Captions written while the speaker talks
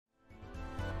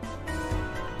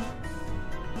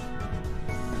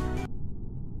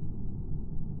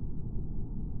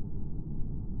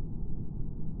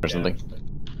or something.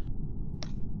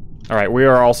 All right, we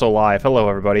are also live. Hello,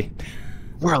 everybody.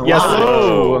 We're live. Yes.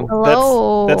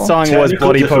 Hello. That song was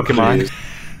Bloody Pokemon.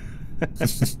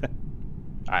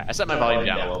 Alright, I set my volume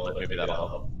down a little bit. Maybe that'll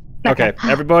help. Okay,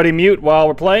 everybody mute while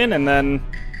we're playing, and then,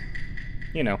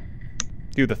 you know,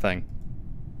 do the thing.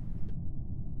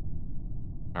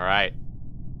 Alright.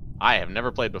 I have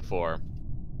never played before.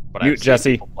 But Mute, I've seen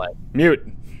Jesse. people play. Mute.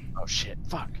 Oh shit.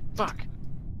 Fuck. Fuck.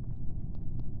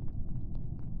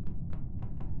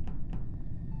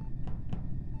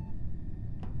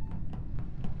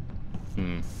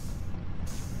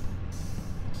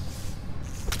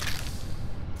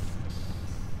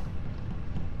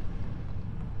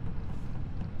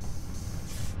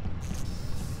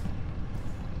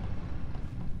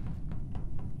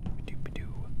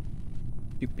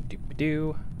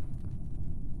 Doop-a-doop-a-doo.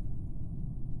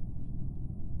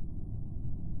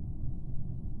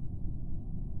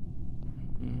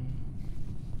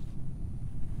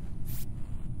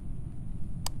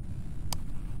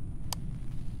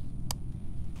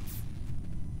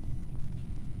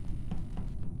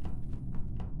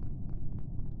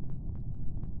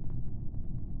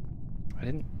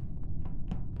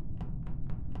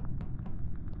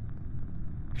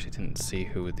 Actually didn't see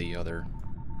who the other,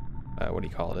 what do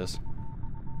you call it is?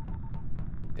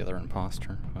 The other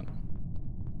imposter, but,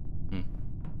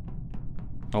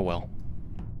 oh well.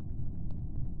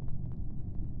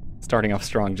 Starting off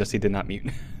strong, Jesse did not mute.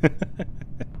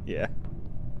 Yeah.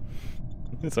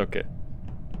 It's okay.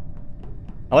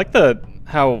 I like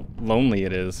how lonely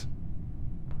it is,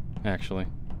 actually.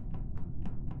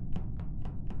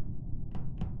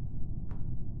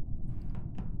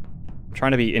 I'm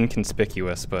trying to be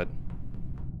inconspicuous, but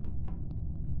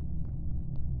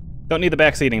don't need the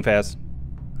backseating, Faz.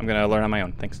 I'm gonna learn on my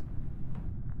own. Thanks.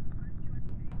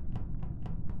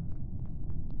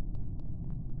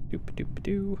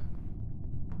 Doop-a-doop-a-doo.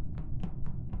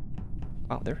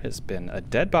 Wow, there has been a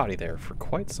dead body there for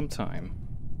quite some time,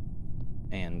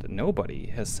 and nobody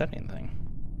has said anything.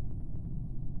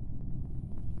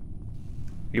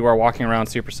 You are walking around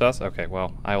super sus? Okay,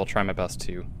 well, I will try my best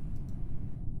to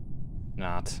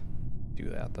not do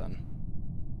that then.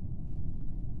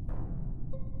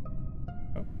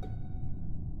 Oh.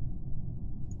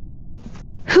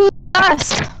 Who's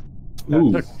us?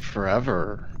 Ooh. Took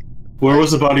forever. Where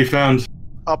was the body found?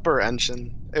 Upper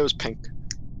engine. It was pink.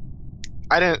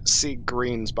 I didn't see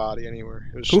Green's body anywhere.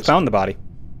 It was Who just, found the body?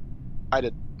 I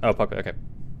did. Oh, Puck, okay.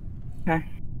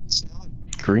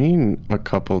 Green a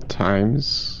couple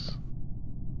times.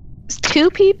 2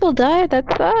 people died. That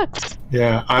sucks.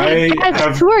 Yeah, Wait, I guys,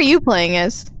 have. who are you playing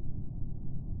as?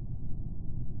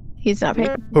 He's not paying.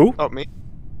 Who? Oh, me?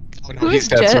 Oh, no, Who's he's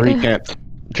dead, so he Je- can't.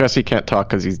 Jesse can't talk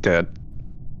because he's dead.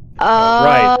 Oh,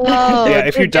 Right. Yeah,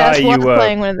 if you die, Jess was you,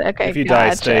 playing with. Okay, if you die,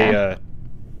 gotcha.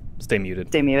 stay muted.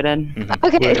 Stay muted. Mhm.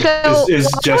 Okay, Wait, so is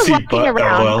while I was Jesse walking butt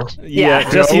around- LOL? Yeah, Yeah.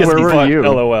 Jesse is Where the were butt, you?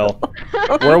 LOL.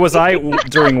 Where was I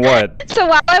during what? So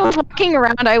while I was walking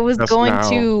around, I was Just going now.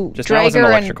 to Just now I was in Drager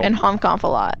electrical. and Homconf a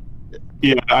lot.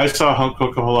 Yeah, I saw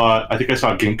Hunkok a lot. I think I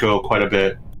saw Ginkgo quite a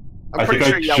bit. I'm I think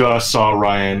pretty sure I yellow. just saw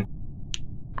Ryan.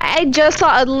 I just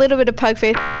saw a little bit of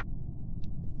Pugface.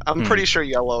 I'm pretty sure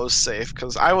yellow is safe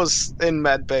because I was in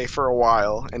med bay for a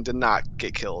while and did not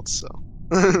get killed. So.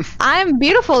 I'm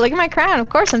beautiful. Look at my crown. Of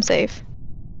course, I'm safe.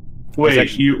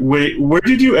 Wait, where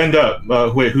did you end up?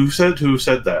 Wait, who said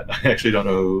that? I actually don't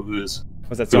know who is.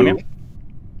 Was that Sonia?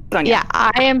 Sonya. Yeah,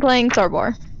 I am playing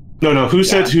Thorbor. No, who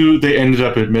said who they ended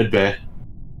up at Midbay?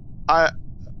 I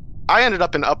ended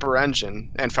up in upper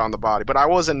engine and found the body, but I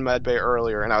was in med bay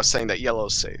earlier, and I was saying that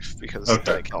yellow's safe because Okay.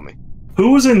 they didn't kill me.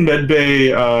 Who was in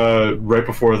Medbay right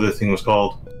before the thing was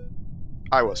called?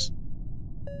 I was.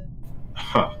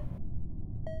 Huh.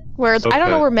 Whereas I don't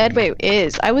know Okay. where Medway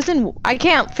is. I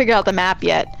can't figure out the map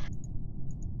yet.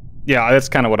 Yeah, that's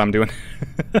kind of what I'm doing.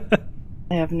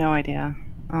 I have no idea.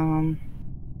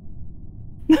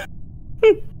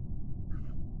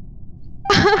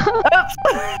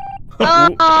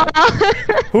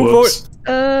 Who Whoops.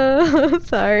 voted?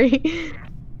 Sorry.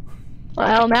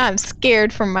 Well, now I'm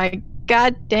scared for my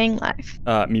god dang life.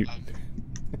 Mute.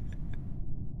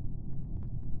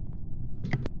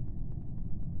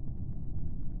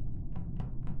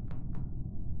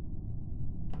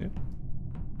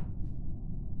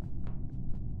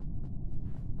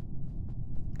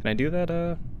 Can I do that,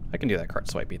 I can do that cart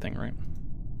swipey thing, right?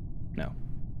 No.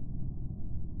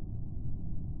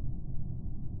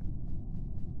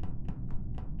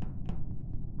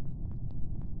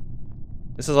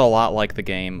 This is a lot like the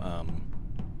game,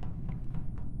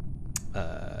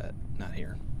 not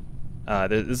here.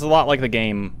 This is a lot like the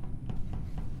game,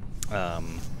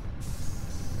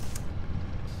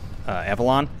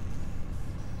 Avalon.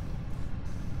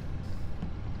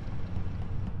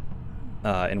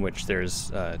 In which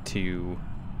there's 2...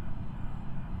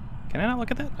 Can I not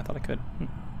look at that? I thought I could.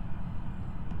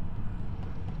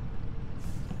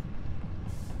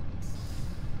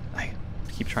 I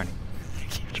keep trying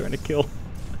to kill.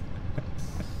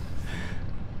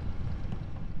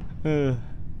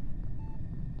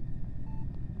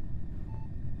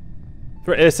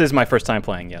 This is my first time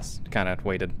playing, yes. Kind of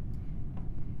waited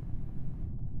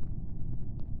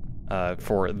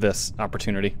for this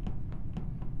opportunity.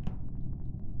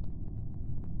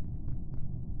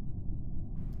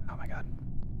 Oh my god.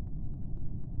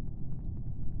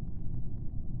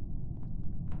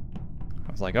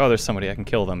 I was like, oh, there's somebody, I can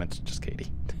kill them. It's just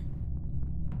Katie.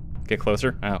 Get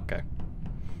closer? Oh, okay.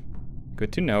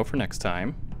 Good to know for next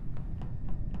time.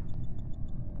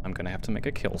 I'm gonna have to make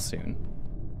a kill soon.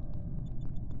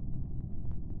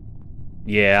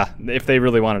 Yeah, if they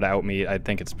really wanted to out me, I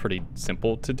think it's pretty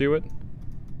simple to do it.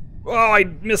 Oh, I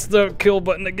missed the kill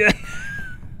button again.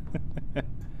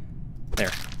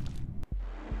 There.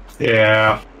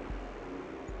 Yeah.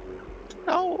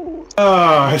 No.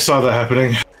 Oh, I saw that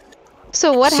happening.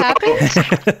 So what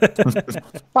happened?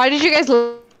 Why did you guys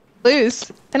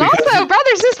lose? And also,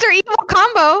 brother-sister evil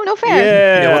combo. No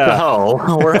fair. Yeah, what the hell?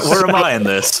 Where am I in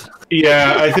this?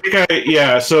 Yeah, I think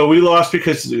so we lost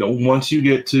because once you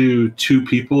get to 2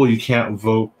 people, you can't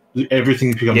vote.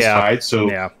 Everything becomes tied, so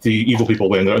the evil people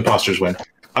win, the imposters win.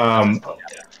 I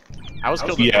was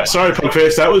killed. Yeah, sorry,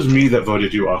 Pugface. That was me that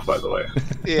voted you off, by the way.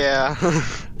 Yeah.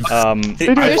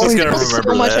 There's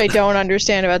so much I don't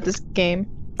understand about this game.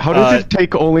 How did it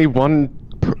take only one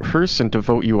person to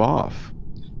vote you off?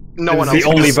 No one else. The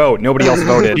only vote. Nobody else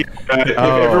voted. If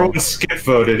everyone skip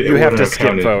voted, you have to skip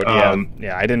counted. vote.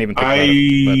 Yeah, I didn't even think I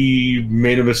about it,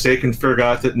 made a mistake and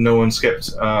forgot that no one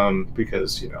skipped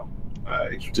because,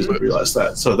 I didn't realize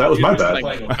that. So that was my bad.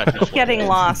 Getting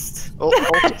lost. Oh,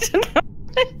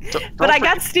 But I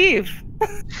got Steve.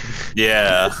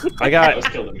 Yeah. I got...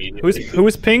 Who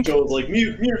was pink? Joe was like,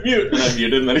 mute, and I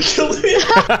muted, and then he killed me.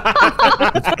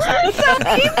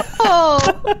 Oh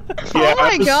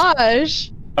my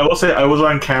gosh. I will say I was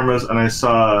on cameras and I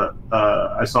saw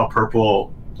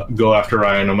purple go after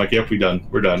Ryan. I'm like, yep,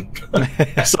 we're done.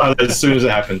 I saw that as soon as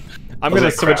it happened. I'm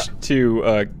gonna switch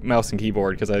to mouse and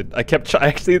keyboard because I kept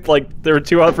actually there were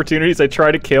 2 opportunities I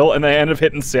tried to kill and I ended up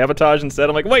hitting sabotage instead.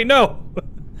 I'm like, wait, no!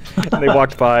 And they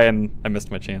walked by and I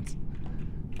missed my chance.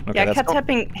 Okay, yeah, I kept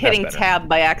hitting tab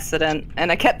by accident,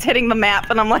 and I kept hitting the map,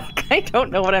 and I'm like, I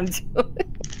don't know what I'm doing.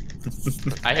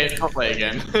 I hit play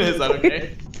again. Is that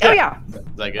okay? Oh yeah. Is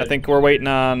that good? I think we're waiting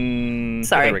on...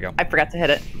 Sorry, there we go. I forgot to hit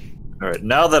it. All right,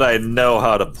 now that I know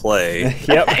how to play.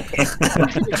 Yep.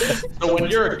 So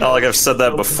when you're Not like I've said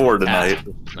that before tonight.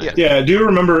 Yeah, do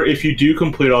remember if you do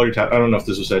complete all your tasks, I don't know if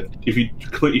this was said, if you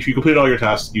complete all your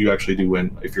tasks, you actually do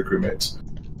win if you're crewmates.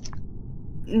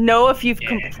 No, if you've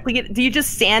completed... Do you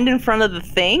just stand in front of the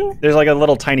thing? There's like a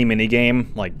little tiny mini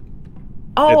game, like...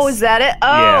 Oh, is that it? Oh!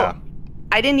 Yeah.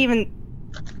 I didn't even...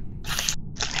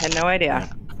 I had no idea.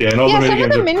 Yeah, and all the some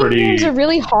of the mini games are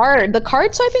really hard. The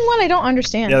card swiping one, I don't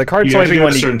understand. Yeah, the card you swiping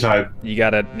one, a certain time. You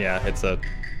got it. Yeah, it's a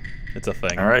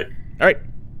thing. All right.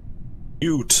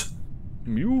 Mute.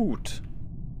 There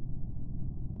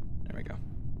we go.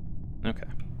 Okay.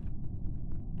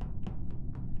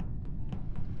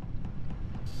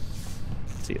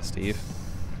 See ya, Steve.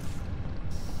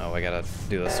 Oh, I gotta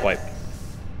do the swipe.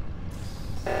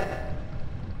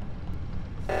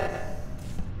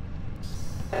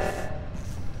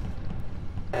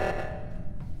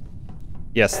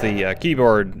 Yes, the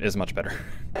keyboard is much better.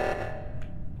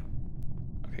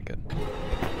 Okay, good.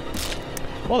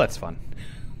 Well, that's fun.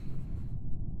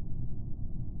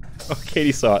 Oh,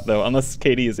 Katie saw it, though, unless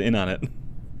Katie is in on it.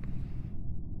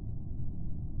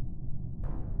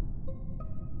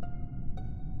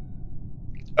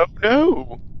 Oh,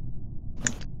 no.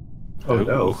 Oh,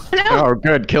 no. Oh,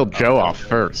 good. Killed Joe off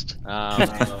first.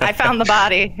 I found the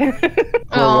body.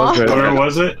 Where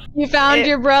was it? You found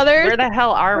your brother? Where the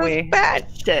hell are we? Bad.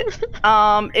 Shit.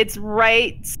 It's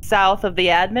right south of the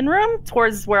admin room,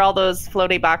 towards where all those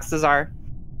floaty boxes are.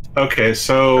 Okay,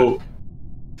 so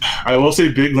I will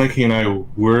say Big Linky and I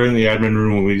were in the admin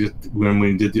room when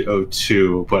we did the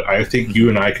O2, but I think you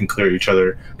and I can clear each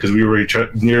other because we were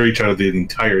near each other the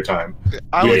entire time.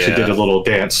 We actually did a little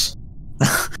dance.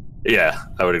 Yeah,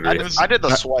 I would agree. I did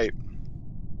the swipe.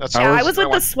 I was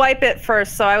with the swipe at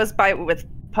first, so I was with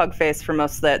Pugface for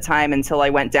most of that time until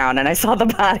I went down and I saw the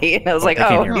body. And I was like,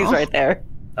 oh, he's right there.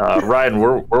 Ryan,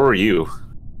 where were you?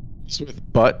 Just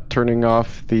with Butt turning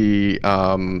off the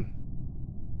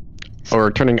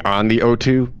or turning on the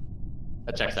O2.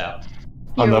 That checks out.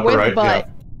 On the You're upper with right, butt.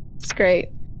 yeah. It's great.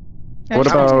 What I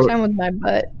spent some about- time with my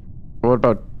butt? What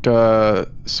about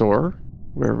Soar?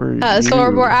 Where were you? So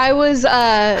where I was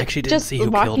actually didn't just see who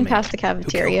killed walking me. past the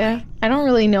cafeteria. I don't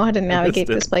really know how to navigate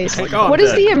it. this place. Like, oh, I'm What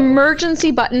is dead. the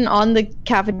emergency button on the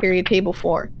cafeteria table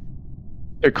for?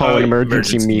 They're calling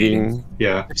emergency meeting.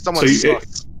 Yeah. If someone So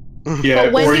sucks. Yeah.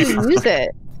 But when or do you use it?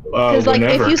 uh, Because like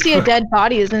if whenever. you see a dead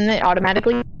body, isn't it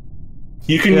automatically?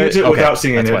 You can Yeah, use it okay, without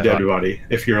seeing that's a what I dead thought. body.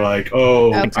 If you're like,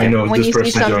 oh, Okay. I know When this you see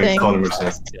person's doing something- call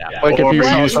emergency. Yeah. Like if Or you if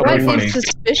see you What, saw what funny. is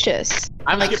suspicious?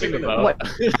 I'm skipping the vote. What?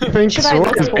 I think Should I Soar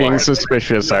look is being for?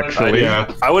 suspicious, actually.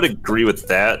 Yeah. I would agree with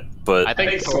that, but I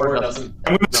think Sword doesn't.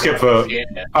 I'm gonna skip vote.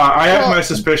 I have my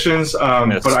suspicions,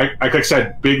 Yes. but like I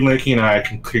said, Big Linky and I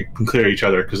can clear each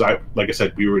other because like I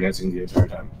said, we were dancing the entire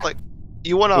time.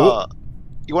 You want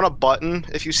a button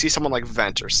if you see someone like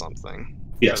vent or something.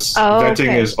 Yes. Oh, Venting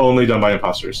okay. is only done by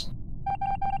imposters.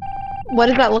 What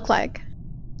does that look like?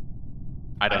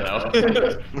 I don't know.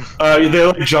 They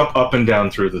like jump up and down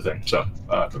through the thing. So.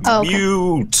 Oh, okay.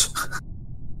 mute.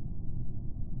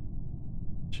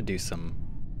 Should do some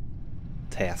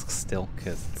tasks still,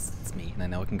 because it's me, and I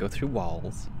know I can go through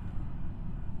walls.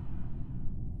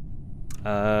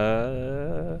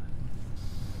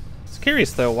 It's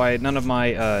curious though why none of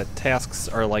my tasks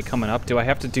are like coming up. Do I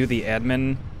have to do the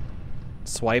admin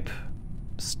swipe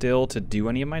still to do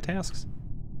any of my tasks?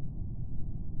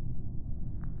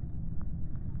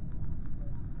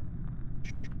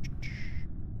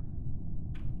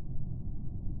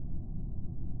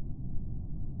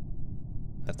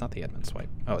 That's not the admin swipe.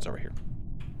 Oh, it's over here.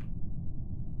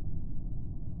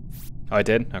 Oh, I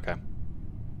did? Okay.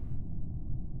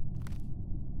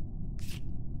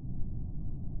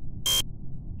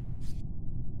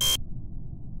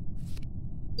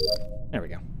 There we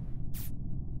go.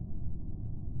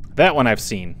 That one I've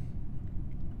seen.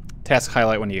 Task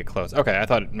highlight when you get close. Okay, I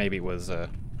thought maybe it was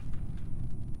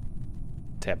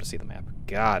tab to see the map.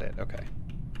 Got it, okay.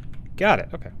 Got it,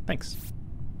 okay, thanks.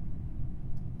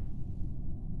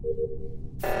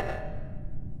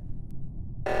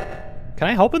 Can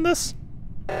I help in this?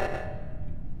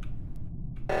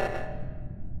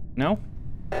 No?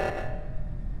 I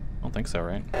don't think so,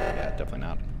 right? Yeah, definitely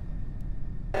not.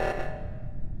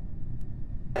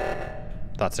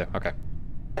 Thought so, okay.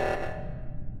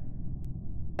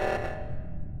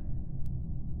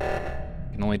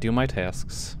 Can only do my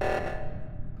tasks.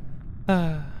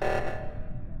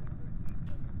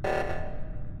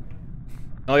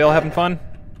 All y'all having fun?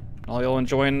 All y'all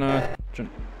enjoying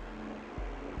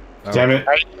Damn it!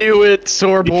 I knew it,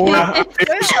 Soar boy. I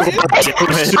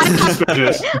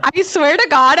swear to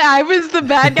God, I was the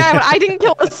bad guy, but I didn't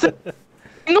kill a single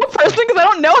person because I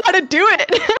don't know how to do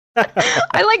it.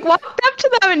 I like walked up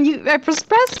to them and I pressed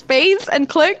space and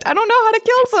clicked. I don't know how to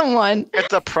kill someone. You have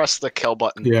to press the kill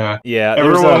button. Yeah. Yeah,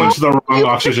 Everyone went to the wrong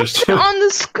oxygen. On the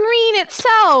screen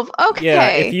itself. Okay. Yeah,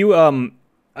 if you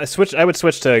I would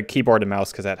switch to keyboard and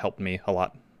mouse because that helped me a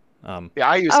lot. Yeah,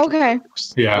 I use. Okay.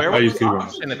 Yeah, Where I was use the keyboard.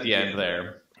 option at the end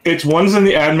there? It's one's in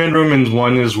the admin room and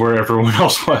one is where everyone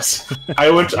else was.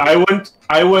 I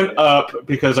went up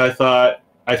because I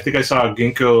think I saw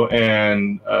Ginkgo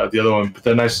and the other one, but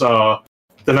then I saw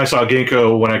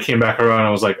Ginkgo when I came back around. I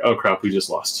was like, oh crap, we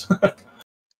just lost.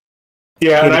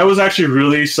 Yeah, and I was actually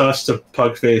really sus to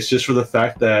Pugface just for the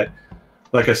fact that,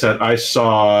 like I said, I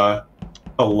saw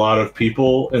a lot of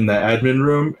people in the admin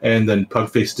room, and then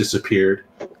Pugface disappeared,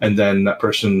 and then that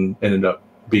person ended up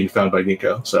being found by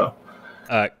Ginkgo. So,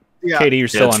 Yeah. Katie, you're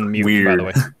still it's on mute, weird. by the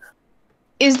way.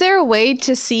 Is there a way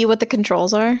to see what the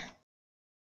controls are?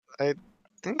 I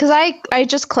think. Because I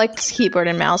just clicked keyboard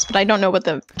and mouse, but I don't know what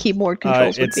the keyboard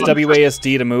controls would It's be.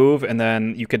 WASD to move, and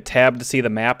then you could tab to see the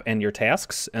map and your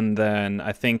tasks, and then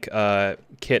I think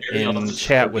Kit in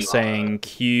chat was saying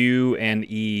Q and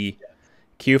E.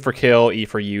 Q for kill, E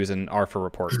for use, and R for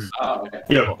report. Oh, okay.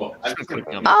 yeah. I've been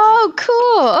clicking on Oh,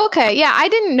 cool. Okay, yeah, I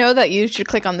didn't know that you should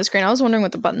click on the screen. I was wondering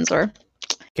what the buttons were.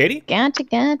 Katie? Gotcha.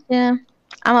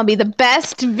 I'm gonna be the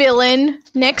best villain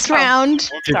next round.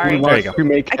 Sorry. There you go. To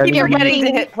make I keep any, forgetting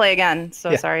to hit play again,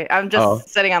 so Yeah. sorry. I'm just Oh.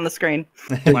 sitting on the screen.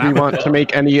 do we want to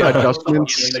make any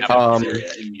adjustments? In front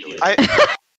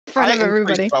of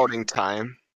everybody. Voting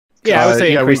time. Yeah, I would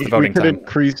say yeah, increase we, the voting we could time.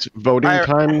 increase voting I-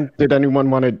 time. Did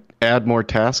anyone want to add more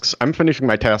tasks? I'm finishing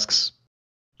my tasks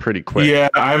pretty quick. Yeah,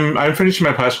 I'm finishing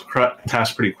my task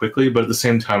pretty quickly, but at the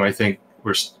same time, I think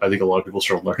a lot of people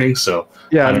start learning. So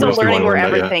Yeah, I don't So know if you learning wanna where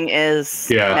learn that yet. everything is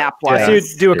Yeah. map-wise.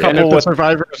 So do a and couple if the with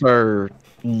survivors are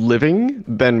living,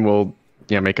 then we'll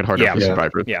make it harder Yeah. for Yeah.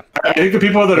 survivors. yeah. I think the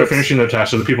people that are finishing their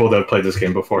tasks are the people that have played this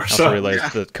game before. Also So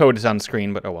realized the code is on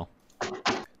screen, but oh well.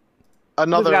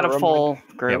 Another. We've got a full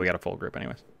group. Yeah, we got a full group,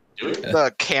 anyways.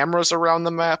 The cameras around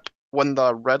the map when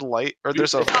the red light or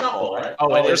there's a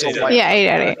there's a light. Yeah, 8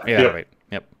 out of 8. Yeah, Yep. wait.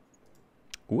 Yep.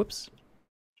 Whoops.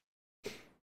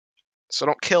 So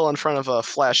don't kill in front of a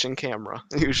flashing camera.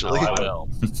 Usually. I will.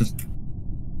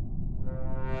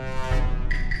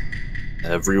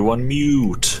 Everyone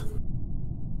mute.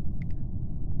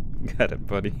 Got it,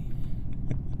 buddy.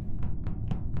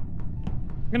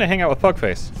 I'm gonna hang out with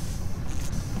Pugface.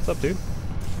 What's up, dude?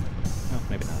 Oh,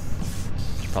 maybe not.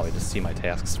 Should probably just see my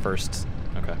tasks first.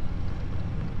 Okay.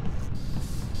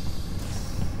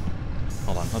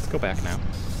 Hold on, let's go back now.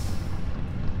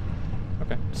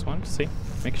 Okay, just wanted to see.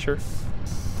 Make sure.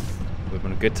 Would have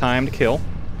been a good time to kill.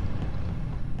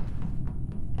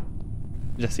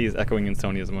 Jesse is echoing in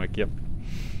Sonia's mic, yep.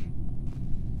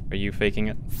 Are you faking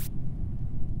it?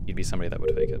 You'd be somebody that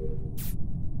would fake it.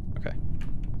 Okay.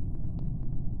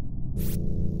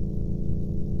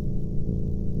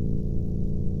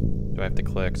 Do I have to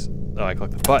click? Oh, I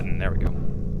clicked the button. There we go.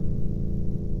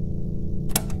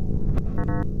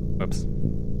 Whoops.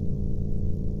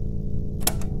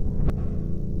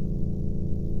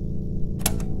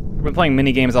 I've been playing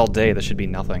mini games all day. This should be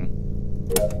nothing.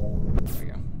 There we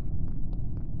go.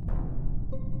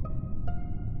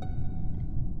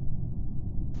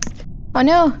 Oh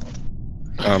no.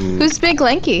 Um, Who's Big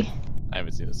Lanky? I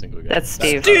haven't seen a single guy. That's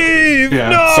Steve. Steve! Yeah.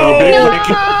 No! So Big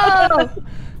Lanky. No!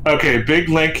 Okay, Big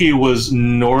Lanky was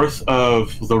north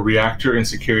of the reactor and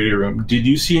security room. Did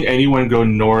you see anyone go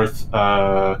north,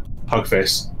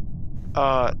 Pugface?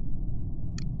 Can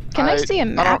I see a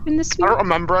map in this I don't view?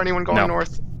 remember anyone going No.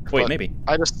 north. Wait, but maybe.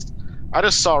 I just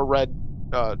saw red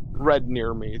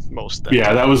near me most of the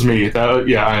Yeah, that was me.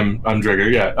 I'm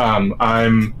Drigger. Yeah,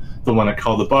 I'm the one that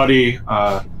called the body.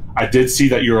 I did see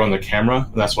that you were on the camera.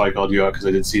 And that's why I called you out, because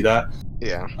I did see that.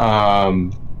 Yeah.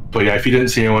 But yeah, if you didn't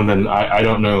see anyone, then I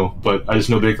don't know. But I just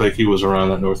know Big Lanky was around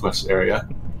that northwest area.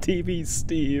 TV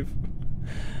Steve.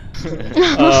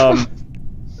 So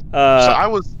I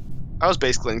was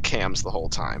basically in cams the whole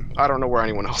time. I don't know where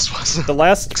anyone else was. The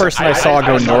last person I I saw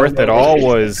go saw north at all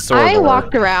was Sorbor. I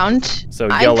walked around. So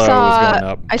yellow was going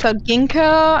up. I saw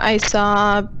Ginkgo. I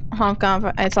saw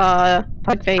Honka. I saw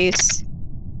Pugface.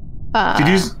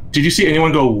 Did you see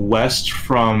anyone go west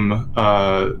from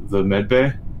the med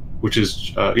bay, which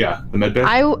is the med bay?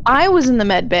 I was in the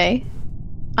med bay,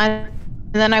 and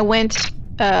then I went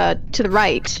to the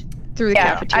right through the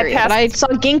cafeteria. But I saw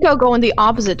Ginkgo go in the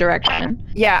opposite direction.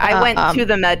 Yeah, I went to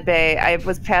the med bay. I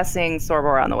was passing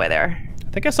Sorbor on the way there.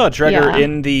 I think I saw Dregger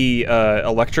in the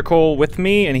electrical with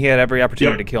me, and he had every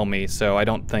opportunity to kill me, so I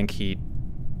don't think he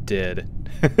did.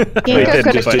 Ginkgo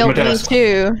could have killed me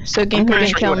too, so Ginkgo pretty didn't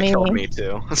sure kill he me. killed me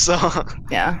too. So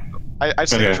yeah, I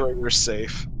say Drigger's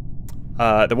safe.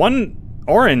 The one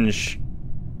orange,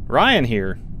 Ryan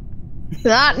here.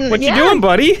 What you Yeah. doing,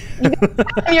 buddy?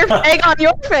 Your egg on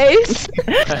your face.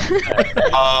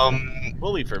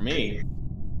 Bully for me.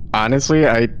 honestly,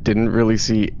 I didn't really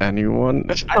see anyone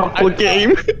the whole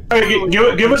game. Hey,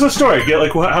 give us a story.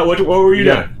 What were you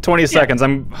doing? 20 seconds.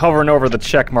 I'm hovering over the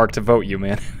check mark to vote you,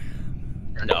 man.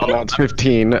 No, it's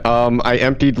 15. I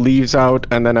emptied leaves out,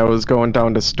 and then I was going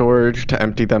down to storage to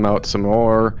empty them out some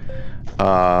more.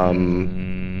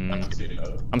 I'm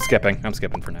skipping. I'm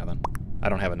skipping for now, then. I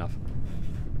don't have enough.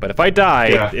 But if I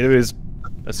die, it was...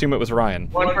 Assume it was Ryan.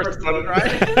 One person voted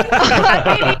Ryan.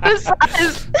 I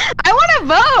want to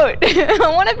vote.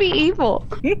 I want to be evil.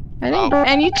 I didn't get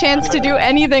any chance to do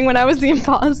anything when I was the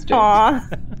imposter. Aw.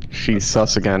 She's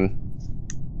sus again.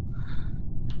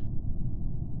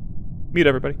 Mute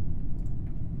everybody.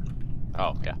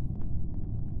 Oh, yeah.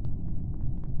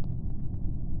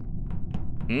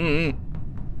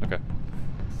 Okay.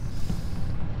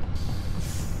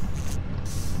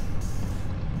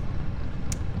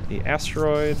 The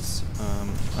asteroids,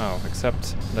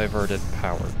 except diverted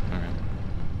power.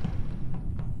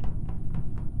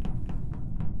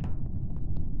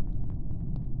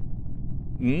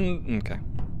 Okay. Okay.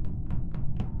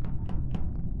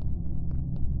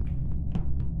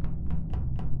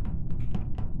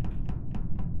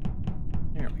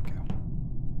 There we go.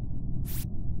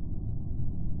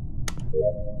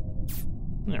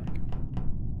 There we go.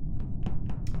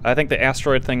 I think the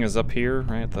asteroid thing is up here,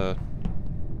 right?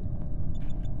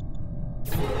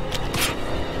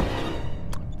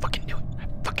 Fucking knew it. I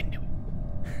fucking knew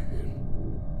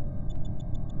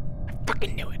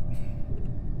it.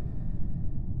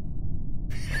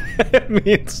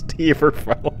 Me and Steve are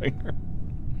following her.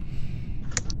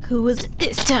 Who was it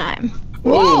this time?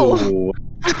 Whoa!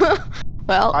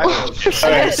 Well,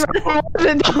 The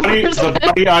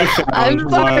body I found I'm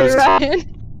sorry, was... Ryan.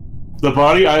 The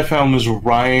body I found was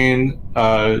Ryan.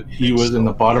 He was in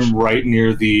the bottom right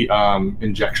near the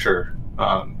injector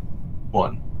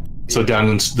one. So down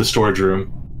in the storage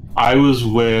room. I was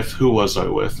with... Who was I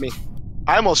with? Me.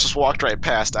 I almost just walked right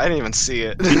past. I didn't even see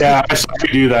it. Yeah, I saw you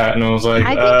do that, and I was like,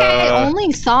 I think I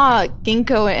only saw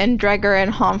Ginkgo and Dregger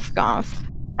and Homfgoth.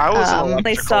 I was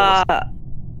only saw...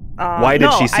 Why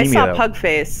did she see me, I though? saw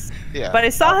Pugface. Yeah. But I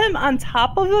saw him on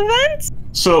top of the vent?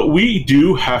 So we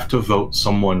do have to vote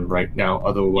someone right now,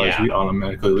 otherwise Yeah. we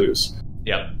automatically lose.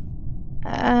 Yep.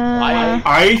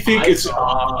 I think it's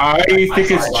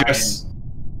just...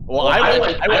 Well, I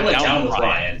went down with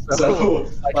Ryan, so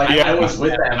I was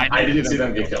with them. I didn't see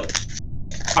them get killed.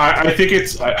 I think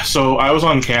it's... So I was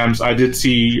on cams. I did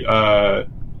see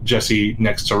Jesse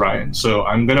next to Ryan, so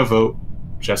I'm going to vote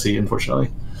Jesse, unfortunately.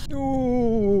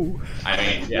 Ooh. I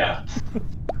mean, yeah.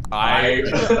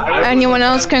 Anyone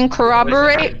else can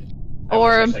corroborate?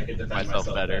 Or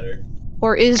myself better.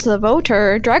 Or is the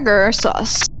voter Dregger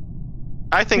sus?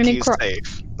 I think Any he's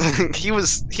safe.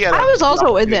 He had. I was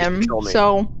also with enough him, to kill me.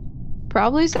 so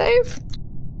probably safe.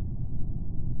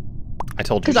 I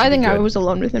told you. Because I think I was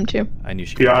alone with him too. I knew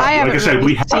she. Yeah, I like I said,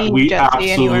 haven't seen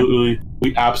Jesse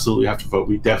we absolutely have to vote.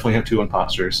 We definitely have 2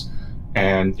 imposters,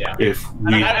 and if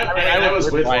we, I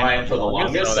was with Ryan for the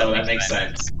longest, so that makes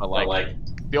sense. But like,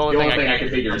 the only thing I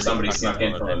could figure is somebody snuck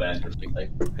in from a vent or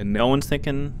something. And no one's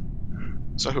thinking.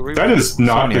 So who are we? that is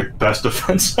not Sonya. the best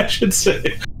defense, I should say.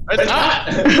 It's not.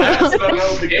 I also don't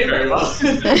know the game very well.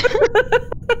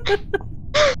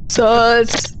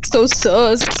 Sus. So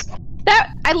sus.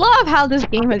 That I love how this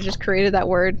game has just created that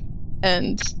word,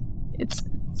 and it's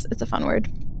a fun word.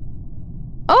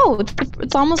 Oh,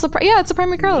 it's almost it's a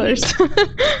primary colors. Alright, did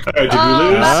we lose?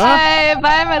 Bye,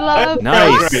 my love.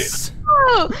 Nice.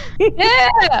 Oh,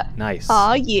 yeah. Nice.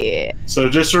 Oh yeah. So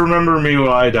just remember me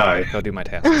while I die, Go do my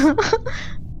task.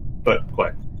 but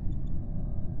quiet.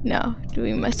 No,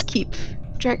 we must keep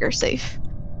Dregger safe.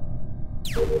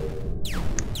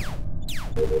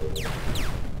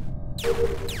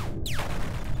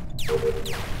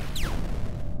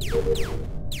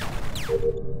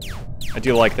 I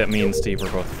do like that me and Steve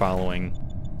are both following.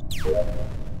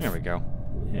 There we go.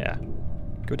 Yeah.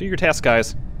 Go do your task,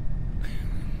 guys.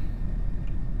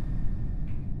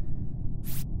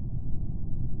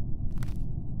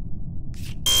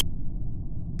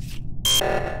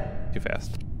 Too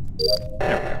fast.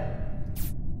 There we go.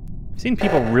 I've seen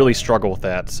people really struggle with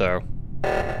that, so...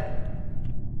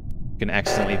 You can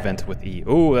accidentally vent with E.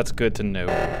 Oh, that's good to know.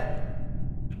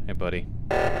 Hey, buddy.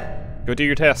 Go do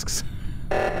your tasks.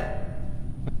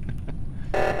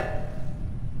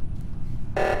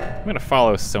 I'm gonna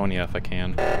follow Sonya if I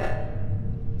can.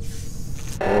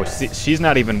 Oh, she's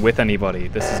not even with anybody.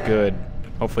 This is good.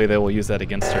 Hopefully they will use that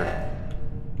against her.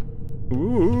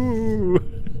 Ooh.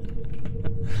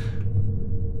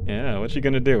 Yeah, what's she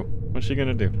gonna do? What's she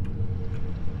gonna do?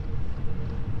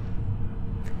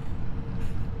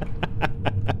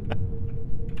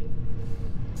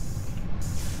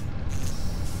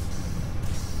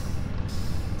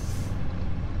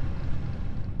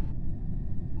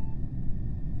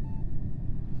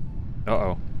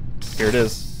 Uh-oh. Here it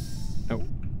is. Oh.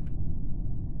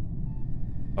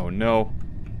 Oh no.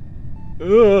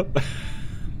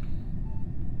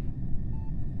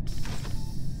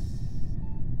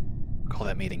 Call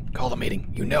that meeting. Call the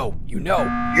meeting. You know. You know.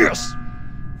 Yes!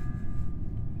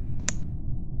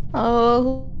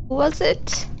 Oh, who was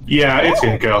it? Yeah, it's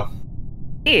Ginkgo.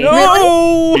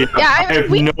 No! Yeah, I have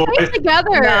we no played idea.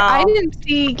 together. No. I didn't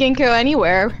see Ginkgo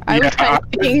anywhere. I was kind of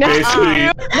thinking No, No.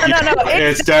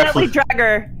 it's definitely definitely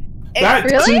Dragger. that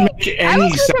Really? doesn't make I any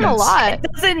was with him a sense. lot.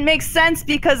 It doesn't make sense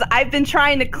because I've been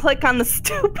trying to click on the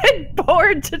stupid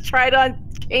board to try to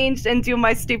change and do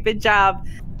my stupid job.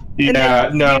 And Yeah,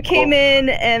 then no. you came in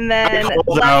and then I called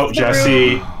left out the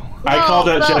Jesse. room. I No, called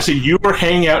out no. Jesse. You were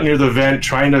hanging out near the vent,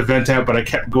 trying to vent out, but I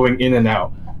kept going in and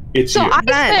out. It's So you. I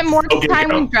spent more Okay, time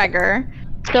go. with Dregger.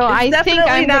 So I think definitely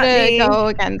I'm not gonna me. go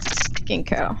against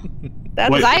Ginkgo. That's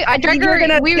Wait. I you're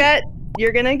gonna we-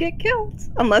 you're gonna get killed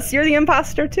unless you're the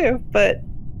imposter too. But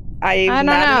I'm I don't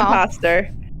not an know.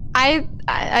 imposter.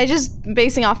 I just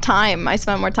basing off time. I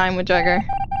spent more time with Dregger.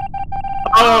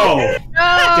 Oh!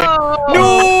 No!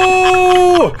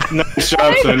 No! Nice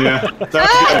job, Sonya. That's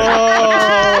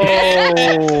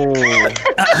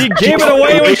She gave it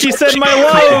away when she said my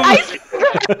love!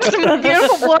 Some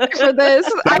beautiful blood for this.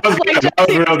 I That was was like, good. That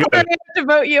was real I'm good. gonna have to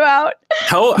vote you out.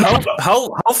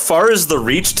 How far is the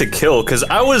reach to kill? Because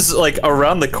I was like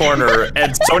around the corner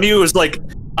and Sonya was like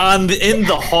in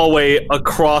the hallway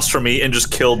across from me and just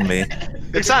killed me.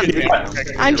 It's not.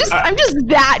 I'm just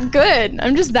that good.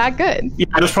 I'm just that good. Yeah,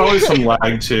 there's probably some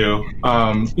lag too.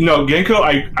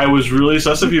 Genko, I was really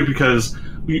sus of you because,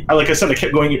 like I said, I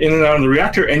kept going in and out of the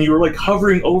reactor, and you were like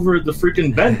hovering over the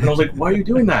freaking vent, and I was like, "Why are you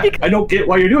doing that? I don't get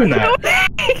why you're doing that."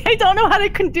 I don't know how to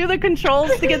do the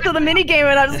controls to get to the minigame,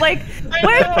 and I was like,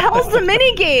 "Where the hell's the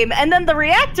minigame?" And then the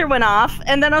reactor went off,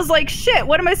 and then I was like, "Shit,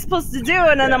 what am I supposed to do?"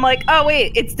 And then I'm like, "Oh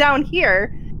wait, it's down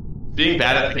here." Being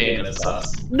bad at the game is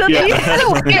sus. I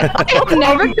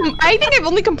think I've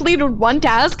only completed one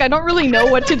task. I don't really know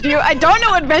what to do. I don't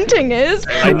know what venting is.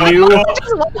 I knew.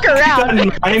 Just walk around.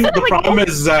 The problem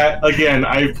is that, again,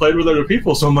 I've played with other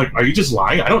people, so I'm like, are you just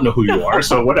lying? I don't know who you are,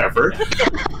 so whatever.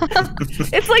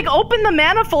 It's like, open the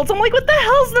manifolds. I'm like, what the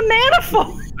hell's the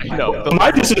manifold? I know.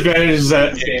 My disadvantage is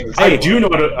that I do know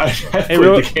what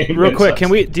real quick,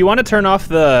 do you want to turn off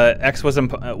the X was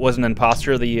an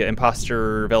imposter, the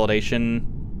imposter validation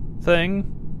thing?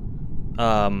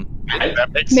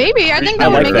 Maybe. I think that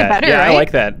would make it better, yeah, right? I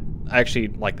like that. I actually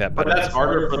like that better. But that's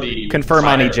harder for the confirm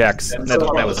on ejects. That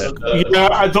was it.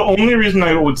 Yeah, the only reason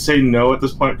I would say no at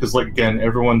this point, because like again,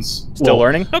 everyone's still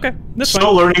learning. Okay, that's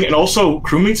still learning, and also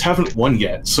crewmates haven't won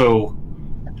yet. So,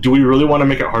 do we really want to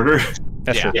make it harder?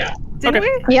 That's true. Yeah. Did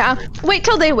we? Yeah. Wait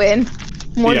till they win.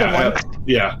 More than one.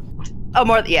 Yeah. Oh,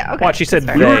 more. Yeah. Okay. Watch, she said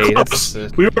We were close.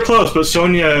 We were close, but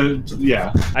Sonia.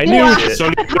 Yeah. I knew.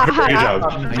 Sonia did a great job.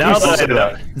 Now that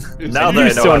I know how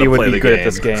to Sonya would play be the good game. at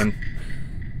this game.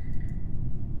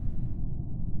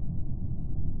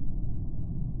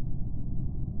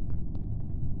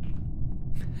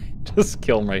 Just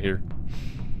kill him right here.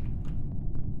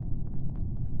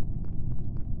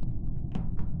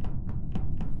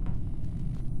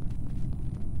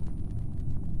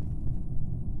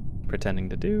 Pretending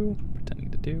to do.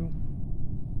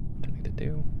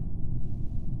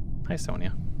 Hi,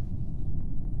 Sonia.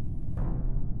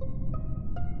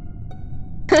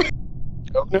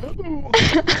 Oh no.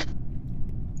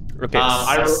 Okay.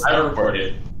 I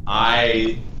reported.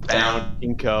 I found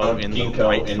Ginkgo in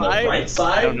the right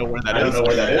side. I don't know where that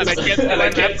is. And I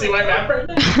can't see my map right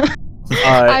now.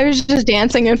 I was just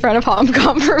dancing in front of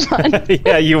HomCom for fun.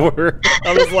 Yeah, you were.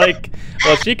 I was like,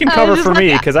 well, she can cover for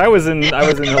me because I was in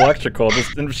electrical,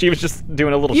 and she was just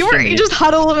doing a little. You just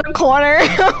huddled in a corner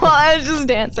while I was just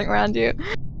dancing around you.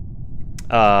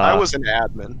 I was an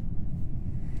admin.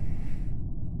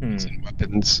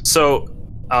 Weapons. So,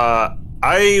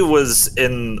 I was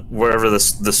in wherever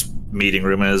this meeting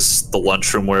room is, the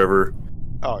lunchroom, wherever.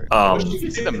 Oh, you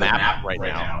can see the map right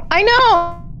now. I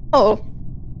know. Oh.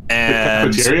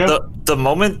 And the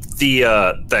moment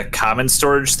that common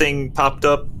storage thing popped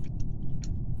up,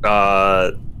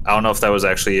 I don't know if that was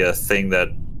actually a thing that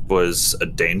was a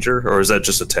danger, or is that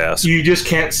just a task? You just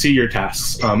can't see your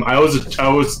tasks. I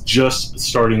was just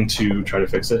starting to try to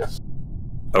fix it.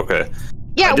 Okay.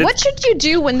 Yeah, what should you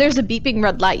do when there's a beeping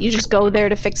red light? You just go there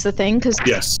to fix the thing, because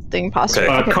yes, the imposter.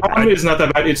 Okay. Comm is not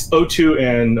that bad. It's O2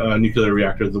 and nuclear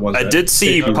reactor, the ones. I did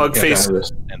see Pugface.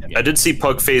 I did see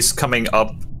Pugface coming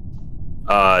up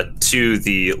to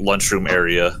the lunchroom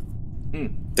area.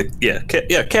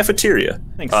 Cafeteria.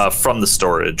 From the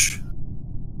storage.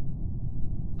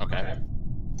 Okay.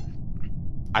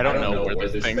 I don't know where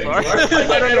these things are. I don't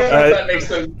know if that makes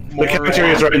them more... The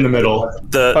cafeteria is right in the middle.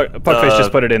 Pugface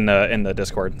just put it in the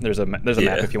Discord. There's a map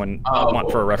if you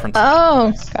want for a reference.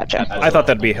 Oh, gotcha. I thought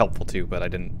that'd be helpful too, but I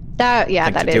didn't. That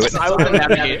is. I was in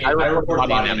navigation. I reported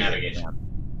body navigation.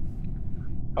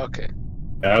 Okay.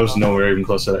 Yeah, I was nowhere even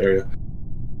close to that area.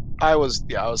 I was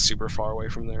super far away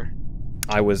from there.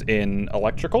 I was in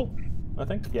electrical, I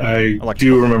think. Yeah. I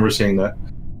do remember seeing that.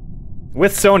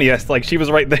 With Sonia, like she was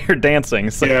right there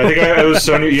dancing. So. Yeah, I think it was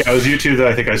Sonia. Yeah, it was you two that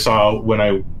I think I saw when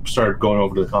I started going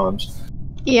over to the comms.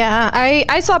 Yeah,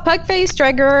 I saw Pugface,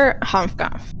 Dregger,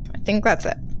 HomCom. I think that's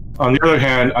it. On the other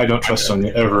hand, I don't trust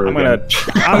Sonia ever. I'm gonna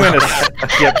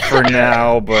skip for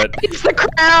now, but it's the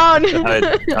crown.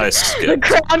 I skipped. The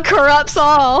crown corrupts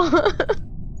all.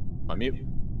 Mute.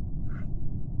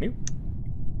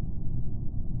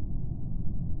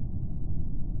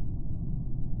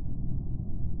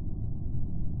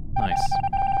 Nice.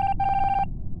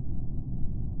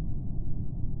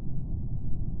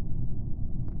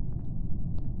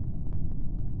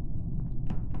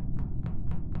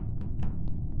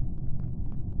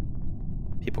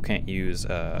 People can't use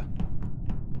the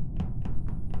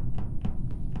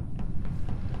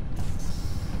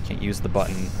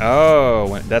button.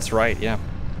 Oh, that's right. Yeah.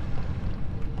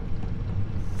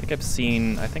 I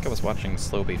think I was watching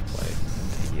Slowbeef play.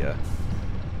 Yeah.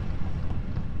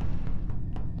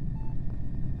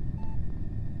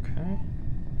 Okay.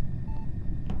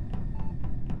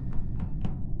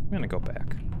 I'm gonna go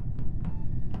back.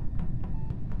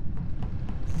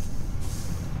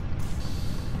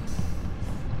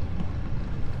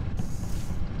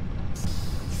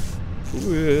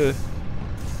 Ooh.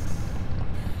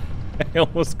 I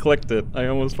almost clicked it. I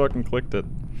almost fucking clicked it.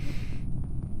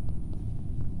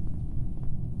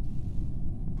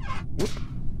 Whoop.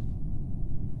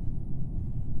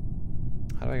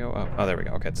 How do I go up? Oh, there we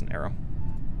go. Okay, it's an arrow.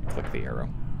 Click the arrow.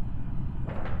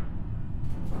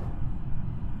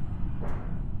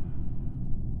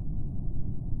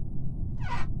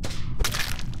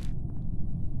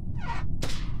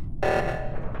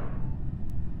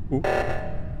 Ooh.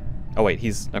 Oh wait,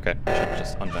 he's okay. I should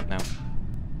just unvent now.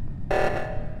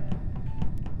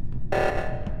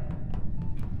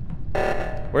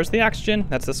 Where's the oxygen?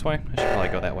 That's this way? I should probably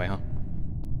go that way, huh?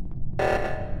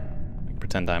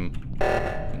 Pretend I'm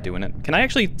doing it. Can I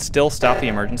actually still stop the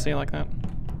emergency like that?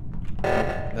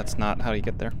 Oh, that's not how you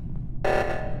get there.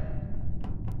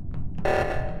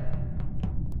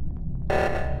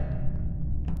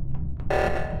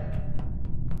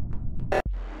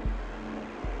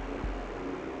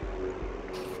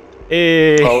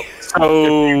 Hey. Oh,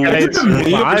 so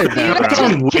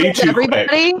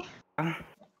everybody.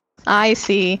 I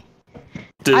see.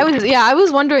 I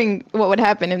was wondering what would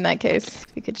happen in that case.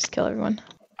 We could just kill everyone.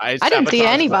 I didn't see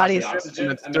anybody's. I was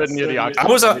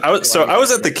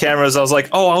at the cameras. I was like,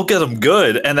 "Oh, I'll get them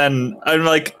good," and then I'm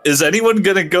like, "Is anyone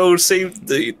gonna go fix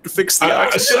the?"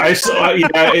 I saw.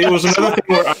 Yeah, it was another thing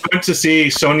where I went to see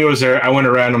Sonya was there. I went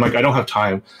around. I'm like, I don't have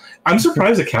time. I'm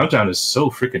surprised the countdown is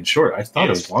so freaking short. I thought it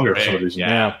was longer for some reason.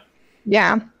 Yeah.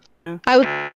 I was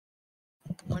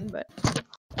one, but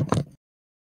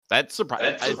that's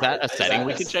surprising. Is that a setting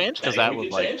we could change? Because that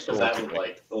was like a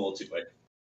little too quick.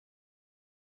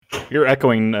 You're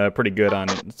echoing pretty good on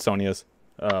Sonya's.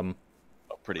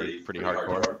 Pretty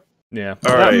hardcore. Yeah.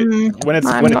 All right.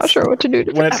 I'm not sure what to do.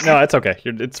 No, it's okay.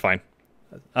 It's fine.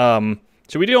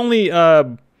 Should we do only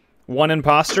one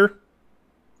imposter?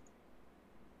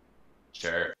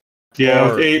 Sure.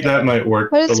 Yeah, with 8 that might work.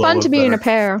 But it's fun to be in a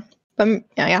pair. But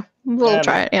yeah, we'll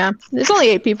try it. Yeah, there's only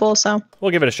 8 people, so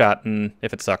we'll give it a shot, and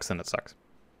if it sucks, then it sucks.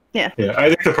 Yeah. Yeah, I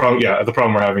think the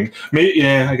problem we're having.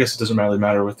 I guess it doesn't really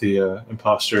matter with the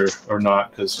imposter or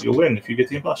not, because you'll win if you get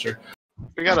the imposter.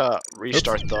 We gotta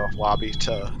restart the lobby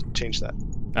to change that.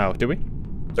 Oh, do we?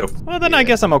 Well, then I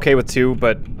guess I'm okay with 2,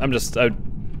 but I'm just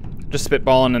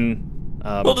spitballing and.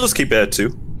 We'll just keep it at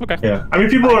 2. Okay. Yeah, I mean,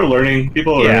 people are learning.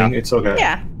 It's okay.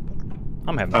 Yeah.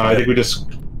 I'm having fun. I think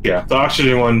the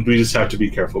oxygen one, we just have to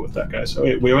be careful with that, guys. So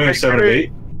we only have 7 of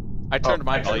 8. I turned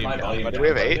my volume down. Do we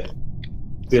have 8?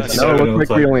 We have No, it looks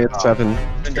like we only had 7.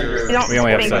 We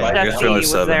only have 7. Jesse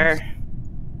was there.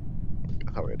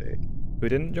 I thought we had 8. Who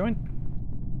didn't join?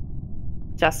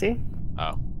 Jesse?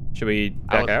 Oh. Should we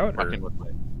back out? Or? Yeah,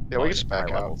 we can just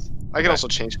back out. I can also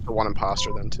change it to 1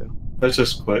 imposter then, too. Let's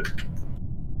just quit.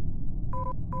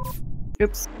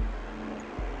 Oops.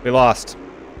 We lost.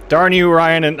 Darn you,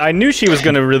 Ryan, and I knew she was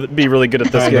going to be really good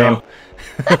at this game.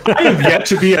 I have yet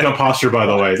to be an imposter, by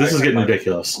the way. This is getting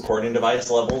ridiculous. Recording device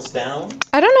levels down.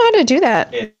 I don't know how to do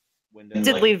that. I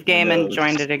did leave game and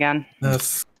joined it again.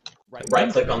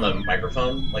 Right click on the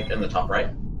microphone, like in the top right.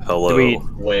 Hello.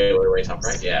 Way top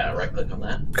right. Yeah, right click on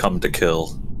that. Come to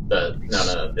kill. Come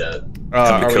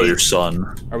to kill your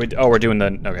son. Are we? Oh, we're doing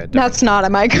the. Okay. That's not a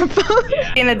microphone.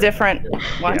 Yeah. In a different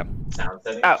one. Yeah. Sound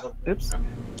setting. Oh, oops.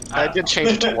 I did change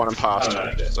it to 1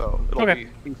 imposter, so it'll be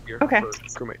easier for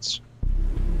crewmates.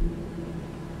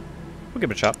 We'll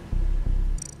give it a shot.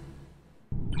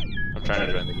 I'm trying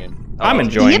to join the game. I'm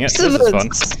enjoying it. This is fun.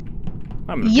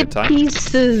 I'm having a good time.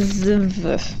 Pieces of.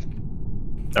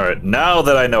 All right, now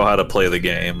that I know how to play the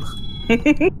game. By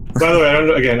the way,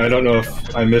 I don't know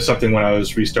if I missed something when I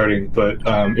was restarting, but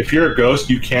if you're a ghost,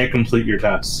 you can't complete your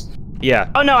tasks.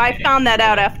 Yeah. Oh no, I found that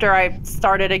out after I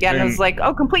started again. It was like,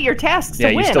 oh, complete your tasks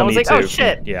to win. Still I was like, oh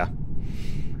shit. Yeah.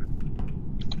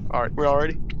 All right, we're all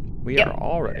ready? We are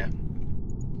all ready.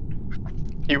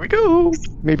 Here we go.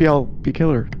 Maybe I'll be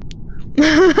killer.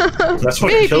 That's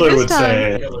what a killer would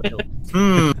say.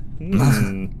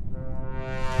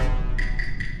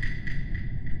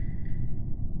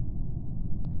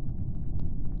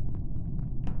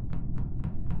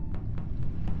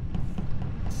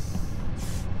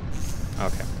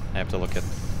 Okay, I have to look at.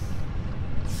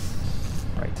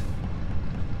 Right.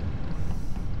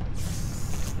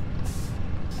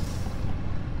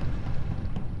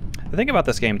 The thing about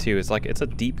this game too is like it's a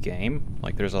deep game.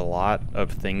 Like there's a lot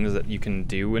of things that you can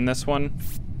do in this one.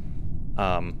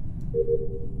 Or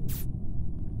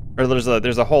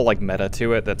there's a whole like meta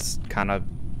to it that's kind of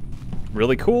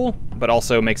really cool, but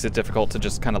also makes it difficult to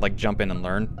just kind of like jump in and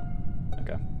learn.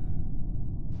 Okay.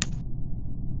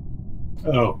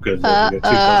 Oh, good.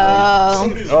 Oh,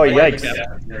 yikes.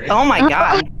 Oh my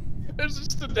god. There's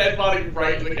just a dead body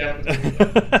right in the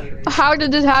cafeteria. How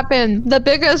did this happen? The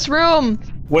biggest room.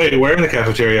 Wait, where in the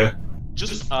cafeteria?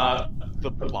 Just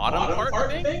the bottom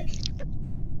part, I think.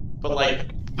 But like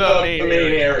The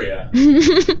main area.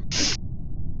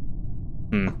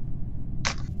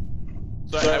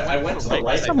 So I went to the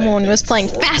right. Someone was playing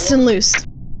fast and loose.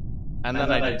 And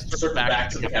then I circled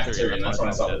back to the cafeteria, and that's when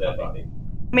I saw the dead body.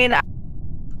 I mean,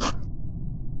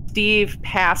 Steve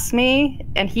passed me,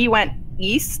 and he went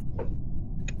east.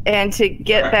 And to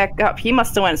get back up, he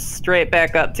must have went straight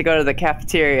back up to go to the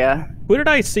cafeteria. Who did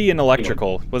I see in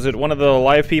electrical? Was it one of the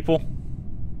live people?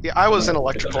 Yeah, I was in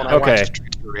electrical, and I went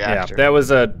straight to the reactor.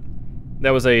 Yeah,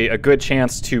 that was a good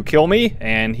chance to kill me,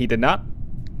 and he did not.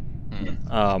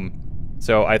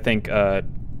 So I think was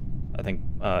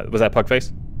that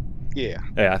Pugface? Yeah.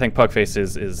 Yeah, I think Pugface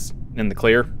is in the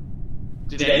clear.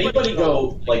 Did anybody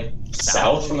go like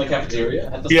south from the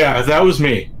cafeteria? Yeah, that was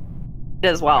me.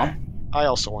 As well. I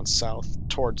also went south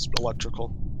towards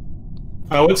electrical.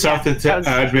 I went south into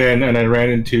admin, and I ran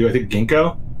into I think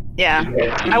Ginkgo. Yeah,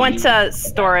 I went to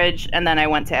storage, and then I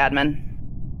went to admin.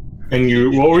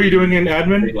 And what were you doing in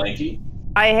admin?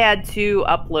 I had to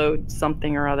upload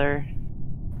something or other.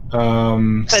 But it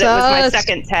was my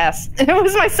second task. It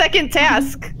was my second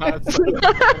task. The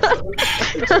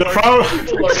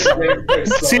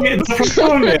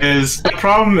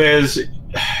problem is,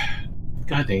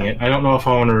 God dang it! I don't know if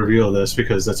I want to reveal this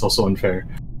because that's also unfair.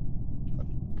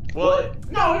 Well,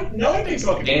 no one thinks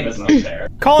about the game isn't unfair.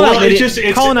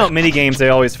 Calling out mini games, they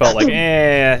always felt like,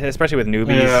 especially with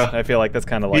newbies. Yeah. I feel like that's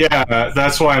kind of like. Yeah,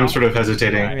 that's why I'm sort of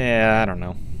hesitating. Yeah, I don't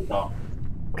know.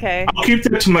 Okay. I'll keep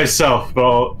that to myself,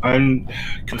 but we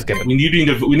need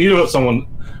to vote someone.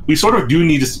 We sort of do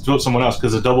need to vote someone else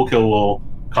because a double kill will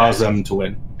cause them to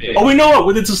win. Yeah. Oh, we know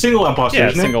what? It's a single imposter. Yeah,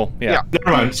 isn't single. It? Yeah.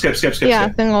 Never mind. Skip.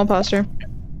 Yeah, single imposter.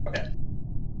 Okay.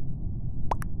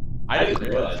 I didn't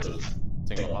realize it was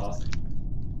single imposter.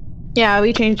 Yeah,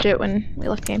 we changed it when we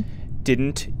left game.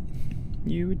 Didn't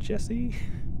you, Jesse?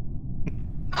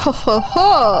 Ho ho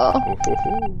ho!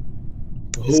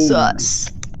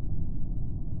 Sus.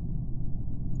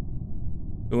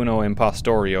 Uno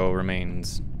impostorio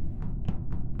remains.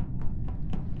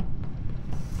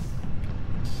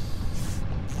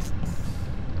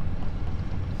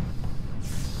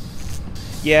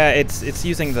 Yeah, it's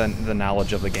using the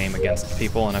knowledge of the game against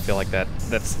people, and I feel like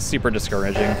that's super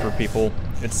discouraging for people.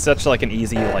 It's such like an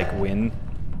easy like win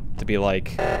to be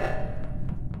like,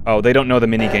 oh, they don't know the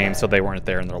mini game, so they weren't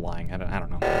there and they're lying. I don't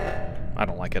know. I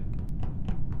don't like it.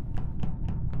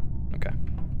 Okay.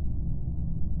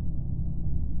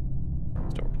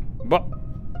 What?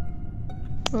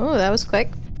 Oh, that was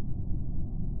quick.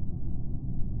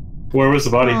 Where was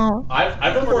the body? Oh.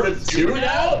 I've reported 2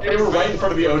 now. They were right in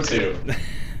front of the O2.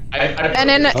 Can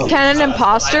an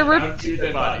imposter?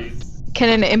 Can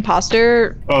an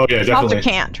imposter? Oh yeah, definitely. Imposter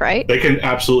can't, right? They can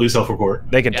absolutely self-report.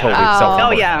 They can totally self-report.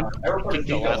 Oh yeah. I reported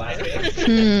Ginkgo last week.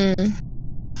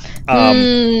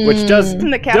 Which does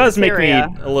make me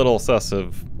a little sus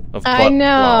of I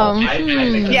know. I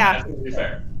think that's absolutely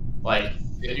fair. Like,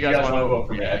 if you guys want to vote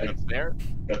for me, I think it's fair.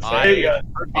 I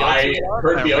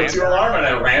heard the O2 alarm and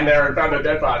I ran there and found a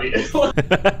dead body.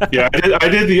 Yeah, I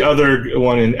did the other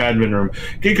one in admin room.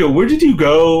 Ginkgo, where did you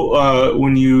go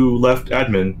when you left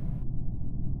admin?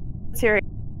 Cafeteria.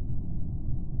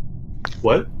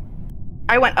 What?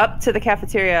 I went up to the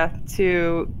cafeteria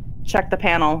to check the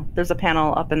panel. There's a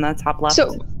panel up in the top left.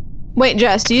 So, wait,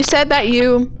 Jess, you said that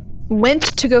you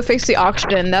went to go fix the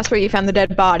oxygen. That's where you found the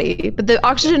dead body. But the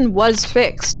oxygen was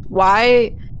fixed.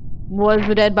 Why was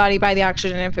the dead body by the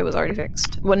oxygen if it was already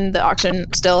fixed? Wouldn't the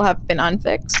oxygen still have been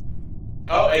unfixed?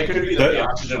 Oh, it could be that the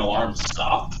oxygen alarm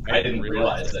stopped. I didn't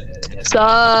realize it.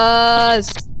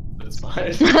 Sus. That's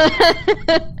fine.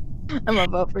 I'm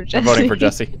gonna vote for Jesse. I'm voting for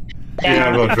Jesse. Yeah,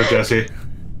 I'm voting for Jesse.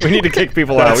 We need to kick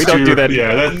people out. We don't do that.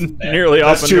 Yeah, that's nearly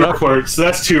often. That's 2 reports.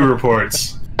 That's 2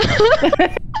 reports.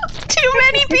 Too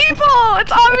many people!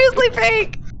 It's obviously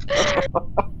fake!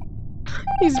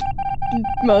 He's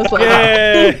most likely.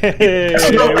 Yay!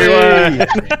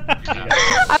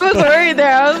 I was worried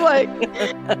there. I was like...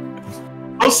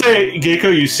 I'll say,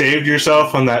 Ginkgo, you saved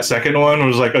yourself on that second one. I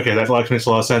was like, okay, that makes a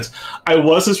lot of sense. I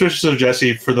was suspicious of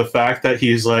Jesse for the fact that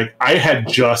he's like, I had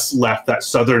just left that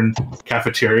southern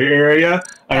cafeteria area,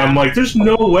 and I'm like, there's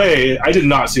no way. I did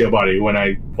not see a body when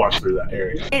I walked through that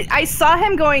area. I saw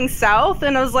him going south,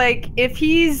 and I was like, if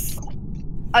he's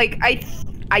like, I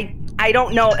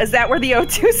don't know. Is that where the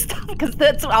O2 stuff? Because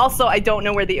that's also, I don't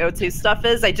know where the O2 stuff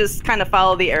is. I just kind of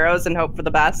follow the arrows and hope for the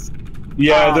best.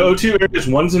 Yeah, the O2 areas,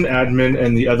 one's in admin,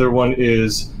 and the other one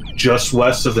is just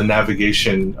west of the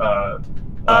navigation. Oh,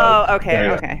 okay,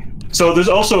 area. okay. So there's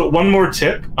also one more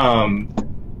tip.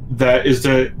 That is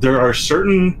that there are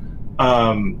certain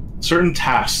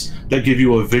tasks that give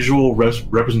you a visual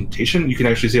representation. You can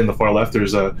actually see on the far left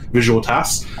there's a visual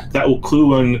task that will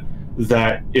clue in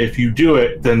that if you do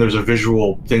it, then there's a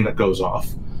visual thing that goes off.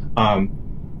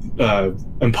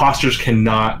 Imposters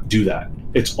cannot do that.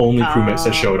 It's only crewmates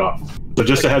that show it off. So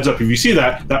just a heads up, if you see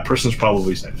that, that person's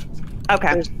probably safe.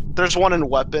 Okay. There's one in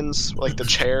weapons, like the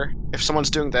chair. If someone's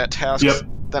doing that task,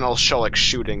 then I'll show like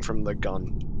shooting from the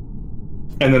gun.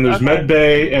 And then there's med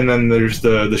bay, and then there's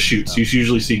the chutes. You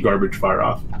usually see garbage fire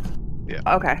off. Yeah.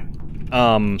 Okay.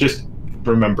 Just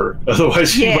remember,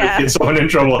 otherwise you might get someone in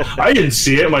trouble. I didn't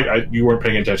see it. I'm like, you weren't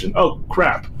paying attention. Oh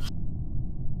crap!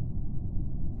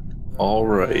 All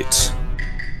right.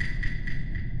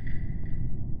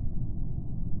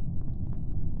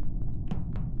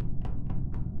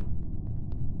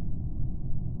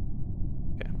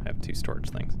 Okay, I have 2 storage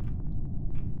things.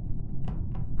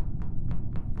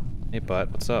 Hey,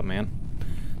 Butt, what's up, man?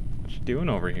 What you doing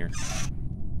over here?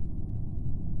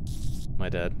 Am I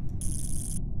dead?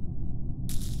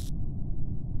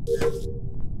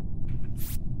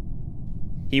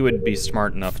 He would be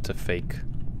smart enough to fake.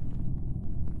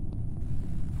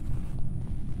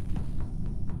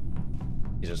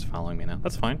 He's just following me now.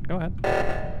 That's fine. Go ahead.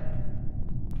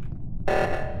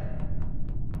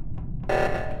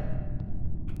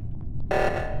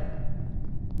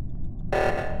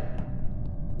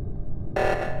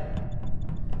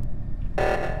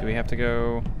 Do we have to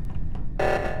go... Do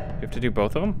we have to do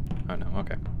both of them? Oh no,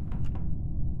 okay.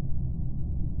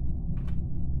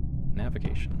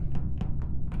 Navigation.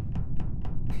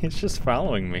 He's just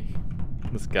following me.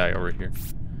 This guy over here.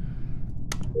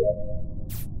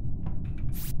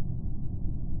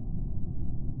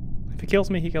 If he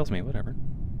kills me, he kills me, whatever.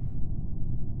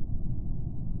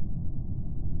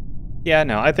 Yeah,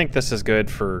 no, I think this is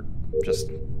good for just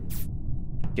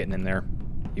getting in there.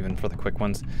 Even for the quick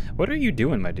ones. What are you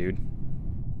doing, my dude?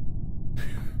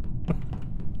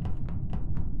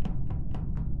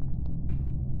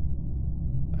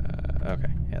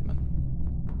 Okay, Edmund.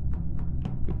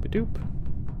 Doop-a-doop.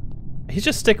 He's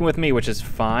just sticking with me, which is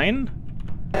fine.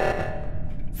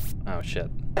 Oh, shit.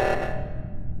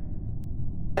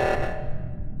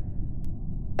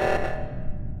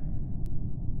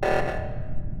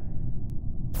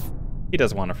 He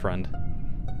does want a friend.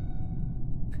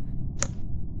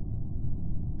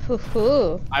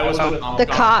 I was the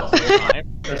cop.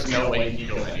 There's no way he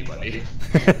killed anybody.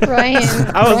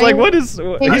 Ryan. I was like, what is...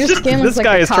 He's just, this like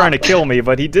guy is trying to kill me,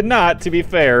 but he did not, to be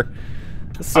fair.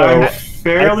 So I'm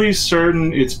fairly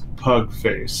certain it's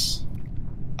Pugface.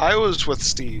 I was with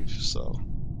Steve, so...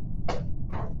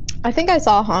 I think I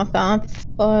saw Honk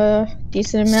a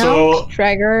decent amount. So,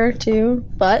 Traeger too,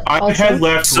 but I also... had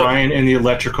left Ryan in the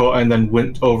electrical and then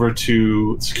went over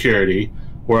to security,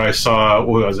 where I saw,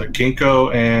 what was it,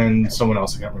 Ginkgo and someone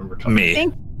else, I can't remember.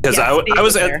 Me. Because I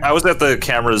was at the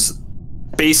cameras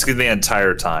basically the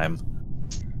entire time.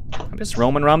 I'm just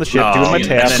roaming around the ship, doing my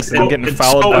tasks, and getting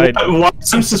followed by...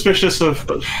 I'm suspicious of...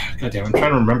 Goddamn, I'm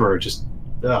trying to remember, just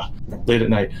late at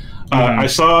night. I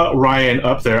saw Ryan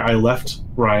up there. I left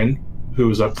Ryan, who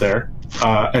was up there,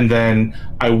 and then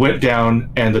I went down,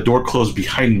 and the door closed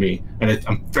behind me, and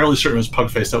I'm fairly certain it was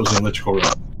Pugface that was in the electrical room.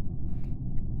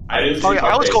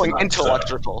 I was going into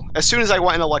electrical. As soon as I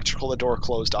went in electrical, the door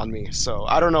closed on me, so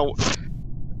I don't know...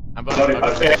 And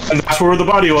that's where the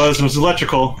body was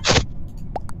electrical.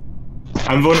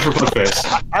 I'm voting for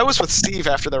Pugface. I was with Steve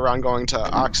after they were on going to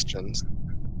oxygen.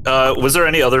 Was there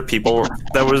any other people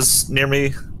that was near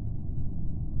me?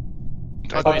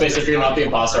 Pugface, if you're not the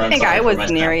imposter, I think I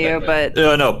was near you, but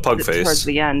no, Pugface. Towards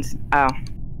the end. Oh.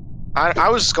 I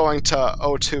was going to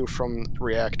O2 from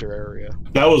reactor area.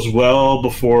 That was well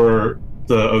before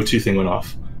the O2 thing went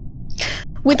off.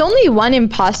 With only one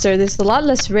imposter, there's a lot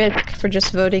less risk for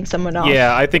just voting someone off.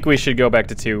 Yeah, I think we should go back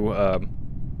to 2.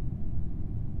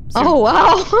 Oh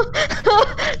wow,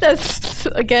 that's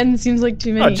again seems like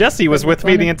too many. Oh, Jesse was with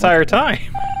me the entire time.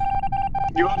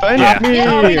 You avenged me.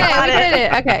 Yeah, okay, we did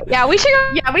it. Okay, yeah, we should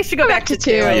go. Yeah, we should go back to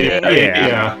 2.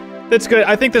 Yeah, that's good.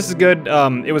 I think this is good.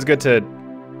 It was good to,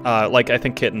 like I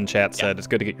think Kit in chat said, it's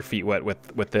good to get your feet wet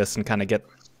with this and kind of get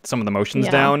some of the motions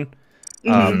down.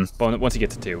 But once you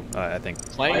get to 2, I think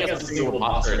playing as a single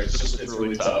imposter, it's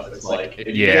really tough. It's like if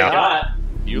you get caught,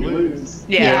 you lose.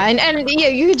 Yeah, and yeah,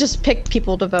 you could just pick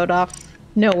people to vote off.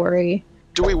 No worry.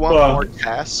 Do we want more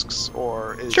tasks,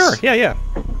 or is... Sure. Yeah.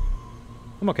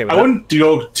 I'm okay with that. I wouldn't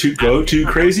go too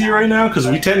crazy right now because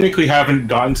we technically haven't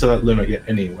gotten to that limit yet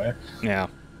anyway. Yeah.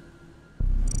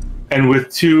 And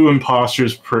with 2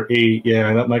 imposters per 8,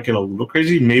 yeah, that might get a little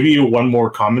crazy. Maybe one more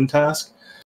common task.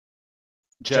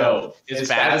 Joe, is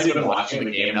Baz even watching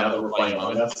the game now that we're playing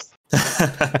Among Us?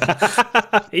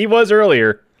 He was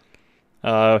earlier.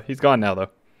 He's gone now, though.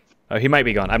 He might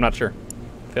be gone. I'm not sure.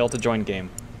 Failed to join game.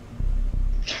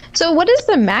 So what is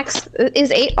the max?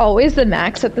 Is 8 always the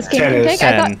max at this game? 10 is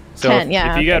 10. I thought So 10,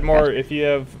 yeah. if you got okay, more, gotcha. if you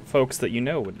have folks that you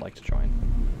know would like to join.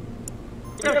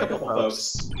 We got a couple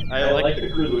folks. I like the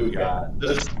crew we got.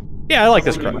 Yeah, I like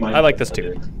this crew. I like this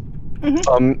too.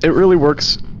 It really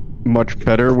works much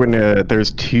better when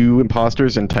there's 2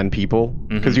 imposters and 10 people,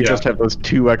 because you Yeah. just have those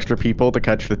 2 extra people to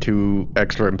catch the 2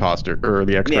 extra imposter, or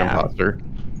the extra Yeah. imposter.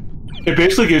 It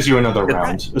basically gives you another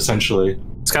round, essentially.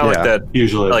 It's kind of Yeah. like that,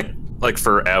 Usually. like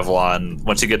for Avalon.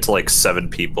 Once you get to like 7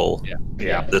 people,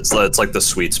 Yeah. it's like the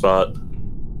sweet spot.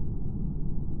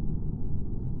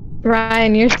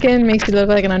 Ryan, your skin makes you look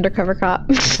like an undercover cop.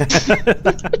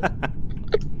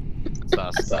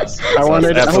 Sus. I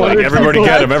wanted Everybody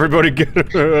get him. Everybody get him.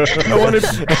 I wanted.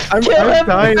 I've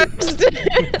died.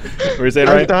 Were you saying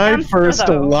I've right? died first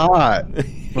a lot.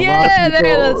 Yeah, that's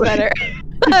people- better.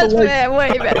 That's like-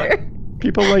 way better.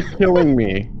 People like killing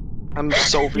me. I'm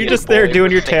so. You're just there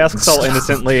doing your tasks all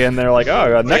innocently, and they're like,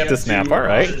 "Oh, a neck to snap. All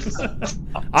right."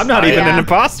 I'm not even an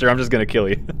imposter. I'm just gonna kill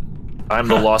you. I'm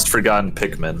the lost, forgotten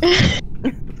Pikmin.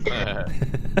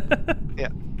 Yeah,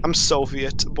 I'm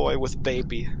Soviet boy with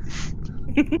baby.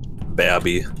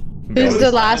 Babby. Who's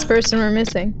the last person we're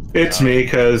missing? It's me,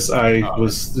 because I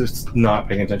was just not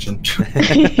paying attention.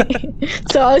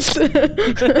 Sauce.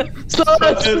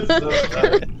 Sauce.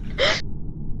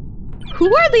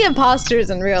 Who are the imposters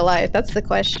in real life? That's the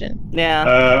question.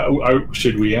 Yeah.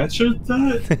 Should we answer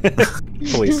that?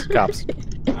 Police, cops.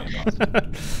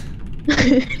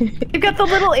 You got the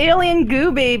little alien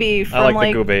goo baby from I like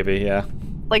the goo baby. Yeah.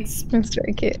 like That's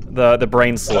very cute. The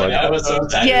brain slug. I was so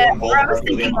sad. Yeah, You were both I was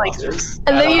really thinking, like- imposters.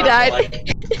 And then you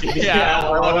died. Yeah,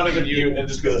 or I wanted to you and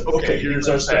just go, okay, you're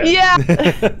so sad. Yeah,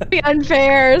 be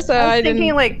unfair. So I I, was thinking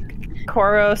didn't. like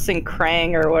Koros and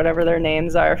Krang or whatever their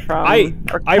names are from,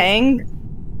 or I- Kang.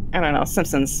 I don't know,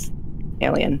 Simpsons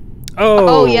alien.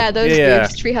 Oh yeah, those yeah.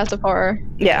 groups, Treehouse of Horror.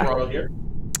 Yeah, We're all here.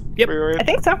 I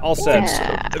think so. All set.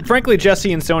 Yeah. Frankly,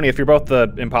 Jesse and Sony, if you're both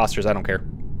the imposters, I don't care.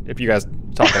 If you guys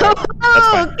talk it out, that's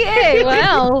fine. Okay,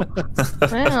 well,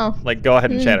 well. Like, go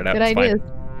ahead and chat it out. Good It's fine. ideas.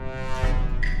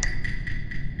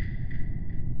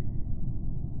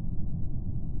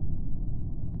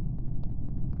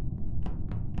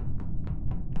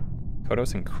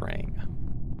 Kodos and Krang.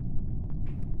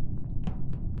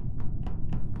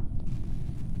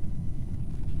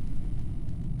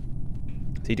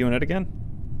 Is he doing it again?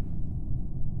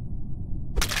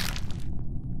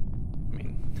 I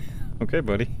mean, okay,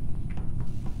 buddy.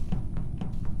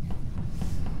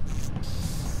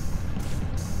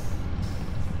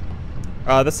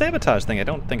 The sabotage thing, I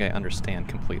don't think I understand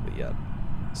completely yet.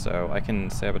 So I can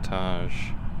sabotage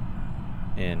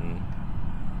in...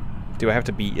 Do I have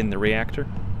to be in the reactor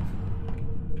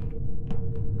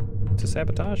to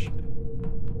sabotage?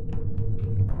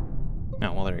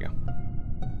 No, well, there you go.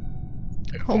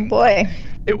 Oh boy.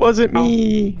 It wasn't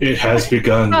me. It has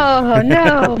begun. Oh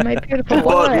no, my beautiful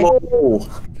boy.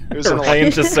 It was an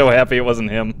Ryan's just so happy it wasn't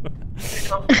him.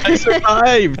 I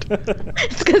survived.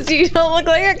 It's because you don't look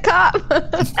like a cop.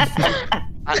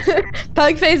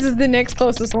 Pugface is the next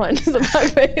closest one to the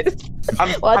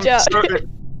Pugface. Watch out.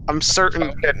 I'm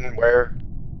certain. Getting where?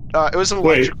 It was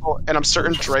electrical, and I'm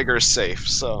certain Drager's safe.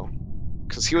 So,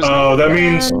 because he was. Oh, that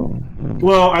means.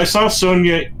 Well, I saw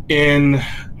Sonia in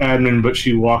admin, but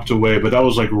she walked away. But that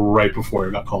was like right before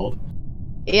it got called.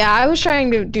 Yeah, I was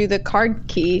trying to do the card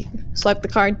key, swipe the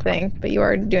card thing, but you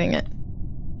are doing it.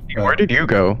 Where did you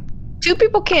go? 2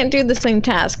 people can't do the same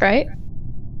task, right?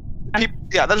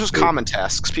 Yeah, that's just common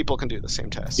tasks. People can do the same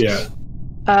tasks. Yeah.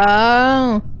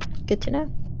 Oh, good to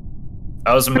know.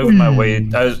 I was moving my way.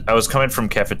 I was coming from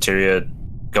cafeteria,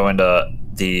 going to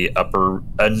the upper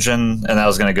engine, and I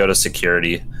was going to go to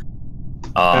security.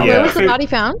 Where was the body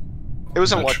found? It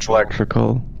was in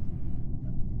electrical.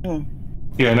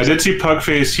 Yeah, and I did see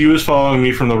Pugface. He was following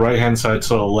me from the right-hand side to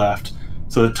the left.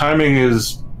 So the timing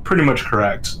is pretty much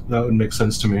correct. That would make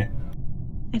sense to me.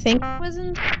 I think it was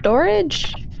in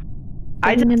storage.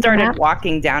 I Wasn't just in the started map?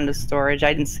 walking down to storage.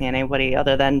 I didn't see anybody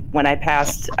other than when I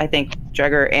passed, I think,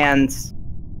 Jugger and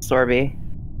Sorby.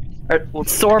 Or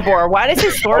Sorbor. Why did I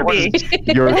say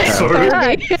Sorby? Your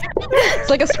Slurpee. It's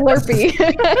like a Slurpee.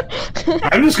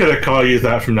 I'm just gonna call you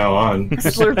that from now on.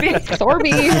 Slurpee.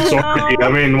 Sorby. Sorby.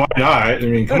 I mean, why not? I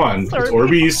mean, come on. It's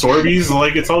Orbeez, Sorbeez,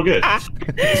 like it's all good.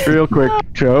 Real quick,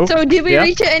 Joe. So did we Yeah?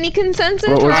 reach any consensus?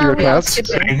 What was or your are we all task?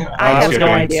 skipping? I I have was no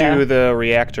going idea. to the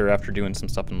reactor after doing some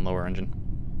stuff in the lower engine.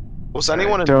 Was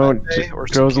anyone in Don't. Medbay or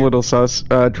Joe's a little sus.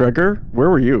 Dregger, where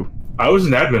were you? I was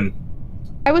an admin.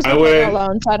 I was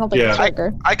alone, so I don't think it's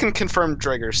Dregger. I can confirm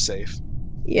Dregger's safe.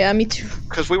 Yeah, me too.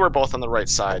 Because we were both on the right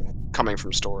side, coming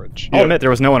from storage. I'll admit there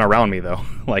was no one around me though.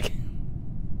 Like,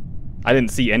 I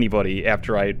didn't see anybody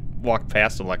after I walked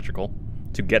past electrical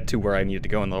to get to where I needed to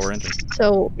go in the lower engine.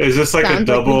 So is this like a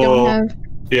double?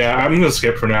 Yeah, I'm gonna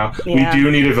skip for now. Yeah. We do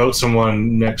need to vote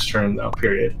someone next turn though.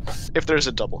 Period. If there's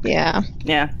a double. Yeah.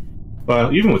 Yeah.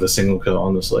 Well, even with a single kill,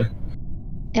 honestly.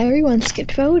 Everyone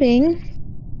skipped voting.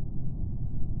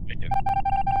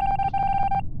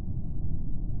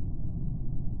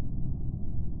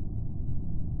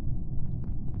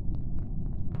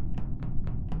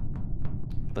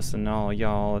 Listen, all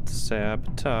y'all, it's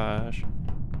sabotage. It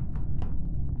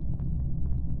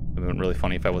would have been really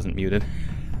funny if I wasn't muted.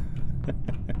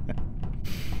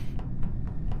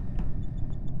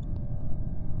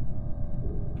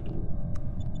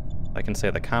 I can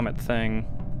say the comet thing.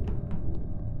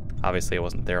 Obviously, I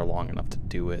wasn't there long enough to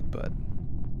do it, but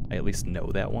I at least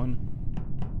know that one.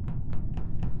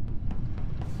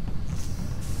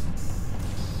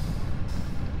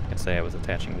 I can say I was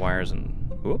attaching wires and...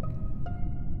 Whoop.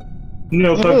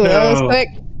 No, Ooh, that was quick.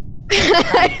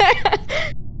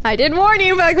 I did warn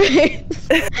you, Bugface.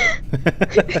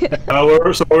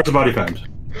 Where's the body found?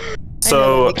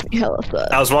 So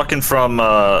I was walking from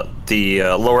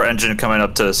the lower engine coming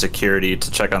up to security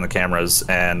to check on the cameras,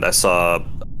 and I saw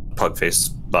Pugface's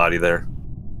body there.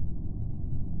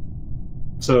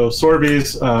 So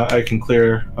Sorby's, I can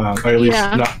clear. At least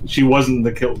not. She wasn't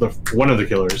one of the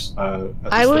killers.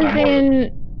 I was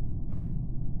in.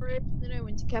 Then I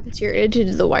went to cafeteria to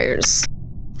do the wires.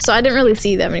 So I didn't really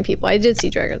see that many people. I did see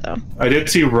Dregger though. I did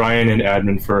see Ryan in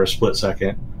admin for a split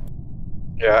second.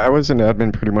 Yeah, I was in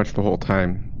admin pretty much the whole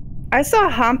time. I saw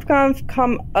HompConf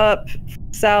come up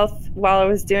south while I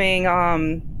was doing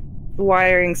the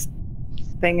wiring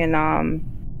thing in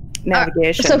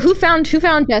navigation. So who found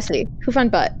Jesse? Who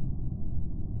found Butt?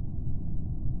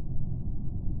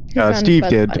 Steve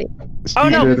did.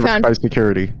 Steve did by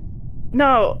security.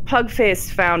 No,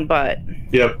 Pugface found Butt.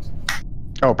 Yep.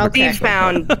 Oh, Steve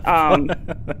found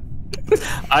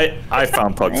I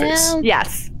found Pugface. Well,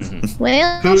 yes.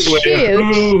 Well,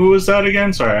 who was that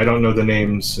again? Sorry, I don't know the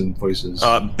names and voices.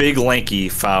 Big Lanky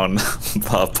found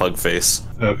Pugface.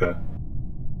 Okay.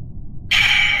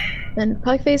 Then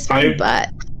Pugface found Butt.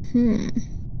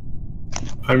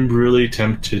 I'm really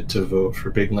tempted to vote for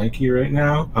Big Lanky right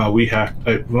now. We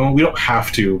don't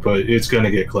have to, but it's going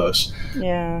to get close.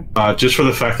 Yeah. Just for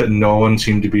the fact that no one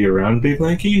seemed to be around Big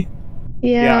Lanky.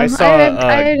 Yeah, I saw.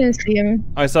 I didn't see him.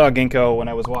 I saw Ginkgo when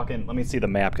I was walking. Let me see the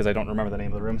map because I don't remember the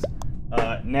name of the rooms.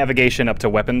 Navigation up to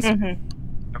weapons.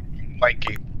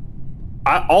 Lanky.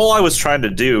 All I was trying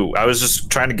to do, I was just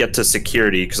trying to get to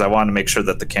security because I wanted to make sure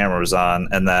that the camera was on,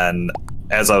 and then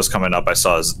as I was coming up, I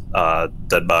saw his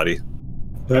dead body.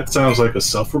 That sounds like a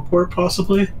self-report,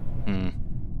 possibly.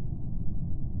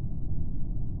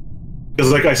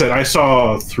 Because, like I said, I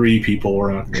saw 3 people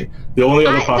around me. The only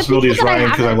other possibility is Ryan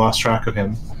because I lost track of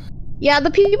him. Yeah, the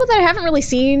people that I haven't really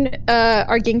seen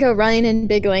are Ginkgo, Ryan, and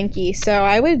Big Lanky. So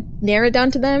I would narrow it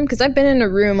down to them because I've been in a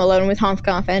room alone with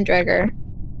HompConf and Dregger.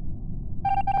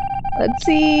 Let's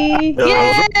see.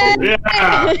 Yeah!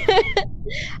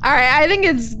 Alright, I think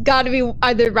it's got to be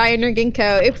either Ryan or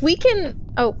Ginkgo. If we can...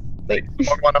 Oh, wait.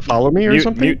 Someone want to follow me or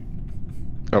something? Mute.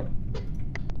 Oh.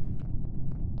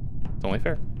 It's only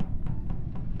fair.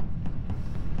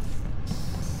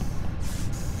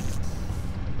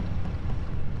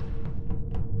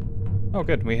 Oh,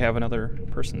 good. We have another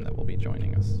person that will be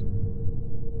joining us.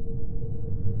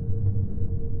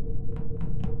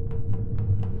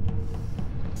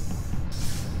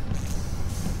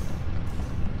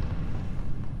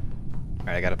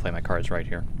 Alright, I gotta play my cards right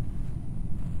here.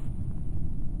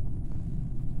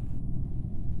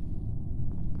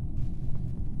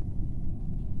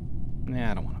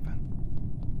 Nah, I don't want to vent.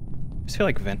 I just feel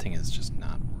like venting is just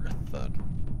not worth the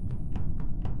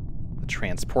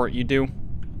transport you do.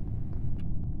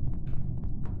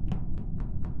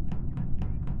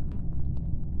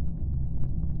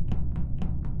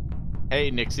 Hey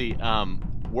Nixie,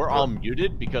 we're all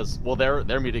muted because they're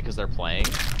muted because they're playing.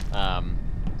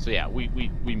 So yeah, we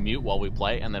mute while we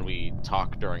play and then we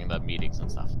talk during the meetings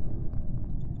and stuff.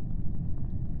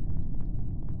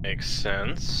 Makes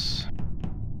sense.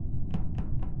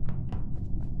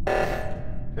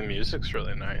 The music's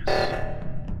really nice.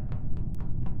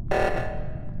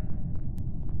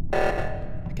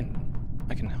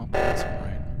 I can help with this one,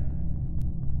 right?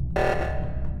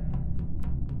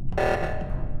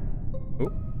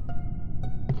 Ooh.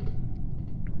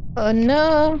 Oh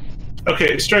no.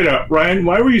 Okay, straight up, Ryan,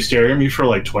 why were you staring at me for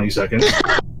like 20 seconds?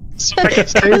 So I could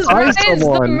stay by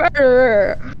someone.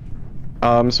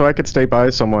 So I could stay by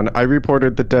someone. I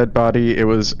reported the dead body. It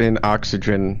was in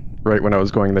oxygen right when I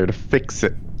was going there to fix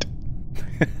it.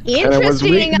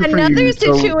 Interesting. Another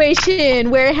situation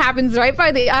where it happens right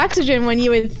by the oxygen when you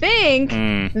would think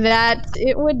that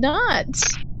it would not.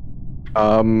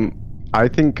 I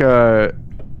think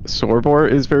Sorbor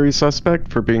is very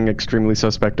suspect for being extremely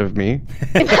suspect of me.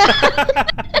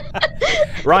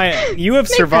 Ryan, you have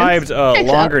survived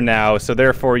longer now, so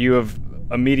therefore you have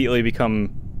immediately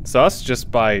become sus just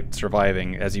by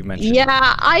surviving, as you mentioned.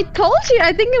 Yeah, I told you.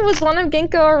 I think it was one of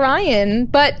Genko or Ryan,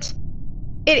 but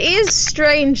it is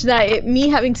strange that me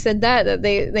having said that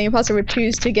the imposter would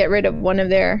choose to get rid of one of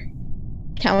their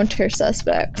counter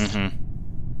suspects.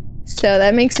 So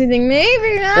that makes me think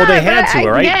maybe not. Well, they had to,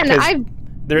 right? Again,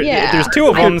 there's two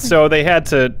of them, so they had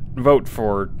to vote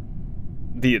for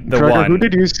the Trevor, one. who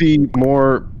did you see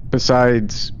more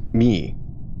besides me?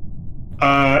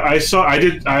 I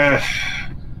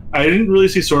didn't really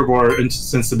see Sorbor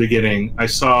since the beginning. I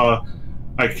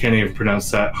can't even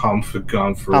pronounce that,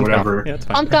 Humph-Gumph or whatever. Yeah, it's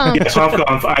fine. Humph-Gumph. Yes,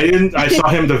 Humph-Gumph. I saw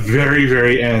him the very,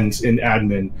 very end in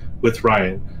admin with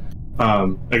Ryan.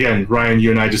 Again, Ryan, you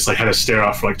and I just like had a stare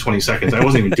off for like 20 seconds. I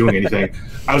wasn't even doing anything.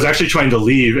 I was actually trying to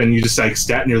leave, and you just like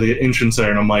sat near the entrance there,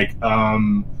 and I'm like,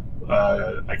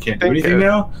 I can't do anything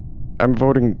now. I'm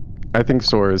voting. I think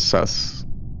Sor is sus.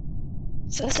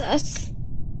 Sus.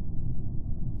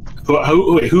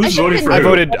 Who's voting for?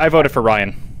 I voted for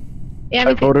Ryan. Yeah,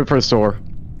 I voted for Sor.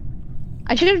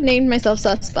 I should have named myself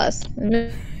Sus Bus.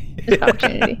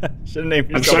 Opportunity. Should have named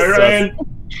I'm yourself sorry, sus. Ryan.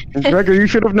 Gregor, you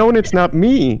should have known it's not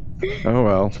me. Oh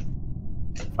well.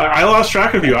 I lost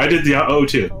track of you. I did the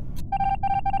O2.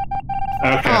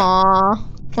 Okay. Aww.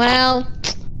 Well,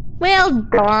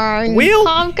 darn.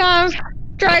 Humph-Gumph,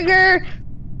 Drager.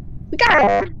 We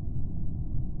got it.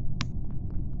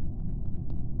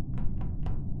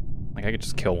 Like I could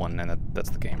just kill one, and that's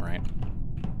the game, right?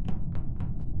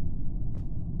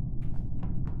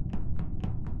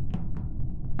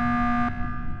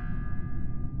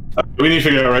 We need to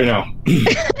figure it out right now.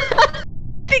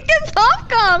 think it's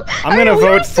Humph-Gumph. I'm gonna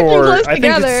vote for. I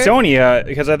think it's Sonia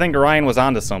because I think Ryan was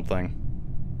onto something.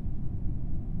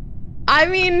 I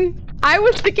mean, I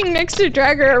was sticking next to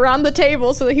Drager around the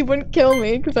table so that he wouldn't kill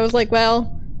me because I was like,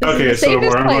 well. Okay, so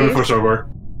I'm voting for Sorbor.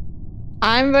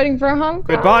 I'm voting for Humph-Gumph.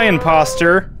 Goodbye,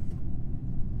 imposter.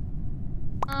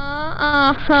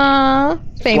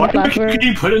 Famous Why last word. can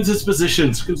you put into this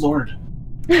positions? Good lord.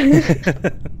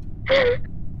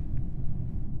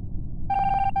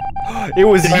 It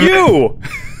was you!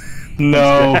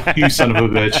 No, you son of a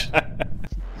bitch.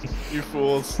 You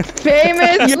fools.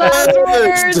 Famous last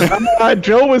word!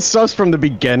 Joe was sus from the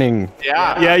beginning.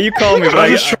 Yeah, you called me, but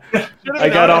I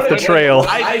got off the trail.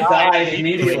 I died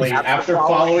immediately after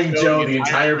following Joe the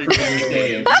entire previous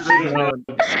game.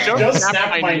 Joe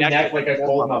snapped my neck like a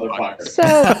cold motherfucker. So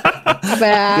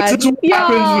bad. This is what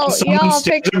happens when someone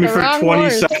stays with me for 20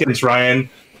 seconds, Ryan.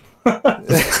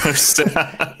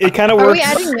 It kind of works. Are we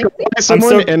adding Nixie?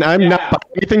 Someone and I'm not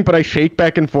anything, but I shake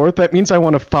back and forth. That means I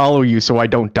want to follow you so I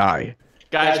don't die.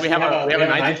 Guys, we have a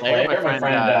ninth player, my friend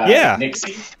yeah.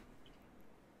 Nixie.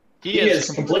 He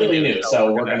is completely new,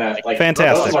 so we're gonna like.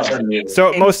 Fantastic. Most of us are new.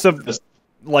 So most of,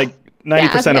 like,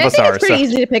 90% of us are. It's pretty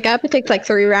easy to pick up. It takes like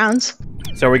 3 rounds.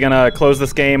 So are we gonna close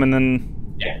this game and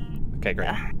then? Yeah. Okay,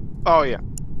 great. Oh yeah.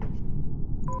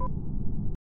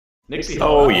 Nixie.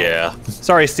 Oh yeah.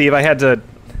 Sorry, Steve. I had to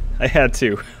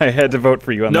vote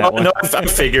for you on that one. No, I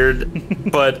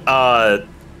figured, but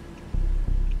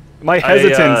my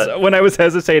hesitance when I was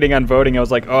hesitating on voting, I was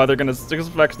like, oh, they're gonna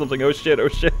suspect something. Oh shit! Oh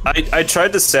shit! I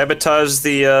tried to sabotage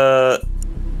the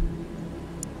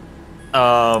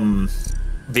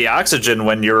oxygen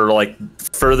when you're like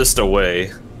furthest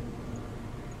away.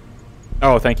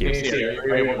 Oh, thank you. Are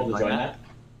you able to join that?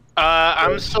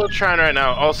 I'm still trying right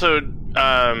now. Also,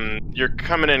 you're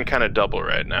coming in kind of double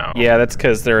right now. Yeah, that's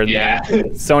because they're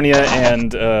Sonia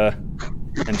and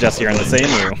Jesse are in the same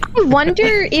room. I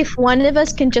wonder if one of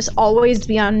us can just always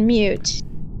be on mute.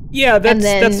 Yeah,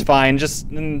 that's fine. Just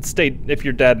stay. If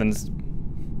you're dead, then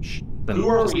Who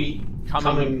are we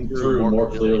coming through more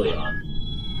clearly on?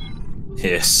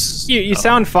 Yes. You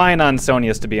sound fine on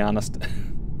Sonia's, to be honest.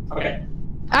 Okay.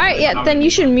 All right, yeah. Then you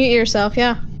should mute yourself.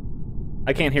 Yeah.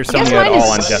 I can't hear Sonia at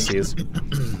all on Jesse's.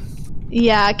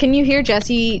 Yeah. Can you hear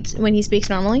Jesse when he speaks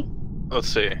normally? Let's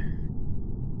see.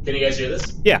 Can you guys hear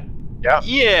this? Yeah.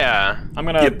 Yeah. I'm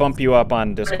gonna bump you up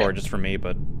on Discord just for me,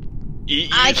 but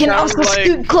I can also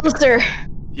scoot closer.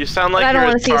 You sound like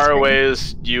you're as far away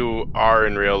as you are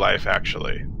in real life,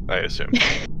 actually. I assume.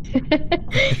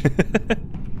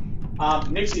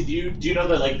 Nixie, do you know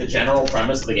the general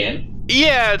premise of the game?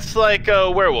 Yeah, it's like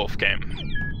a werewolf game.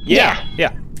 Yeah.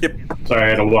 Yep. Sorry, I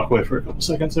had to walk away for a couple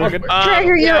seconds there.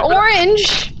 Trigger, you're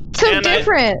orange. So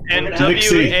different. And Nixie.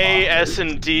 W, A, S,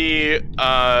 and D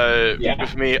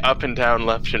with me up and down,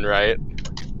 left and right.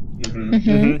 So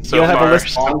You'll have a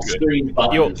list. On-screen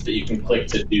buttons that you can click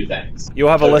to do things. You'll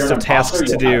have a So if list you're of an tasks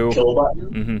imposter, to you'll do. have a kill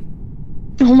button.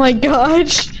 Oh my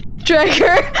gosh.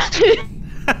 Trigger.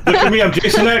 Look at me, I'm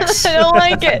Jason X. I don't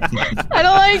like it. I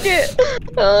don't like it. I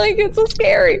don't like it. It's so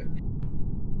scary.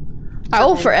 I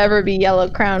will forever be Yellow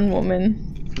Crown Woman.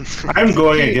 I'm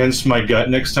going against my gut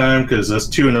next time because that's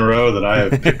 2 in a row that I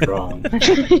have picked wrong. But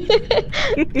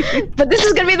this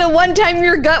is gonna be the one time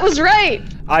your gut was right.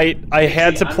 I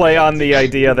had to play on the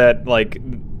idea that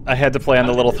I had to play on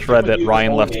the little thread that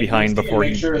Ryan left behind before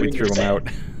we threw him out.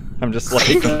 I'm just like,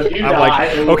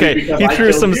 okay, he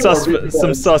threw some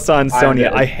sus on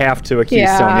Sonya. I have to accuse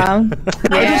Sonya.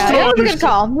 Yeah, that was a good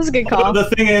call. That was a good call. The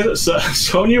thing is,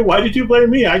 Sonya, why did you blame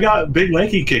me? I got Big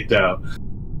Lanky kicked out.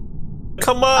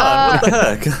 Come on, what the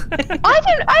heck?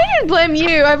 I didn't blame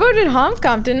you. I voted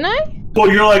Homcomp, didn't I?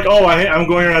 Well, you're like, oh, I'm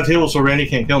going around the table so Randy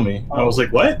can't kill me. I was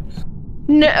like, what?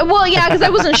 No, well, yeah, because I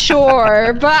wasn't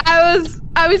sure, but I was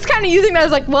kind of using that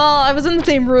as like, well, I was in the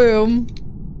same room,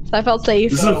 so I felt safe.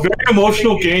 This is a very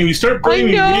emotional game. You start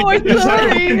blaming me. I'm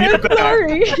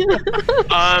sorry.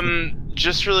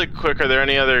 Just really quick, are there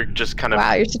any other just kind of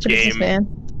you're such a business man.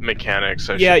 Mechanics?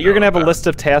 Yeah, you're gonna have a list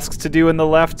of tasks to do in the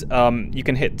left. You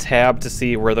can hit tab to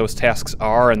see where those tasks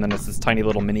are, and then it's this tiny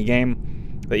little mini game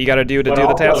that you got to do the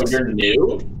tasks. You're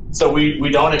new, so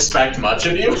we don't expect much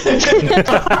of you. Send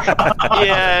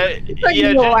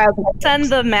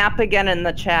the map again in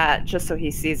the chat just so he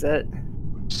sees it.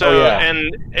 So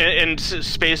and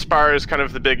spacebar is kind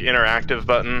of the big interactive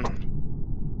button.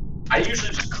 I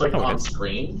usually just click on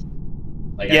screen.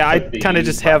 I kind of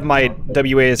just have my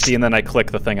WASD and then I click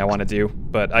the thing I want to do,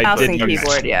 but I did use.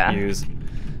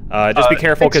 Just be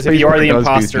careful because if you are the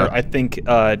imposter, I think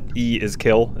E is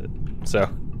kill. So.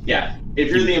 Yeah,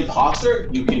 if you're the imposter,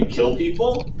 you can kill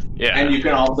people. Yeah. And you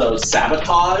can also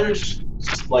sabotage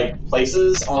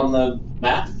places on the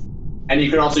map, and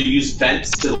you can also use vents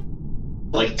to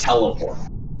teleport.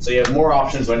 So you have more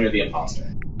options when you're the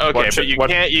imposter. Okay, but you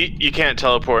can't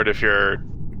teleport if you're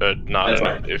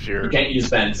if you're. You can't use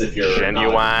vents if you're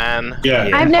genuine.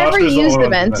 I've never used the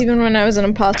vents, even when I was an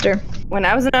imposter. When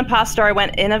I was an imposter, I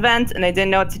went in a vent and I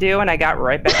didn't know what to do, and I got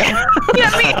right back out.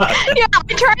 I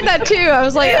tried that too. I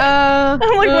was like, I'm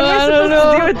like, what am I supposed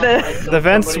to do with this? The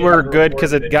vents were good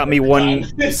because it got me one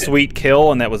sweet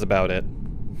kill, and that was about it.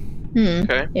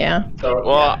 Okay. Yeah. So,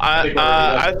 well,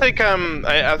 I think I'm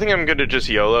good to just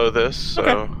YOLO this.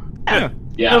 So. Okay.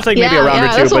 Yeah. It'll take maybe a round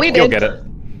or two, but you'll get it.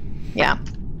 Yeah.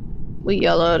 We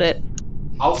YOLO'd it.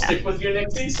 I'll stick with you,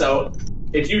 Nixie. So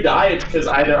if you die, it's because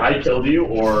either I killed you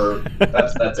or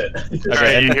that's it.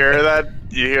 Okay, you hear that?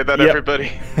 You hear that,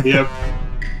 everybody? Yep.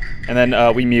 And then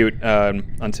we mute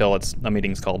until a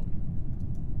meeting's called.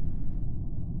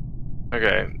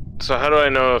 Okay. So how do I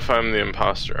know if I'm the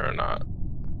imposter or not?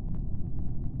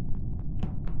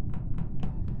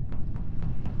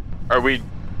 Are we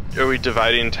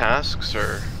dividing tasks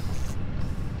or?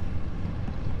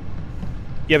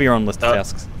 You have your own list of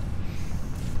tasks.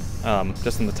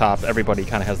 Just in the top, everybody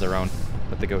kind of has their own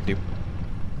that they go do.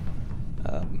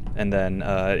 And then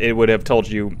it would have told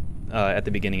you at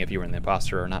the beginning if you were in the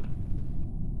imposter or not.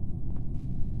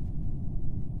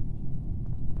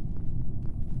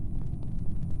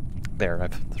 There,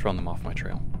 I've thrown them off my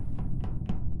trail.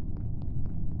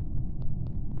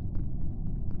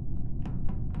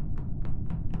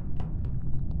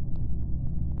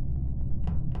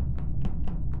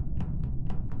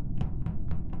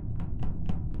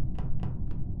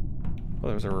 Oh,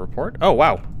 there was a report? Oh,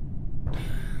 wow.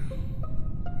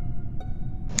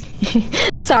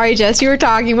 Sorry, Jess, you were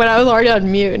talking, but I was already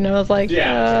on mute, and I was like,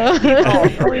 I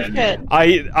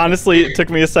honestly, it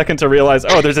took me a second to realize,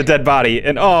 oh, there's a dead body,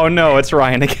 and oh no, it's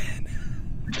Ryan again.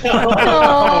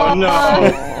 Oh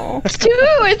no. It's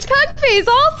Pugface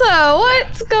also.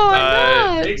 What's going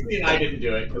on? Nixie and I didn't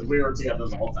do it because we were together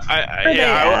the whole time.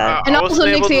 And also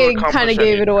Nixie kind of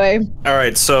gave it away. All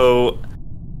right, so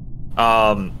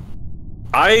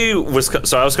I was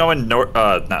going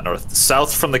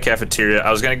south from the cafeteria.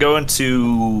 I was gonna go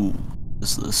into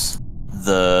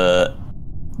the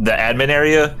admin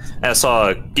area, and I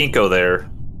saw Ginkgo there,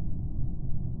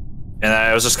 and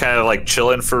I was just kind of like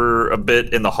chilling for a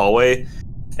bit in the hallway,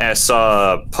 and I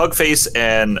saw Pugface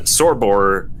and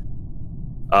Sorbor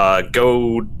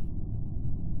go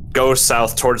go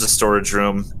south towards the storage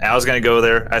room. I was gonna go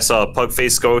there. I saw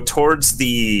Pugface go towards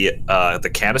the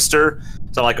canister.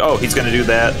 So I'm like, oh, he's gonna do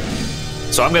that.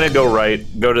 So I'm gonna go right,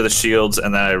 go to the shields,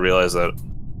 and then I realized that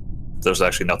there's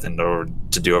actually nothing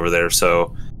to do over there.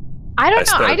 So I don't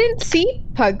know. I didn't see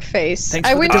Pugface.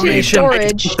 I went to the donation.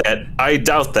 storage. I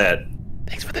doubt that.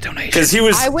 Thanks for the donation. Because he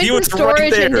was. I went he to was storage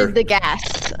right there. and did the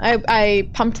gas. I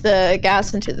pumped the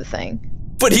gas into the thing.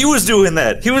 But he was doing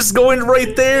that. He was going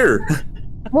right there.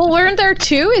 Well, weren't there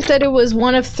two? It said it was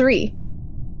one of three.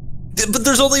 But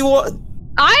there's only one.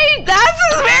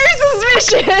 That's very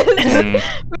suspicious.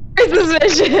 Very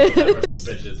suspicious.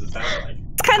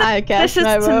 It's kind of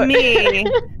suspicious to me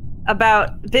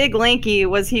about Big Lanky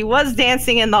was he was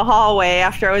dancing in the hallway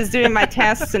after I was doing my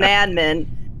tasks in admin.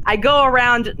 I go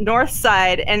around north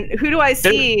side, and who do I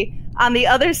see on the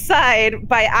other side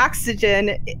by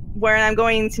oxygen, where I'm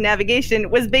going to navigation,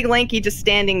 was Big Lanky just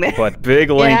standing there. But Big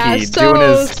Lanky doing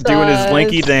his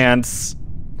Lanky dance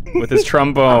with his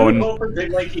trombone. I'm gonna vote for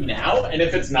Big Lanky now, and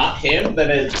if it's not him,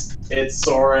 then it's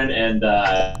Soren and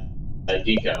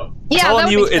Ginkgo. Yeah,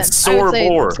 telling you, it's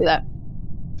Sorbor.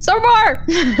 Sorbor.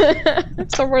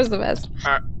 Sorbor's the best.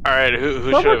 All right,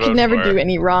 who should Sorbor could never do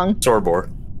any wrong. Sorbor.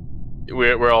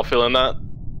 We're all feeling that.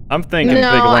 I'm thinking Big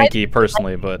Lanky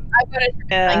personally, but I voted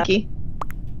for Lanky.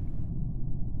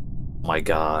 Oh my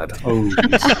God. Oh.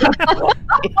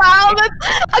 Wow,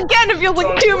 that's, again, it feels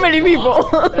like too many people.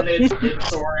 It's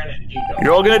Soren and Ginkgo.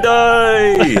 You're all gonna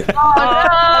die.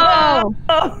 Oh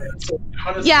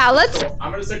no! Yeah, let's.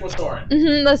 I'm gonna stick with Soren.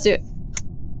 Let's do it.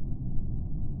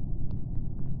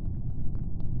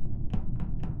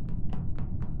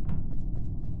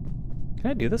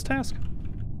 can I do this task?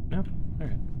 No?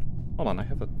 Alright. Hold on, I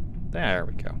have a... There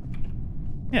we go.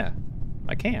 Yeah,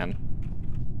 I can.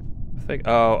 Fake...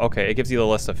 Oh, okay, it gives you the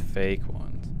list of fake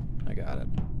ones. I got it.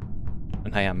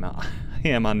 And I am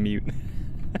on mute.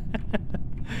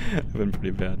 I've been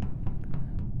pretty bad.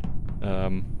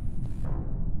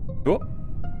 Whoop.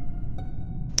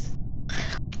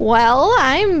 Well,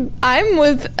 I'm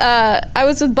with I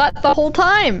was with Butt the whole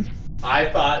time. I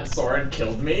thought Soren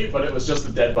killed me, but it was just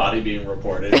a dead body being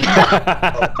reported.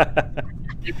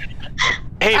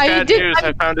 Hey, bad news!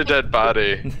 I found a dead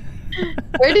body.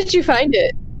 Where did you find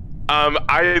it?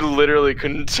 I literally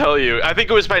couldn't tell you. I think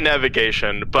it was by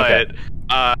navigation, but Okay.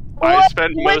 I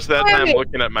spent most of that time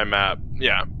looking at my map.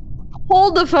 Yeah.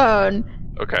 Hold the phone.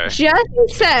 Okay. Jesse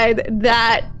said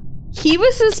that he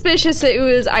was suspicious that it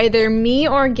was either me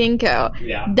or Ginkgo.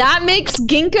 Yeah. That makes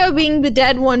Ginkgo being the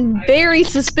dead one very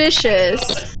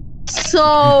suspicious.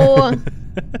 So, and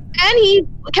he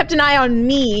kept an eye on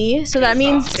me, so that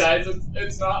means... Guys,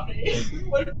 it's not me.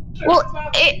 Well,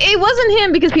 it wasn't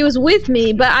him because he was with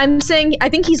me, but I'm saying I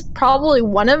think he's probably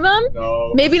one of them.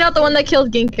 No. Maybe not the one that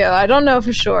killed Ginkgo. I don't know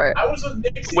for sure. I was with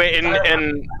Nixie. Wait,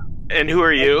 and who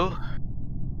are you?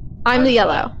 I'm the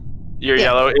yellow. You're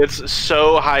yellow. It's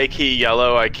so high-key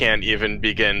yellow, I can't even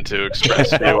begin to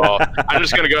express to you all. I'm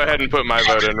just gonna go ahead and put my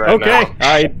vote in right now.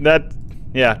 Okay,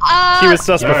 yeah. He was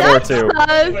sus before too.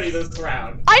 I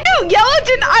know, Yellow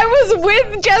didn't. I was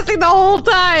with Jesse the whole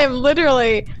time,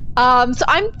 literally. So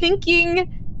I'm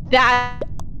thinking that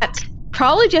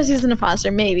probably Jesse's an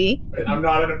imposter, maybe. I'm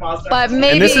not an imposter. But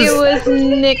maybe it was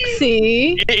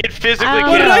Nixie. It physically can't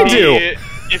What did I do?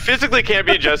 It physically can't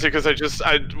be Jesse because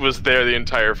I was there the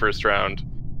entire first round.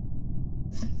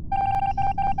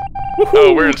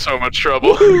 Oh, we're in so much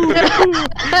trouble.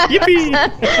 Yippee!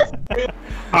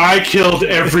 I killed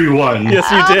everyone.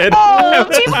 Yes, you did. Oh,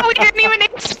 people we didn't even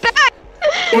expect.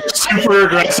 Super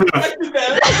aggressive.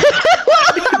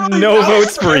 No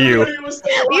votes for you.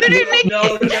 You didn't make.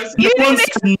 No, You No one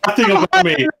didn't said nothing about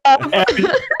me. And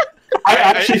I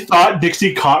actually thought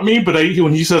Dixie caught me, but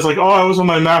when he says like, "Oh, I was on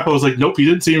my map," I was like, "Nope, he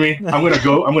didn't see me. I'm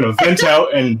gonna vent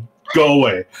out and go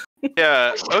away."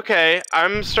 Yeah, okay.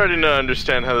 I'm starting to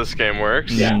understand how this game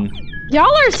works. Yeah.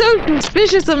 Y'all are so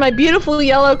suspicious of my beautiful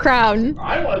yellow crown.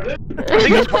 I wasn't. I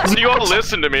think it's because you all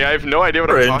listen to me. I have no idea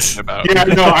what I'm talking about. Yeah,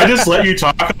 no, I just let you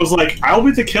talk. I was like, "I'll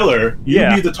be the killer. You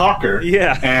Yeah. be the talker."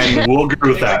 Yeah. And we'll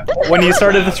agree with that. When you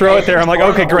started to throw it there, I'm like,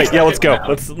 okay, great. Yeah, let's go.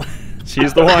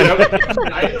 She's the one.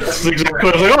 That's exactly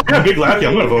what I was like, "Oh, yeah, Big Lackey.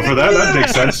 I'm gonna vote for that. That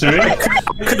makes sense to me."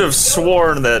 I could have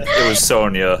sworn that it was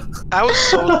Sonya. I was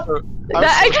so.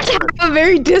 I just have a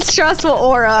very distrustful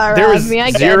aura around There was me.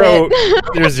 I get zero. it.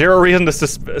 There's zero reason to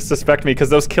suspect me because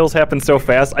those kills happened so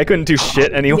fast. I couldn't do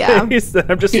shit anyways. I'm just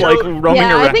like roaming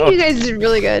Yeah, around. I think you guys did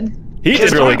really good. He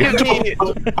did really good.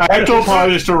 I have to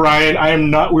apologize to Ryan. I am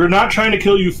not. We're not trying to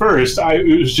kill you first.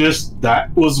 It was just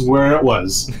that was where it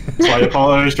was. So I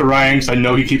apologize to Ryan because I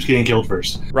know he keeps getting killed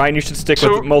first. Ryan, you should stick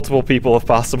with multiple people if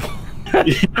possible.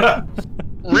 Yeah.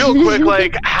 real quick,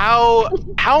 like how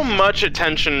much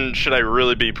attention should I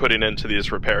really be putting into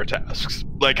these repair tasks?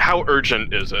 Like, how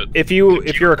urgent is it? If you're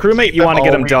a crewmate, you want to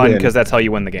get them done because that's how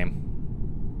you win the game.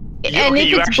 And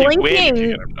if it's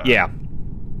blinking, yeah.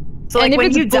 So like and if when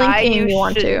it's you die, blinking, you you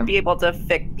want should to. be able to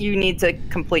fix. You need to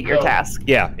complete your task.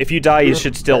 Yeah, if you die, you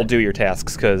should still do your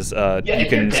tasks because you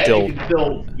can still. You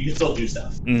can still do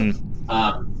stuff.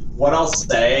 Mm-hmm. What I'll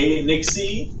say,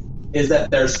 Nixie, is that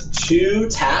there's 2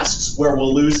 tasks where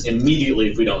we'll lose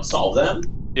immediately if we don't solve them.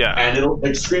 Yeah. And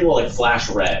the screen will like flash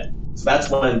red. So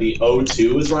that's when the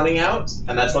O2 is running out,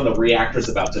 and that's when the reactor's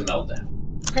about to melt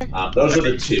down. Okay. Those are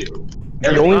the 2.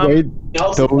 The only way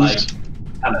else those, like,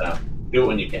 I don't know, do it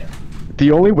when you can.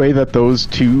 The only way that those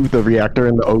 2, the reactor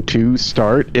and the O2,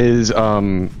 start is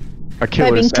a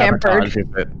killer being sabotage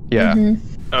of it. Yeah. Mm-hmm.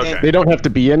 Okay. They don't have to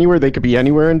be anywhere. They could be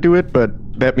anywhere and do it, but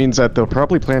that means that they're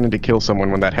probably planning to kill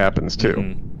someone when that happens too.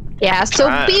 Mm-hmm. Yeah, so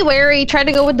be wary. Try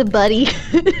to go with the buddy.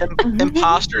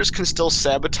 Imposters can still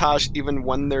sabotage even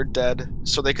when they're dead,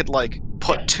 so they could like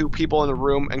put 2 people in a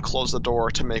room and close the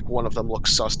door to make one of them look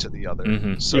sus to the other.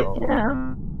 Mm-hmm. So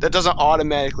Yeah. that doesn't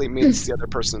automatically mean it's the other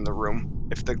person in the room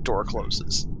if the door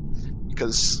closes.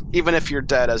 Because even if you're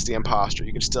dead as the imposter,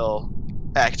 you can still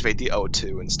activate the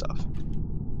O2 and stuff.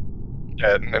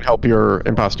 And help your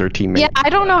imposter teammate. Yeah, I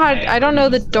don't know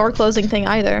the door closing thing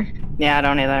either. Yeah, I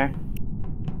don't either.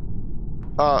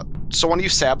 So when you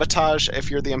sabotage,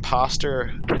 if you're the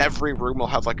imposter, every room will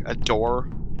have like a door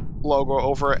logo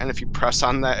over it, and if you press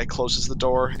on that, it closes the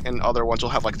door, and other ones will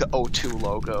have like the O2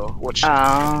 logo, which...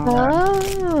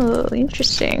 Oh,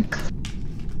 interesting.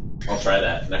 I'll try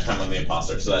that next time I'm the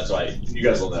imposter, so that's why you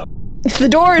guys will know. If the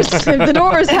doors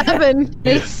happen,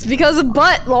 it's because of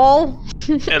butt, lol.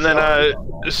 And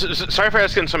then, sorry for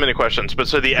asking so many questions, but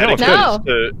so the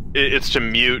etiquette is to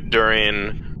mute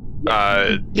during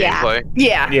gameplay.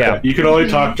 Yeah. You can only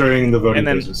talk during the voting And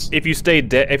then phases. if you stay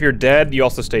dead, if you're dead, you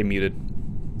also stay muted.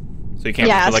 So you can't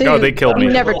Yeah, be like, so oh, they killed me.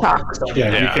 You never talk.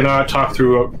 Yeah, you cannot talk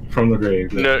through from the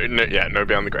grave. No,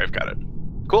 beyond the grave. Got it.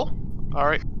 Cool. All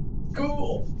right.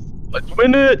 Cool. Let's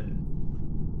win it.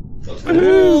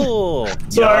 Cool.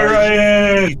 Sorry,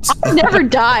 Ryan. I never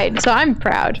died, so I'm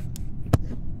proud.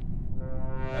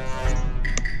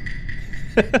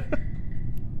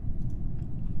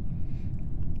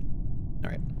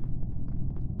 Alright.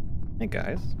 Hey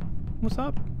guys. What's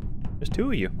up? There's 2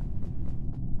 of you.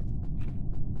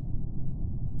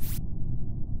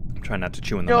 I'm trying not to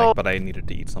chew in the mic, but I needed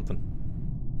to eat something.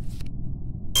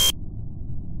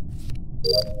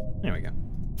 There we go.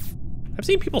 I've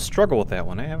seen people struggle with that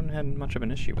one. I haven't had much of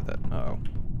an issue with it. Uh-oh.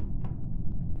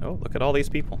 Oh, look at all these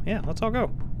people. Yeah, let's all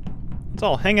go. Let's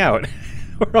all hang out.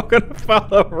 We're all gonna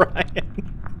follow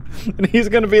Ryan. And he's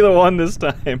gonna be the one this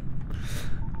time.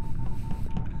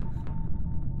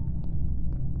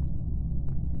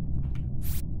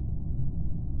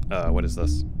 What is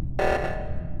this?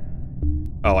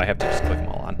 Oh, I have to just click them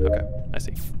all on. Okay, I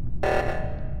see.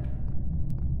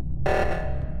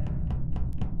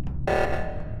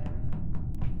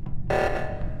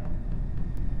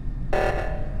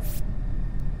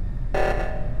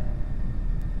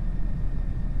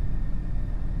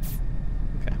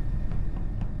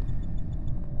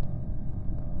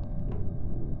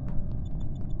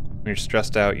 When you're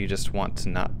stressed out, you just want to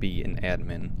not be an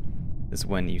admin, is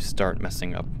when you start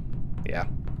messing up. Yeah.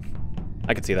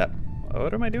 I can see that.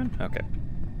 What am I doing? Okay.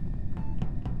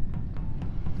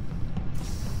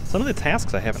 Some of the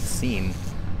tasks I haven't seen,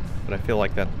 but I feel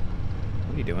like that...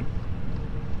 What are you doing?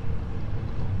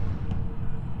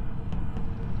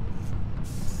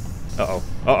 Uh-oh.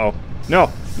 Uh-oh.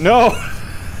 No! No!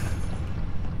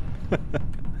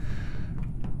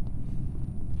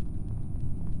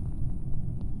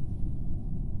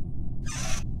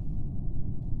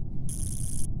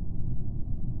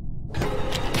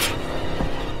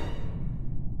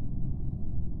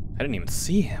 I didn't even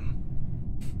see him.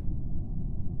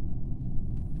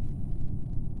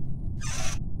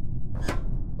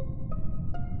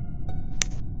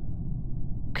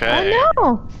 Okay. Oh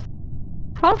no!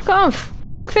 Humph.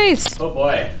 Face. Oh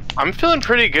boy. I'm feeling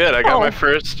pretty good. I got my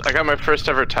first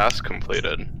ever task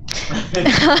completed. The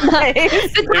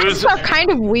tasks are kind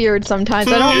of weird sometimes.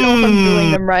 I don't know if I'm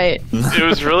doing them right. It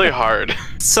was really hard.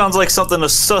 Sounds like something a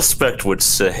suspect would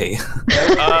say.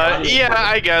 Yeah,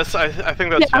 I guess. I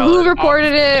think that's Yeah, who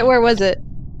reported it? Where was it?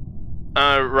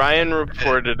 Ryan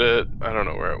reported it. I don't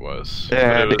know where it was.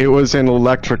 And it was in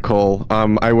electrical.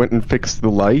 I went and fixed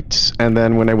the lights, and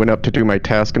then when I went up to do my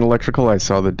task in electrical, I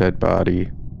saw the dead body.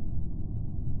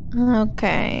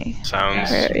 Okay. Sounds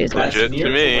That's legit near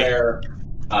to me. Where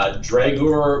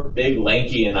Dragur, Big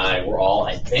Lanky, and I were all,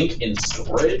 I think, in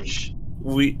storage.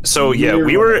 we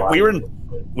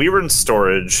were in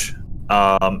storage,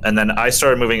 and then I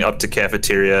started moving up to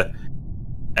cafeteria,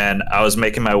 and I was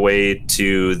making my way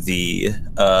to the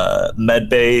med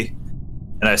bay,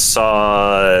 and I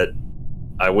saw.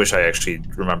 I wish I actually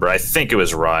remember. I think it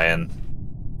was Ryan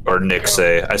or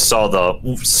Nixay. I saw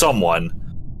someone.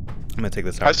 I'm gonna take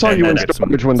this out. I saw you in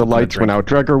storage when the lights went out.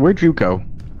 Dregger, where'd you go?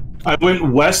 I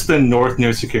went west and north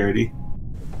near security.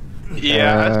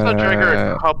 Yeah, I saw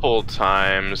Dregger a couple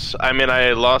times. I mean,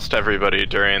 I lost everybody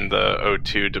during the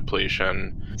O2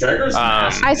 depletion.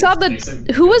 I saw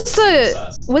who was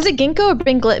it Ginkgo or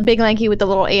Big Lanky with the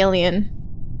little alien?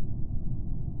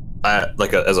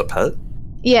 Like as a pet?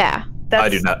 Yeah. I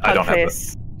don't have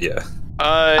it. Yeah.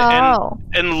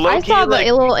 And Loki, I saw the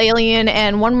little alien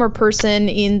and one more person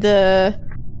in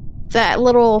that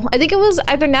little. I think it was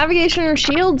either navigation or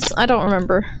shields. I don't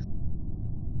remember.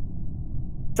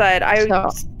 I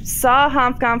saw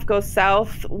Humph go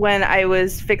south when I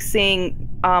was fixing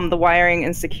the wiring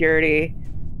and security,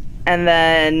 and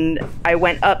then I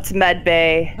went up to med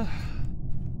bay.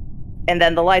 And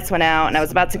then the lights went out, and I was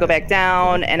about to go back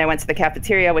down, and I went to the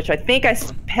cafeteria, which I think I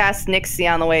passed Nixie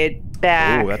on the way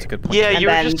back. Oh, that's a good point. Yeah, you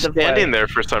were just standing there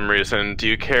for some reason. Do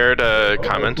you care to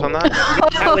comment on that?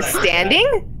 I was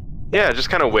standing? Yeah, just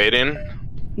kind of waiting.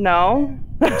 No.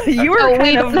 You were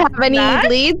we don't have any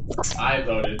leads? I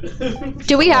voted.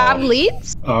 Do we have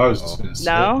leads? Oh, I was just gonna say.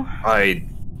 No?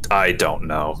 I don't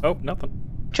know. Oh, nothing.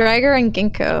 Dregger and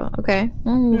Ginkgo. Okay,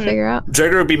 we'll figure out.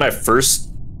 Dregger would be my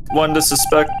first one to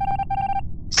suspect.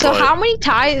 So how many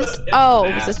ties? Oh,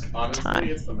 it was a tie.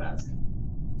 It's the mask.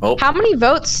 Oh. How many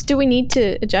votes do we need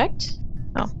to eject?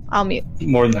 Oh, I'll mute.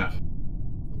 More than that.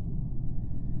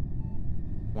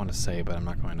 I want to say, but I'm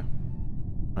not going to.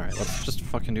 Alright, let's just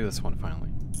fucking do this one finally.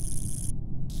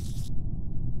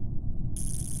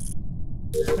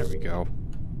 There we go.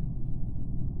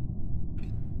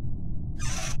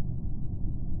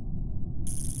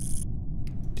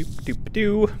 Doop doop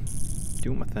doo.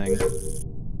 Do my thing.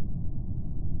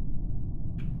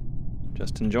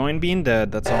 Just enjoying being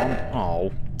dead, that's all.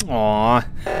 Oh. Aww.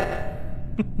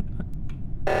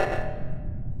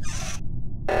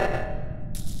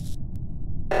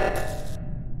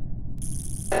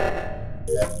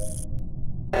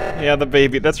 Yeah, the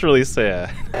baby, that's really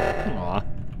sad. Aww.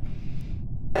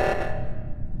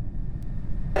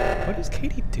 What is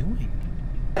Katie doing?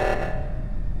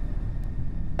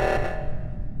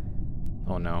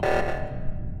 Oh no.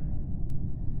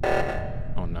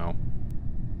 Oh no.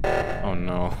 Oh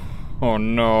no. Oh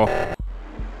no.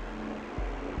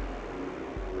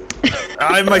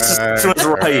 My sister was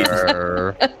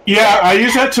right. Yeah, I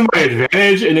used that to my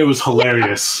advantage, and it was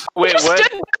hilarious. Wait,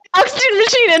 what? Oxygen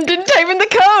machine and didn't type in the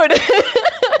code.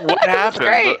 What happened?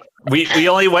 Great. We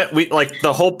only went.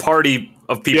 The whole party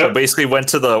of people basically went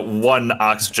to the one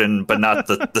oxygen, but not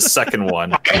the second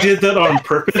one. I did that on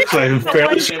purpose. I'm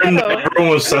fairly certain that everyone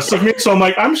was sus of me, so I'm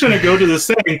like, I'm just gonna go to this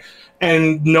thing,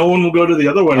 and no one will go to the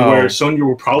other one where Sonya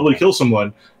will probably kill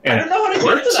someone. And I don't know how to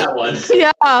get to that one.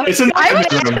 Yeah, it's an I was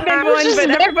just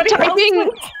everybody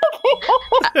typing.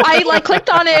 I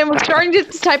clicked on it and was starting to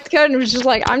type the code and was just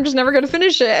like, I'm just never gonna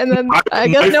finish it. And then I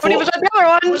guess nobody was on the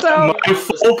other one. So my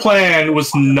full plan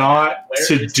was not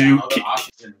to do.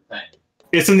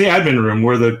 It's in the admin room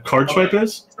where the card swipe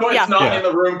is. No, it's not in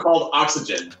the room called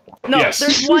Oxygen. No,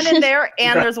 there's one in there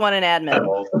and there's one in admin.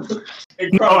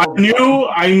 No,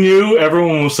 I knew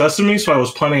everyone was sus of me, so I was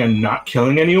planning on not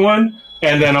killing anyone.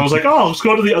 And then I was like, oh, let's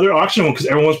go to the other auction one because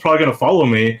everyone's probably going to follow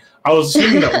me. I was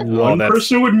assuming that one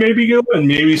person would maybe go and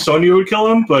maybe Sonya would kill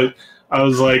him, but I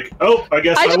was like, oh, I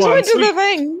guess I just won. went to the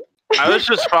thing. I was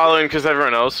just following because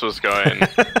everyone else was going.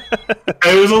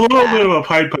 It was a little bit of a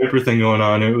Pied Piper thing going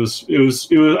on. It was.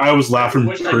 I was laughing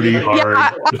pretty hard.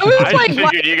 Yeah, I was like,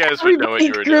 figured you guys would know what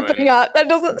you were doing. Up. That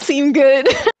doesn't seem good.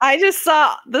 I just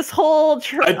saw this whole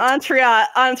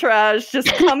entourage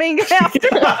just coming after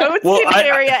the O2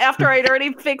 area after I'd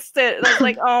already fixed it. And I was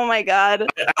like, oh my god.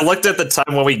 I looked at the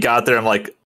time when we got there. I'm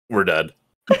like, we're dead.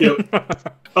 Yep.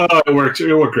 Oh, it worked.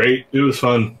 It worked great. It was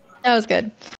fun. That was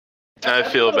good. I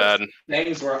feel bad.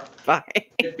 Things were. Bye.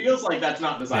 It feels like that's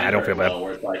not designed. I don't feel bad. Well,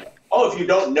 where it's like, oh, if you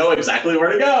don't know exactly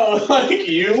where to go, like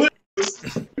you lose.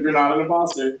 If you're not an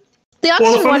imposter. The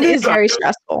oxygen one is very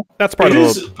stressful. That's part of it. It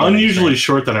is unusually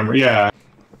short that I'm. Yeah.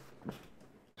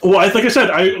 Well, like I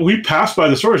said, we passed by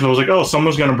the storage. And I was like, oh,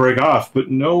 someone's gonna break off, but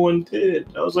no one did.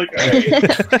 I was like, hey.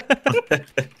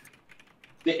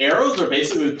 The arrows are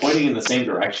basically pointing in the same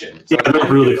direction. So yeah, they're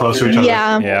really close to each other.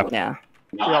 Yeah.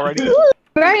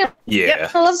 Right. Yeah.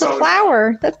 I love the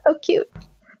flower. That's so cute.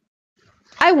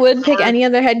 I would pick any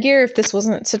other headgear if this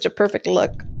wasn't such a perfect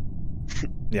look.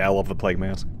 Yeah, I love the plague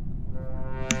mask.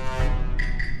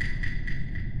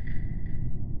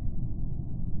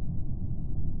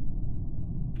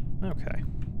 Okay.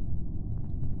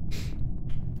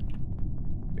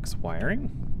 Fix wiring?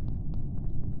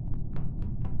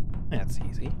 That's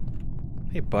easy.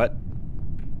 Hey, butt.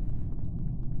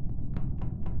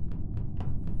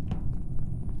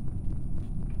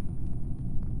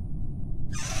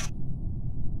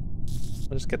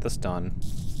 I'll just get this done.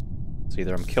 So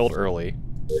either I'm killed early,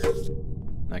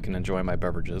 and I can enjoy my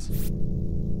beverages.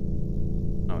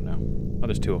 Oh no. Oh,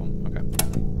 there's two of them. Okay.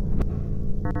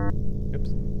 Oops.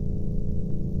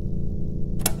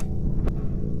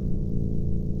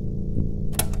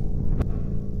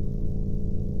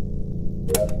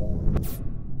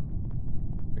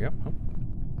 There we go. Oh.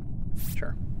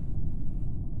 Sure.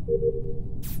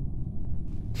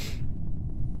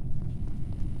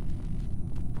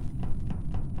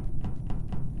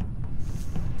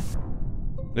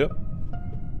 Yep.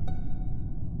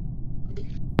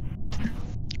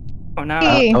 Oh no.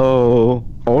 Oh,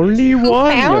 only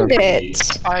one. Found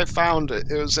it. I found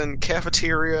it. It was in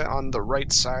cafeteria on the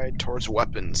right side towards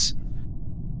weapons.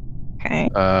 Okay.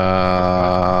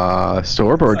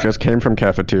 Storeboard just came from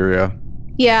cafeteria.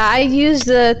 Yeah, I used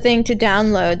the thing to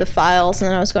download the files, and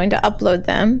then I was going to upload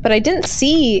them, but I didn't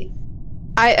see.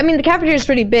 I mean, the cafeteria is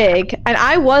pretty big, and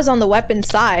I was on the weapons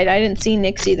side. I didn't see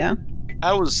Nixie though.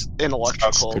 I was in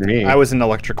electrical. I was in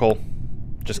electrical.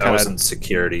 Just I was in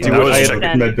security. I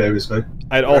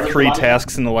had all Where's three the body?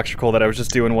 tasks in electrical that I was just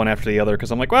doing one after the other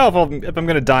because I'm like, well, if I'm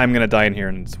gonna die, I'm gonna die in here,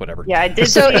 and it's whatever. Yeah, I did.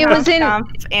 So it was in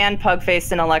and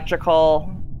Pugface in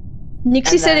electrical.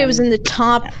 Nixie And said it then- was in the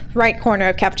top right corner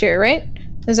of cafeteria, right?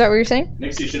 Is that what you're saying?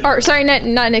 Nixie should. Or sorry, not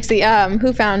Nixie.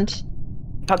 Who found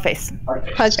Pugface.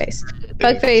 Pugface?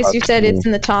 Pugface, you said it's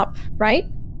in the top right.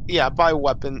 Yeah, by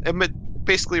weapon.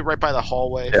 Basically right by the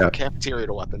hallway Yeah. from cafeteria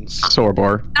to weapons.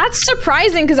 Storeboard. That's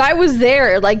surprising because I was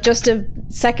there like just a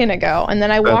second ago, and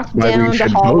then I walked why we down the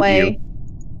should vote hallway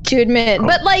to admit.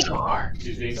 But like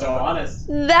She's being so honest.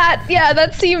 that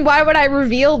seemed. Why would I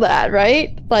reveal that,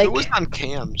 right? Like It was on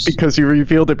cams. Because you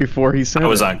revealed it before he said I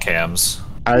was it. on cams.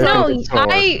 no, think it's Thor.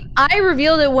 I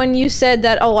revealed it when you said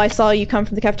that. Oh, I saw you come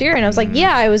from the cafeteria, and I was like, Mm-hmm.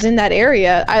 yeah, I was in that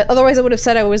area. Otherwise, I would have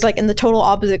said I was like in the total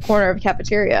opposite corner of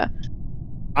cafeteria.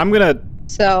 I'm gonna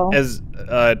So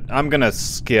I'm gonna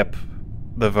skip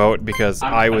the vote because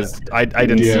I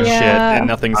didn't see Yeah. shit and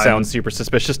nothing sounds super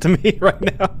suspicious to me right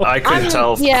now. I couldn't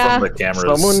tell yeah. from the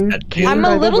cameras. Someone at- came I'm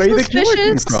by a little the way that you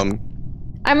came suspicious. from.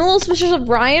 I'm a little suspicious of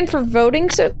Ryan for voting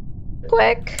so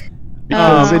quick.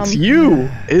 Because it's you.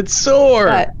 It's Soar.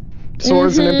 But-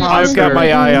 Soar's an Mhm. imposter. I've got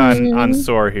my eye on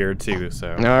Soar here too,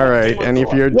 so All right, and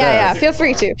if you're yeah, dead, feel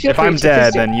free to. if I'm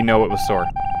dead, then you know it was Soar.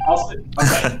 I'll stick.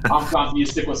 Okay, I'm you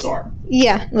stick with Sora.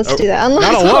 Yeah, let's Oh, do that.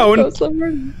 Unless not I'll alone. go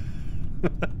somewhere.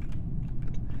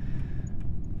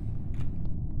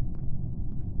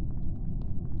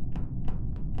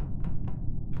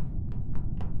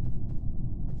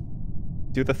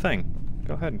 Do the thing.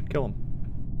 Go ahead and kill him.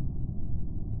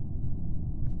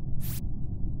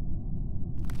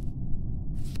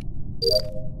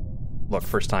 Look,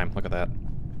 first time. Look at that.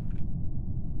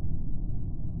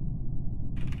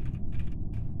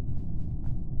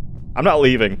 I'm not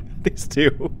leaving. These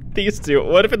two. These two.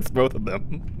 What if it's both of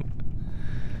them?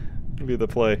 It'd be the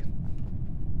play.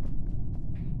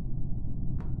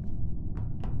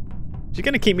 She's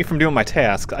gonna keep me from doing my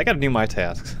tasks. I gotta do my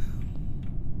tasks.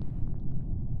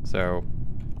 So,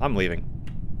 I'm leaving.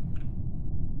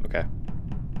 Okay.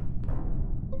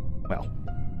 Well.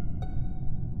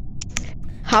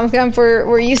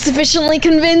 Were you sufficiently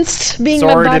convinced being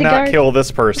Sorry my did bodyguard? not kill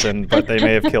this person, but they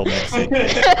may have killed Nixie.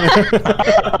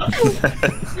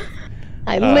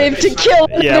 I live to kill.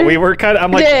 Yeah, we were kind of.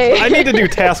 I'm like, Day. I need to do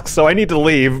tasks, so I need to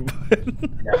leave.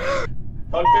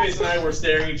 Pugface and I were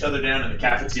staring each other down in the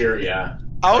cafeteria.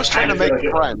 I was trying to make feel like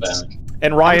it was friends. them.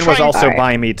 And Ryan was trying- also Alright.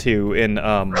 by me too. In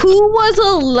Who was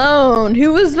alone?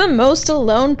 Who was the most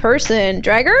alone person?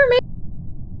 Dragger? Maybe?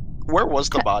 Where was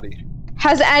the body?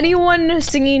 Has anyone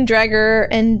singing Dragger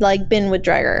and like been with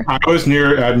Dragger? I was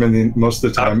near admin most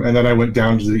of the time, and then I went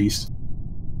down to the east.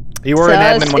 you were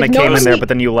an So, admin when I if came in there, nobody- but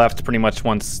then you left pretty much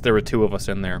once there were two of us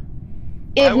in there.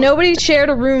 If nobody shared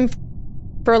a room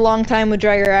for a long time with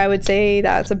Dragger, I would say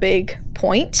that's a big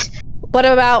point. What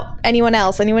about anyone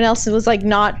else? Anyone else who was like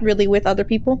not really with other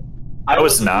people? I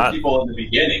was listened to not. people in the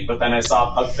beginning, but then I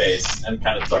saw Pugface and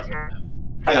kind of stuck with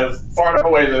him. kind of far enough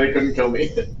away that they couldn't kill me.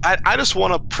 I just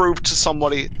want to prove to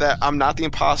somebody that I'm not the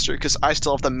imposter because I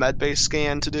still have the med-based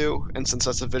scan to do, and since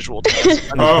that's a visual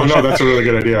test. Oh no, that's a really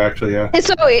good idea, actually. Yeah. And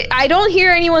so I don't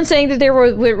hear anyone saying that they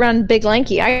were around Big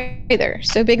Lanky either.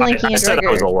 So Big Lanky and said Drager.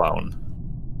 I was alone.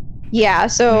 Yeah.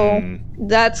 So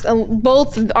that's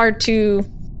both are two.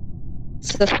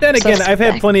 Then again, I've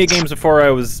had plenty of games before I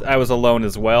was alone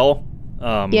as well.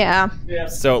 Yeah.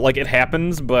 So like it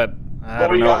happens, but I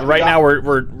don't know. Right now we're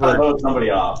vote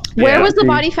somebody off. Where was the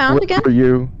body found where again? Were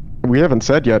you? We haven't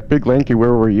said yet. Big Lanky,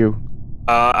 where were you?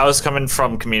 I was coming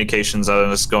from communications. I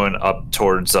was going up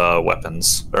towards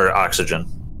weapons or oxygen.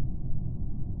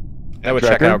 I would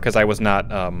check out because I was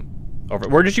not over.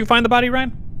 Where did you find the body,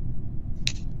 Ryan?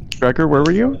 Drager, where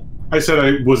were you? I said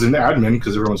I was in admin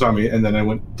because everyone saw me, and then I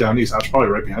went down east. I was probably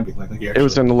right behind Big Lanky. It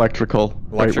was in electrical.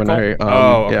 Right when I.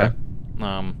 Okay.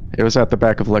 Yeah. It was at the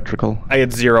back of electrical. I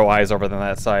had 0 eyes over on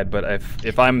that side, but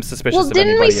if I'm suspicious of anybody,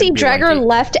 didn't we see Drager Lanky.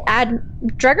 left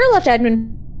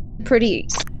admin pretty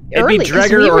early? It'd be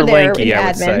Drager or Lanky, I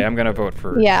would say. I'm gonna vote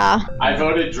for. Yeah. I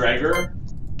voted Drager.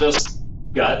 Just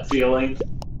gut feeling.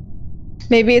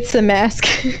 Maybe it's the mask.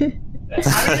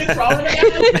 It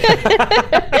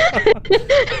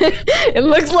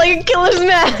looks like a killer's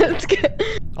mask.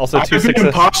 Also, I've been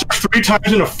imposter 3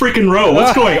 times in a freaking row.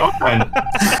 What's going on?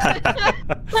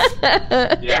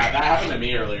 Yeah, that happened to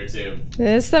me earlier too.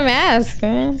 It's the mask.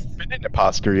 Man. I didn't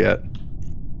imposter yet.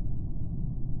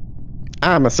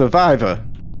 I'm a survivor.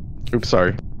 Oops,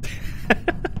 sorry.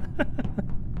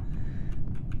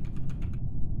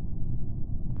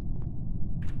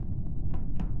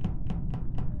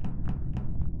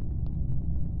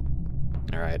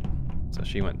 Alright, so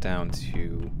she went down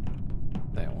to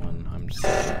that one. I'm just...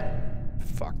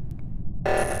 Fuck.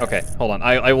 Okay, hold on.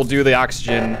 I will do the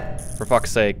oxygen, for fuck's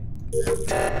sake.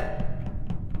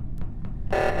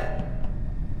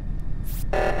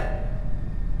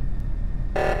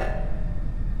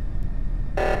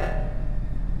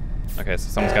 Okay, so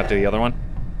someone's got to do the other one?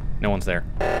 No one's there.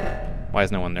 Why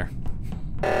is no one there?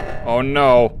 Oh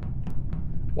no!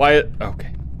 Why?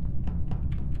 Okay.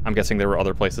 I'm guessing there were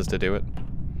other places to do it.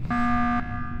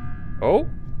 Oh?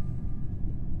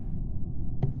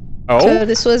 Oh? So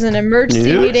this was an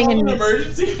emergency meeting and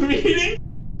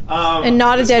and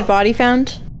not a dead body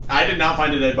found? I did not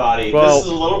find a dead body. Well, this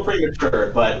is a little premature,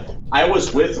 but I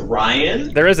was with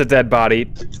Ryan. There is a dead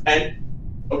body. And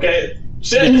okay,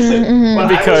 shit. But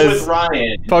because I was with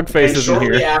Ryan. Pugface isn't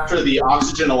shortly here. after the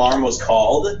oxygen alarm was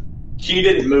called, he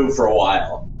didn't move for a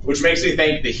while, which makes me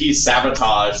think that he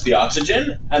sabotaged the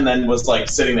oxygen and then was like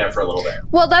sitting there for a little bit.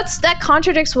 Well, that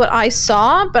contradicts what I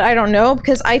saw, but I don't know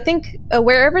because I think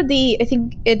wherever I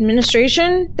think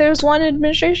administration, there's one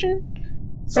administration.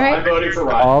 So right? I'm voting for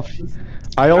Ryan. Off.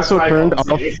 I also turned off.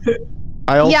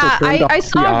 I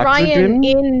saw Ryan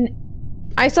in.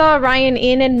 I saw Ryan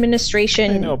in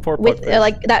administration. I know, poor with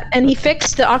like that, and he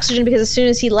fixed the oxygen because as soon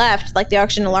as he left, like the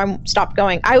oxygen alarm stopped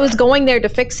going. I was going there to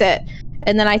fix it,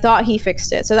 and then I thought he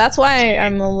fixed it. So that's why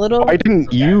I'm a little. Why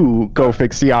didn't you go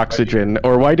fix the oxygen,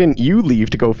 or why didn't you leave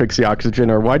to go fix the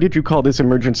oxygen, or why did you call this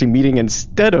emergency meeting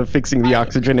instead of fixing the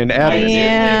oxygen in admin?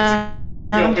 Yeah.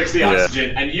 Go fix the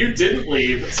oxygen, and you didn't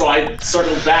leave, so I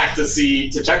circled back to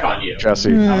check on you. Jesse.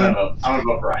 I'm gonna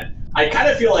vote for Ryan. I kind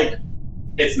of feel like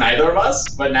it's neither of us,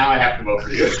 but now I have to vote for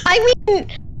you. I mean,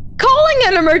 calling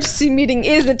an emergency meeting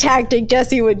is a tactic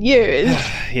Jesse would use.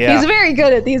 Yeah. He's very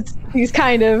good at these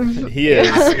kind of. He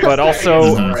is, but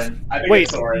also.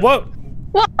 Wait, what?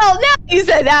 Well, now you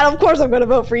said that, of course I'm gonna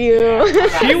vote for you.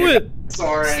 She would.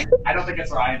 Soren. I don't think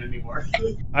it's Ryan anymore.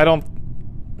 I don't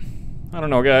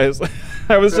know, guys.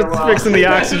 I was just fixing the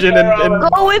oxygen and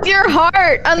Go with your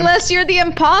heart, unless you're the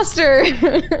imposter.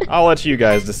 I'll let you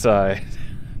guys decide.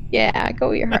 Yeah, go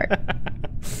with your heart.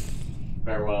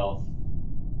 Farewell.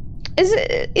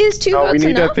 Is 2 votes we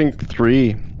need, enough? I think,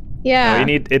 3. Yeah. No, you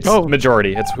need. It's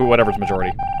majority. It's whatever's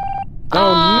majority.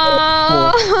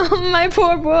 Oh, no. My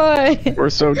poor boy. We're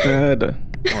so dead.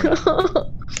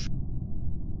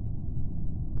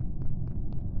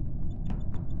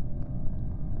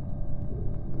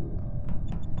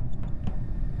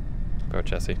 Vote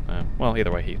Jesse. Well,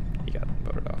 either way, he got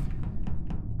voted off.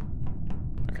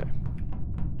 Okay.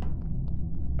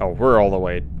 Oh, we're all the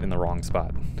way in the wrong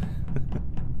spot.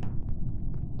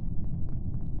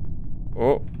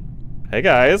 Oh. Hey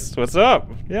guys, what's up?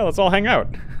 Yeah, let's all hang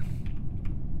out.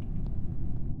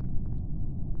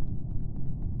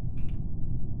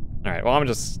 Alright, well I'm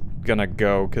just gonna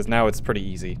go, because now it's pretty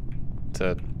easy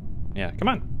to... Yeah, come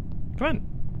on. Come on.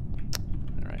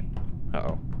 Alright.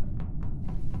 Uh-oh.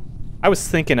 I was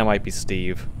thinking it might be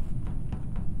Steve.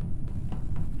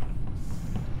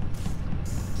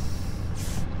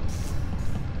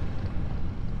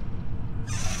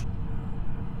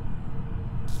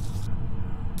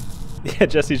 Yeah,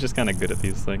 Jesse's just kind of good at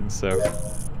these things, so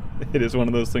it is one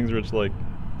of those things where it's like.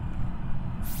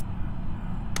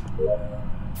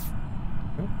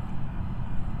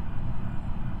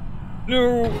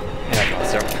 No. Yeah,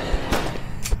 so.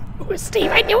 It was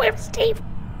Steve. I knew it was Steve.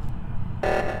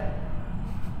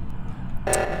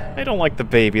 I don't like the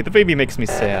baby. The baby makes me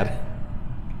sad.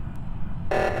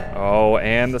 Oh,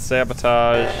 and the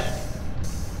sabotage.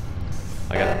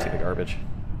 I gotta empty the garbage.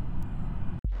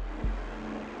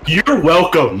 You're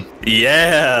welcome.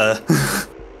 Yeah.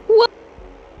 What?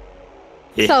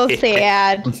 So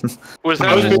sad. Was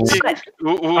that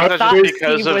just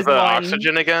because of the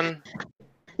oxygen again?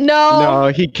 No. No,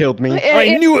 he killed me.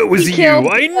 I knew it was you.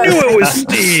 I knew it was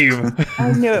Steve.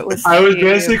 I knew it was Steve. I was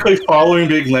basically following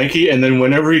Big Lanky, and then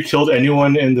whenever he killed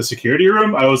anyone in the security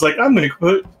room, I was like, I'm going to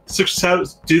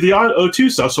do the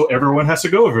O2 stuff, so everyone has to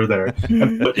go over there.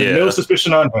 And put no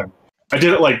suspicion on him. I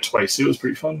did it like twice. It was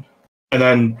pretty fun. And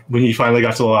then when you finally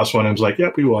got to the last one, I was like,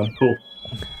 yep, we won. Cool.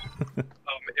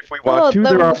 If we want to,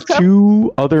 there are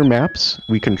 2 other maps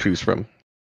we can choose from.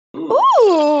 Ooh.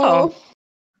 Oh.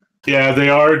 Yeah, they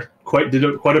are quite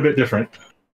a bit different.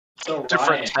 So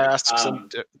different tasks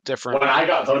and different. When I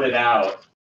got voted out,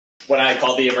 when I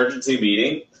called the emergency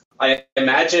meeting, I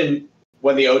imagine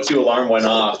when the O2 alarm went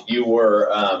off, you were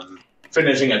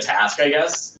finishing a task, I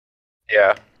guess.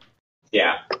 Yeah.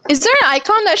 Yeah. Is there an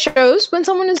icon that shows when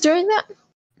someone is doing that?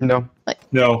 No.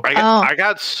 No. I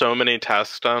got so many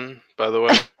tasks done, by the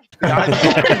way.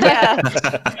 Yeah.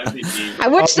 I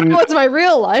wish that was my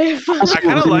real life. I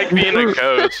kind of like being a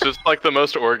coach. It's like the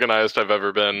most organized I've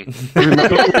ever been.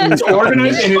 It's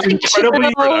organized and it's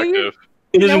incredibly productive.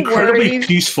 It is incredibly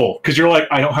peaceful because you're like,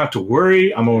 I don't have to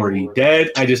worry. I'm already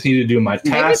dead. I just need to do my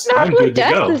tasks. I'm good to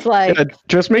go. Like. Yeah,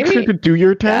 just make sure to do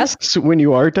your tasks when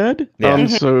you are dead. Yeah.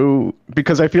 So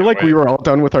because I feel like we were all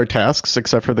done with our tasks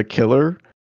except for the killer.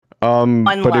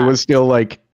 But it was still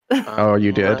like, oh,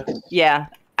 you did. Yeah.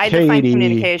 I defined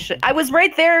communication. I was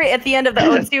right there at the end of the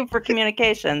O2 for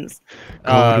communications.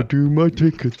 Do my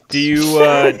tickets. Do you,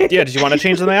 did you want to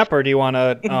change the map, or do you want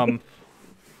to,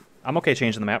 I'm okay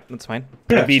changing the map, that's fine.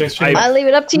 Yeah, I'll leave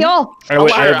it up to y'all.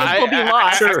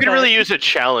 I could really use a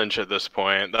challenge at this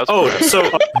point. That's so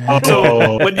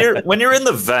when you're in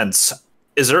the vents,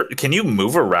 can you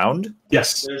move around?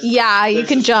 Yes. Yeah, you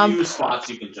can jump. Few spots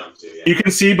you can jump to. Yeah. You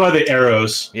can see by the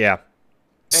arrows. Yeah.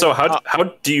 So how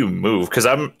do you move? Because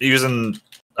I'm using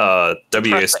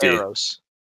WASD. Arrows.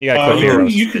 You gotta click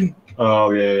arrows. You can.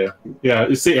 Oh yeah.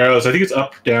 It's the arrows. I think it's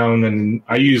up, down, and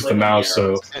I use the mouse.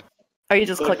 So. Oh, you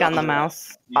just click on the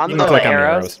mouse. On the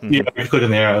arrows. Yeah, you click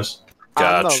on the arrows.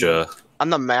 Gotcha. On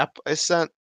the map I sent,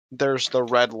 there's the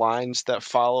red lines that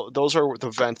follow. Those are where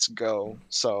the vents go.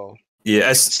 So yeah,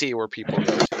 I see where people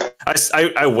go.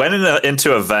 I went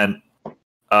into a vent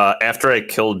after I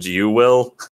killed you,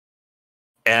 Will.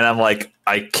 And I'm like,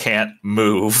 I can't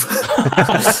move.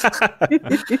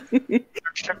 There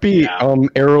should be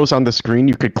arrows on the screen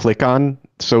you could click on,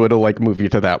 so it'll like move you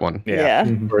to that one. Yeah.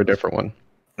 Or a different one.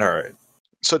 All right.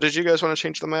 So did you guys want to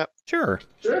change the map? Sure.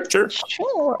 Sure.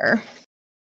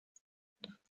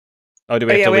 Oh, do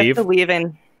we have to leave? We have to leave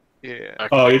in. Yeah.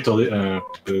 Oh, you have to leave.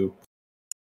 Boo.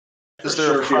 Is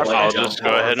there I'll just go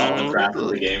ahead and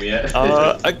the game yet.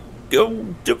 I go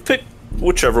to pick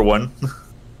whichever one.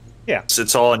 Yeah.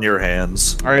 It's all in your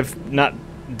hands. I've not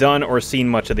done or seen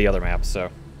much of the other maps, so.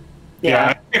 Yeah,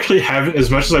 I actually haven't. As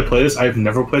much as I play this, I've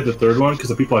never played the third one because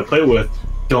the people I play with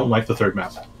don't like the third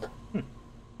map.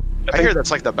 I hear that's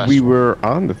like the best. We were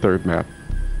on the third map.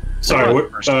 Sorry,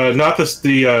 not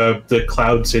the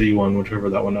Cloud City one, whichever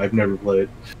that one. I've never played.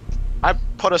 I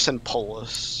put us in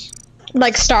Polis.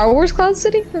 Like Star Wars Cloud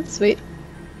City? That's sweet.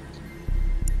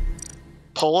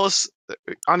 Polis.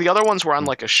 On the other ones, we're on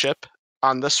like a ship.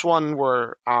 On this one,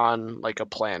 we're on like a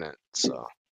planet. So.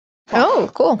 Oh,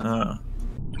 cool. There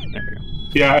we go.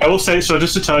 Yeah, I will say, so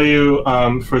just to tell you,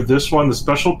 for this one, the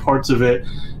special parts of it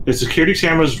is security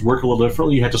cameras work a little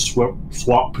differently. You have to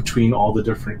swap between all the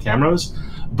different cameras.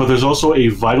 But there's also a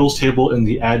vitals table in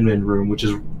the admin room, which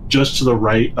is just to the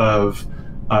right of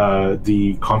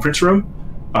the conference room.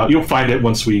 You'll find it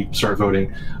once we start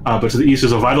voting. But to the east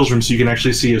is a vitals room, so you can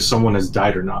actually see if someone has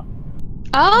died or not.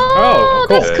 Oh,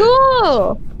 cool. That's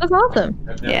cool. That's awesome.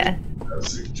 Yeah.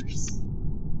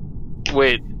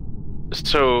 Wait,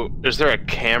 so is there a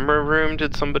camera room?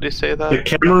 Did somebody say that? The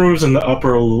camera room is in the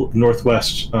upper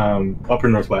northwest. And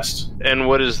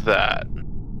what is that?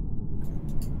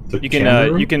 You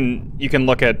can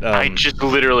look at. I just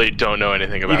literally don't know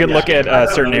anything about. You can look at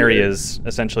certain areas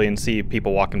essentially and see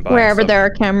people walking by. Wherever there are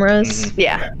cameras.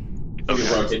 Yeah. You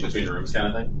can rotate between rooms, kind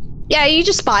of thing. Yeah, you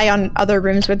just spy on other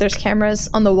rooms where there's cameras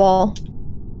on the wall.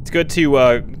 It's good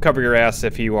to cover your ass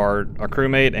if you are a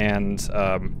crewmate, and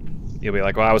you'll be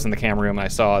like, well, I was in the camera room and I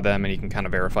saw them, and you can kind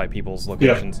of verify people's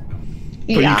locations.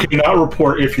 Yeah. But you cannot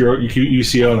report if you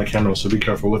see it on the camera, so be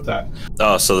careful with that.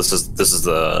 Oh, so this is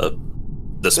the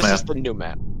this map. This is the new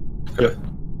map. Yep.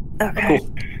 Okay.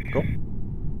 Cool.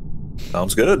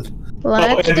 Sounds good.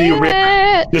 Let's do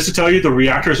it. Just to tell you, the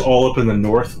reactor is all up in the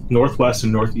northwest,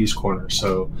 and northeast corner.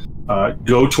 So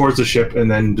go towards the ship, and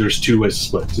then there's 2 ways to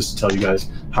split. Just to tell you guys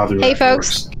how the reactor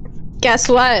folks, works. Guess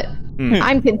what?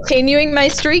 I'm continuing my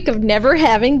streak of never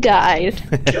having died.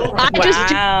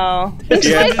 Wow. Just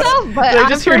myself, but I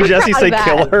just heard Jesse say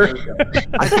kill her.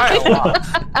 I died a lot.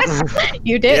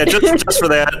 You did. Yeah, just for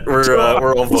that, we're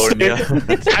all voting you.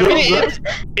 I mean,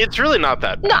 it's really not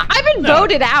that bad. No, I've been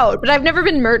voted out, but I've never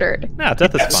been murdered. No,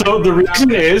 death is fine. So the reason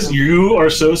is you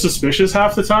are so suspicious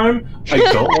half the time. I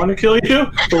don't want to kill you.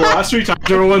 The last 3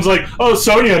 times, everyone's like, "Oh,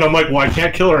 Sonya," and I'm like, "Well, I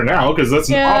can't kill her now because that's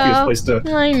an obvious place to."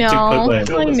 I know.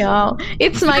 I know.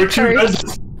 It's my curse.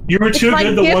 You were too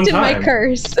good the one time. My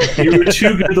curse. You were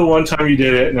too good the one time you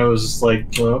did it, and I was just like,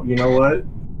 well, you know what?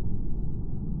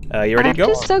 You ready to go?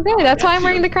 Just so good. That's why I'm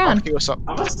wearing the crown. I'm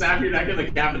gonna snap your neck in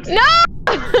the cafeteria. No!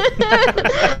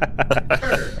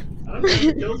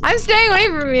 I'm staying away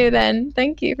from you then.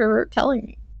 Thank you for telling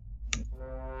me.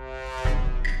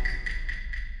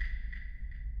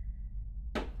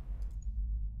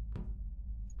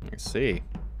 Let's see.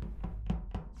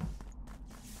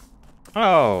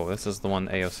 Oh, this is the one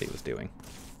AOC was doing.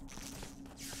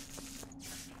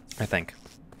 I think.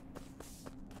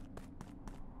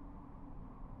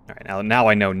 Alright, now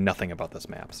I know nothing about this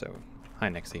map, so hi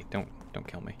Nixie, don't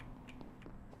kill me.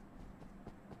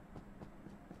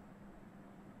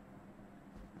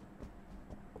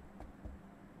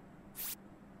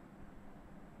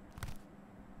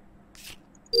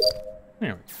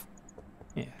 There we go.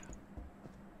 Yeah.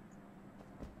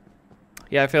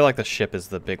 Yeah, I feel like the ship is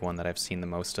the big one that I've seen the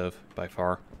most of, by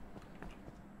far.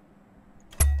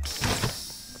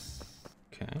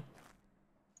 Okay.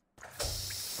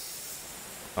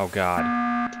 Oh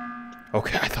god.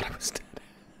 Okay, I thought I was dead.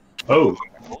 Oh.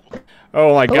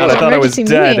 Oh my god, I thought I was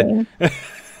dead.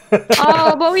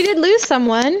 Oh, but we did lose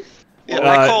someone. Yeah,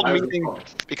 I called meeting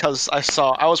because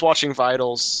I was watching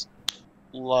Vitals.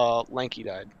 Lanky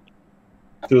died.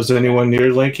 Was anyone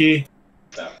near Lanky?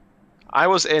 I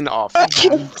was in off.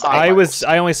 I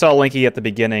only saw Linky at the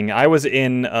beginning. I was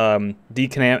in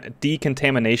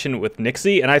decontamination with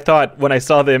Nixie, and I thought when I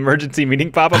saw the emergency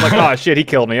meeting pop, I'm like, oh shit, he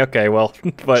killed me. Okay, well,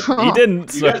 but he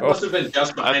didn't. You guys must have been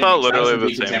just I thought literally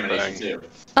the same thing.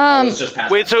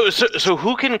 Wait, so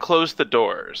who can close the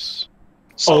doors?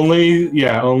 Only the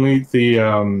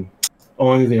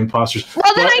imposters.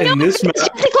 Well, then I know. Jesse,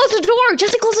 close the door.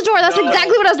 Jesse, close the door. That's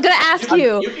exactly what I was gonna ask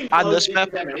you. On this map.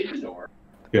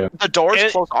 Yeah. The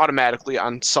doors close automatically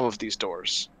on some of these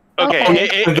doors.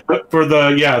 Okay. For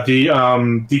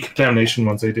the decontamination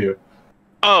ones, they do.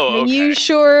 Oh, okay. Are you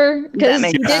sure? Because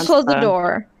he did close the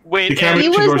door. Wait, he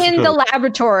was in the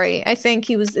laboratory. I think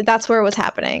he was. That's where it was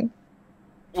happening.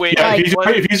 Wait, yeah,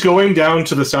 if he's going down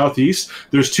to the southeast,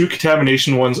 there's 2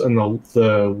 contamination ones in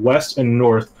the west and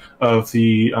north of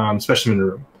the specimen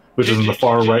room, which is in the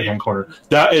far right-hand corner.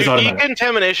 That is automatic. Do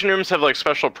decontamination rooms have like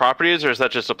special properties, or is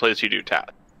that just a place you do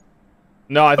TAT?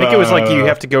 No, I think it was like you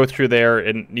have to go through there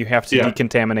and you have to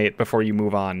decontaminate before you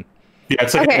move on. Yeah,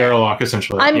 it's like an airlock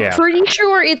essentially. I'm pretty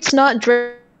sure it's not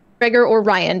Gregor or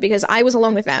Ryan because I was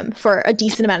alone with them for a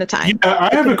decent amount of time. Yeah,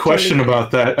 I have a question about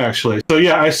that actually. So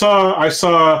yeah, I saw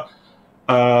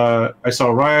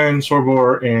Ryan,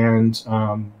 Sorbor, and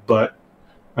Butt.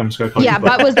 I'm just gonna call you Butt.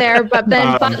 Butt was there, but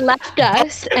then Butt left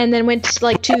us and then went to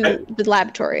the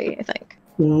laboratory, I think.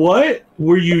 What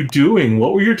were you doing?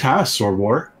 What were your tasks,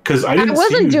 Sorbor? Because I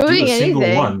wasn't doing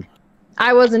anything.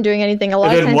 I wasn't doing anything.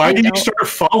 And then why did you start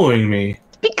following me?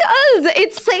 Because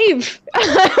it's safe.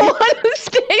 I want to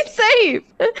stay safe.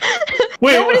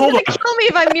 Wait, Nobody's hold gonna on. kill me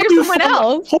if I'm near someone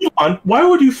else. Hold on. Why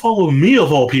would you follow me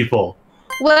of all people?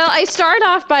 Well, I start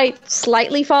off by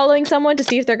slightly following someone to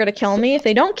see if they're gonna kill me. If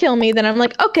they don't kill me, then I'm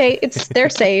like, okay, they're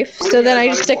safe. So then I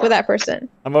just stick with that person.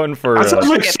 I'm voting for. That sounds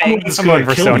like someone's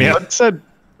gonna kill Sonya. Butt said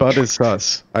Butt is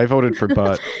sus. I voted for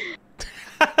Butt.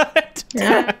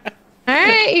 Yeah. All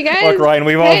right, you guys. Look, Ryan,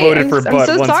 we've all voted for Butt. I'm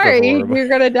so once sorry. before, but... You're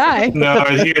gonna die. No,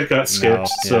 I think it got skipped,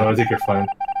 so I think you're fine.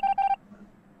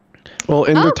 Well,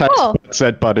 in the text, cool. it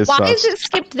said Butt is sus. Why is it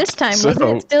skipped this time? So,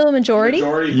 Wasn't it still a majority?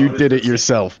 You did it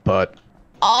yourself, Butt.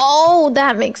 Oh,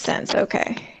 that makes sense.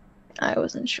 Okay. I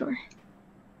wasn't sure.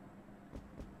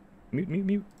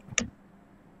 Mute.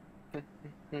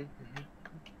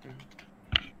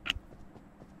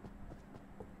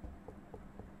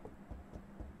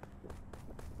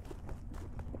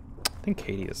 I think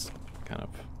Katie is kind of...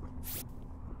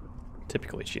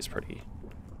 Typically, she's pretty...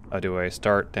 Oh, do I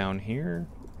start down here?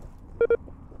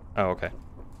 Oh, okay.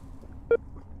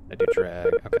 I do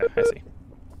drag. Okay, I see.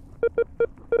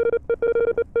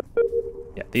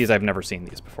 Yeah, these I've never seen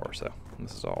these before, so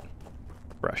this is all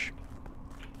fresh.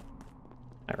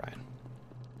 Hi, Ryan.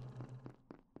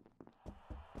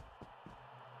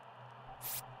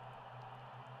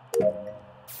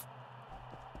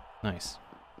 Nice.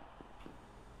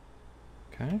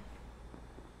 Okay.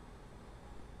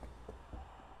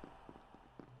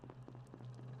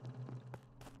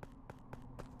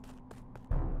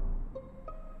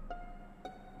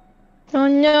 Oh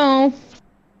no.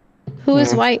 Who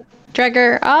is white?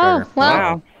 Dregger. Oh,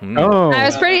 well. Oh. I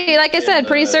was pretty, like I said,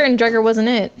 pretty certain Dregger wasn't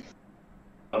it.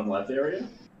 Bottom left area?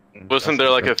 Wasn't there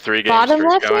like a 3-game Bottom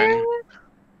streak left going? area?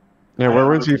 Yeah, where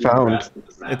was he found?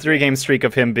 A 3-game streak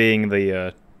of him being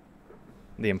the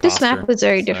imposter. This map was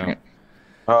very different.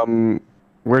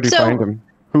 Where'd you find him?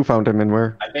 Who found him and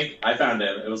where? I think I found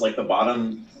him. It was like the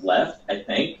bottom left, I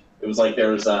think. It was like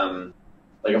there was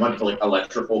like a bunch of like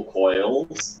electrical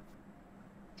coils.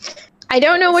 I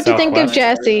don't know what to think of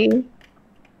Jesse.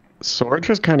 Sora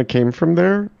just kind of came from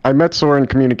there. I met Sora in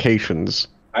communications.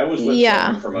 I was with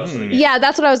him for most of the game. Yeah,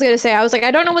 that's what I was going to say. I was like,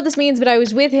 I don't know what this means, but I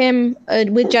was with him,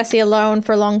 with Jesse alone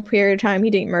for a long period of time. He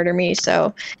didn't murder me,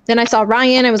 so... Then I saw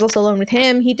Ryan. I was also alone with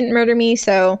him. He didn't murder me,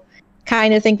 so...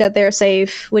 Kind of think that they're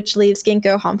safe, which leaves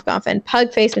Ginkgo, Humpgump, and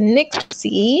Pugface and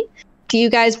Nixie.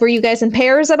 Were you guys in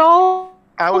pairs at all?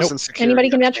 I was in security. Anybody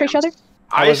can vouch for each other?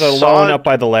 I was alone up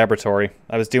by the laboratory.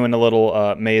 I was doing a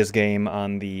little maze game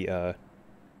on the... there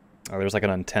was like an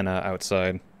antenna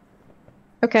outside.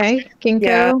 Okay, Ginkgo.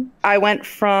 Yeah, I went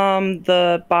from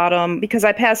the bottom because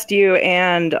I passed you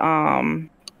and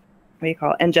what do you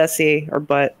call it? And Jesse or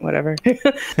Butt, whatever.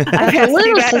 That's a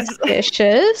little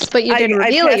suspicious, but you didn't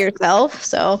reveal it yourself,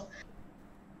 so.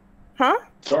 Huh?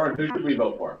 Soren, who did we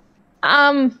vote for?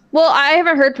 Well, I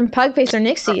haven't heard from Pugface or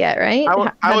Nixie yet, right?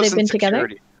 I was they been in together?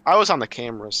 security. I was on the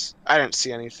cameras. I didn't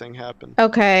see anything happen.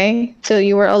 Okay, so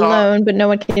you were alone, but no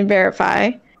one can verify.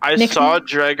 I Nixie? saw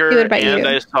Dregger and you?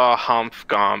 I saw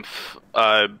Humpgomp,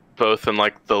 both in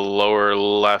like the lower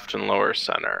left and lower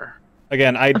center.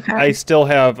 Again, I still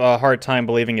have a hard time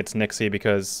believing it's Nixie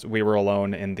because we were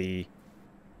alone in the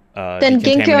then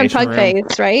Ginkgo and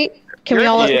Pugface, right? Can we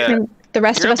all? Can the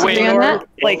rest of us agree on that?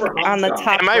 Like on the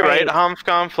top. Am I right,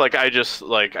 Humpgomp? Like I just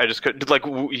could like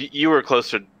you were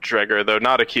close to Dregger though,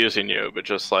 not accusing you, but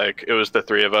just like it was the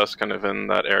three of us kind of in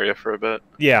that area for a bit.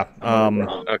 Yeah.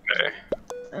 Okay.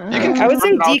 I was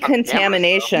in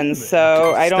decontamination,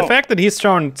 so I don't. The fact that he's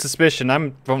showing suspicion,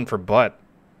 I'm voting for Butt.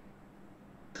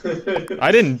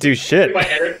 I didn't do shit.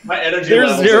 My energy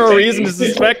There's zero reason to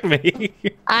suspect me.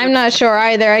 I'm not sure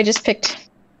either. I just picked.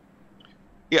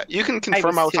 Yeah, you can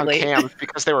confirm I was on cam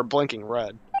because they were blinking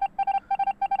red.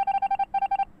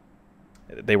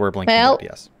 They were blinking Well, red,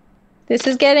 yes. This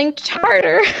is getting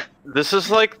harder. This is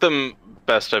like the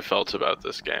best I've felt about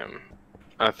this game.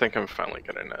 I think I'm finally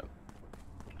getting it.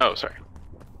 Oh, sorry.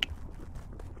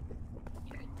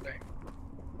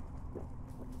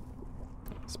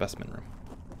 Specimen room.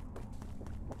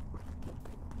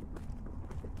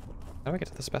 How do I get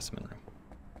to the specimen room?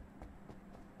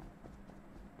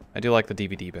 I do like the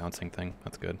DVD bouncing thing.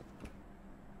 That's good.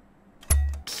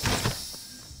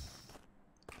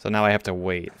 So now I have to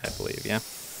wait, I believe, yeah?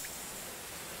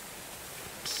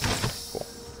 Cool.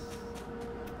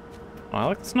 Oh, I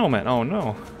like the snowman. Oh,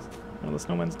 no. Oh, the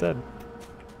snowman's dead.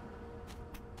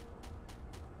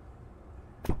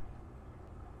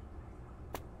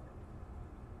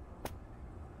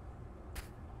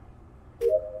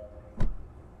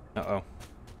 Uh-oh.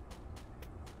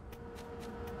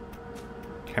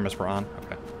 Cameras were on?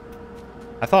 Okay.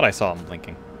 I thought I saw them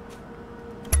blinking.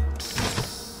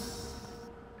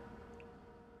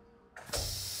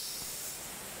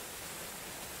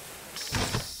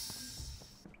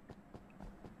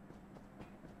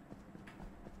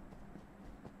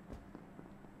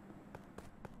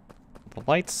 The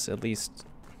lights, at least...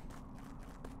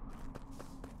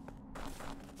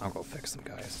 I'll go fix them,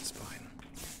 guys. It's fine.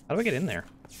 How do I get in there?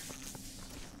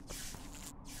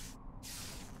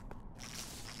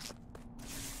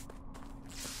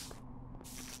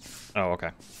 Oh, okay.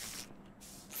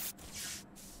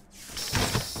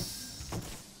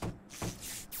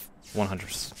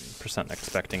 %,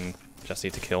 expecting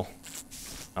Jesse to kill.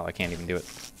 Oh, I can't even do it.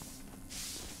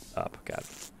 Up, got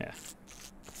it. Yeah.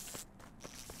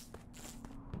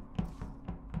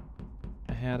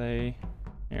 I had a...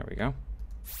 There we go.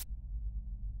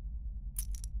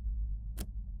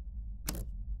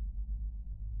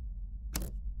 Is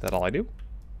that all I do?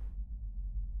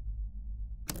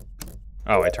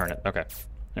 Oh, I turn it. Okay.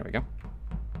 There we go.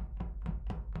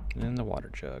 And the water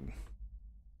jug.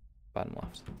 Bottom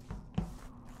left.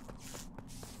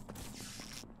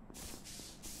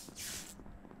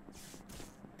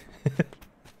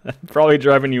 I'm probably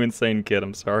driving you insane, kid.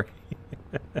 I'm sorry.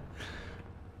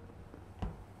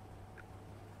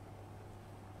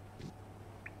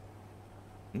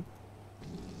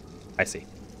 I see.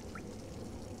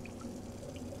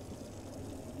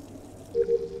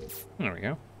 There we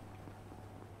go.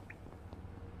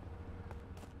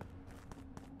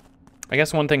 I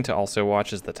guess one thing to also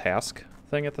watch is the task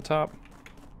thing at the top.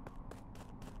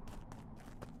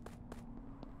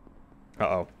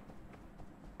 Uh-oh.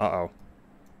 Uh-oh.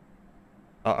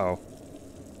 Uh-oh.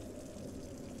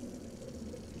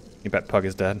 You bet Pug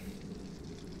is dead.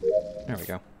 There we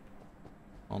go.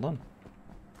 All done.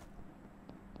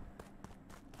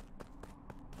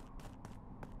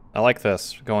 I like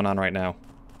this going on right now.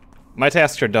 My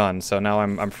tasks are done, so now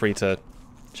I'm free to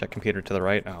check computer to the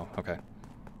right. Oh, okay.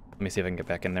 Let me see if I can get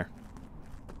back in there.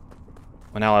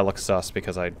 Well, now I look sus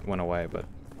because I went away, but...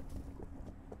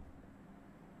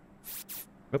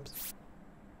 Oops.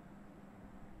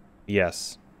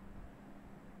 Yes.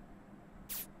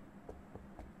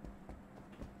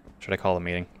 Should I call the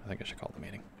meeting? I think I should call the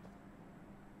meeting.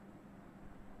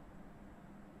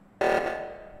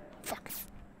 Fuck.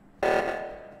 I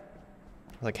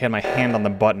like had my hand on the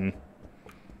button.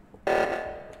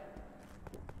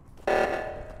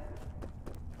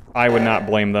 I would not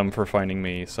blame them for finding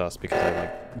me sus because I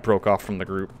like broke off from the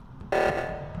group.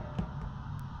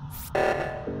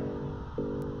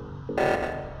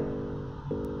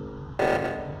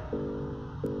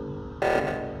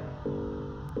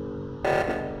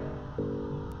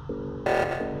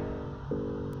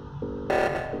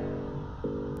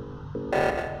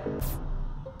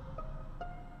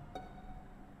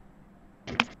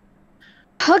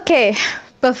 Okay,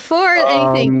 before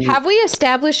anything, have we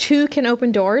established who can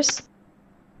open doors?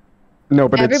 No,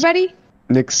 but everybody? It's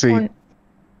Nixie.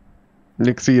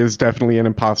 Nixie is definitely an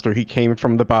imposter. He came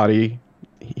from the body.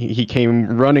 He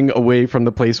came running away from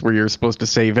the place where you're supposed to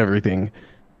save everything.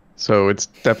 So it's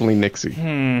definitely Nixie.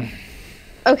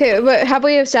 Okay, but have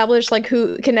we established, like,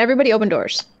 who... Can everybody open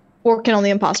doors? Or can only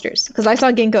imposters? Because I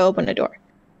saw Ginkgo open a door.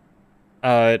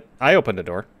 I opened a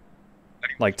door.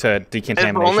 Like, to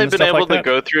decontamination. I've only been able like to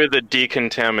go through the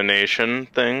decontamination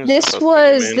things. This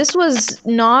was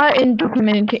not in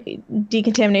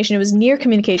decontamination. It was near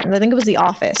communications. I think it was the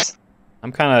office.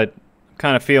 I'm kind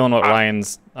of feeling what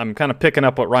Ryan's... I'm kind of picking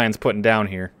up what Ryan's putting down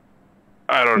here.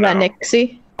 I don't know.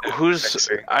 Nixie? Who's...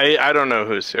 I don't know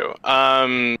who's who.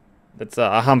 That's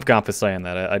Humpgump is saying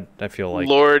that. I feel like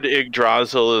Lord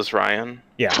Yggdrasil is Ryan.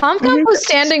 Yeah. Humpgump was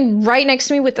standing right next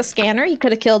to me with the scanner. He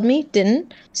could have killed me,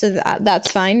 didn't. So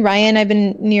that's fine. Ryan, I've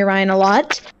been near Ryan a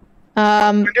lot.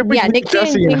 Yeah, Nikki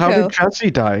Jesse, and how Ginkgo. did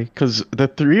Jesse die? Because the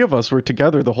three of us were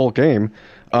together the whole game.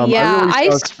 Yeah, I really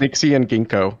trust Nixie and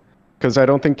Ginkgo because I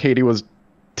don't think Katie was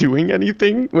doing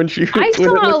anything when she when it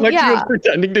looked like she was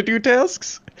pretending to do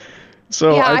tasks.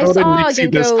 So Yeah, I voted saw Nixie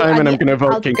this Ginkgo time, and at I'm going to the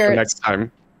vote Ginkgo outskirts. next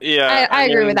time. Yeah, I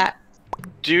agree with that.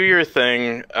 Do your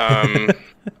thing.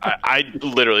 I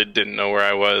literally didn't know where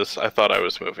I was. I thought I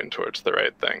was moving towards the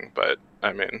right thing, but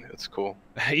I mean, it's cool.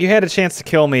 you had a chance to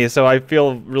kill me, so I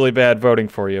feel really bad voting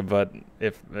for you. But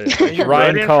if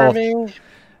Ryan voting called, for me?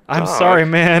 I'm Dog. sorry,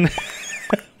 man.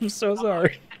 I'm so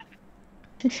sorry.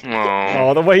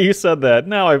 Oh, Oh, the way you said that.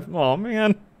 Now oh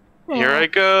man. here I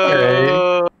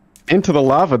go. Into the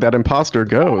lava that imposter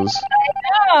goes.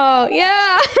 Oh,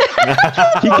 yeah.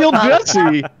 He killed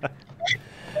Jesse.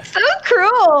 So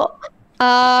cruel.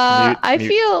 I mute.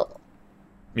 feel...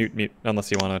 Mute,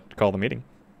 unless you want to call the meeting.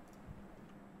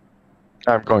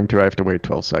 I'm going to. I have to wait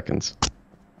 12 seconds.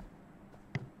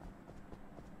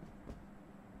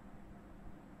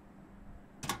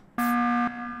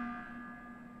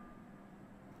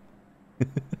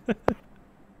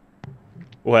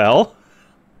 Well.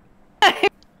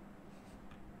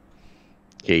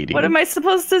 Katie. What am I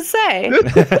supposed to say?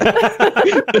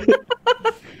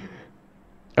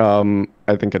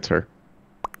 I think it's her.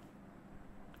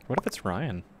 What if it's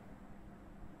Ryan?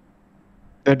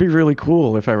 That'd be really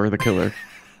cool if I were the killer.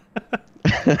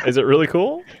 Is it really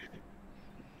cool?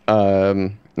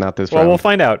 Not this Well, round. we'll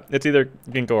find out. It's either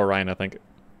Ginkgo or Ryan, I think.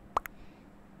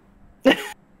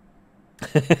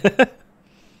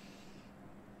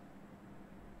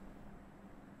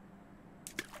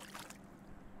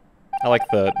 I like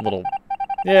the little...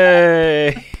 Yay!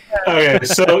 Okay,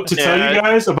 so to tell you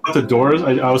guys about the doors,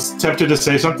 I was tempted to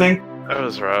say something. That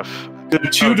was rough. The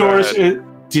two doors to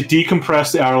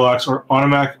decompress the outer locks are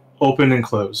open and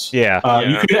close. Yeah.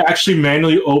 You can actually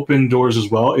manually open doors as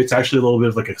well. It's actually a little bit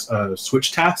of like a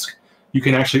switch task. You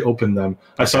can actually open them.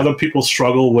 I saw that people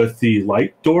struggle with the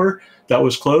light door that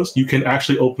was closed. You can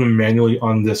actually open them manually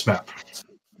on this map.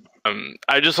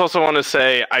 I just also want to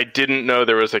say I didn't know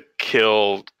there was a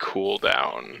kill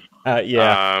cooldown.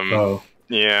 Yeah.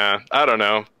 Yeah, I don't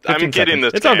know. I'm getting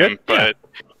seconds. this game, but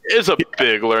it's a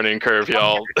big learning curve,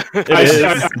 y'all. It is.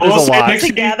 There's a lot.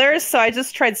 Together, so I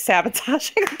just tried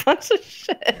sabotaging a bunch of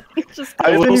shit.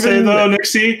 I will say though,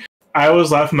 Nixie, I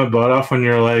was laughing my butt off when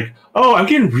you're like, "Oh, I'm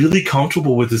getting really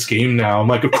comfortable with this game now." I'm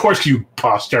like, "Of course, you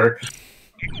imposter."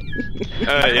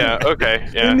 Yeah. Okay.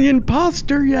 Yeah. I'm the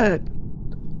imposter yet.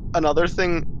 Another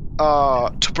thing,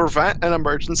 to prevent an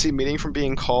emergency meeting from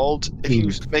being called, if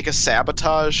you make a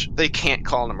sabotage, they can't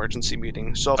call an emergency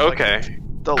meeting. So if,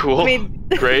 cool. I mean,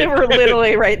 Great. they were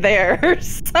literally right there.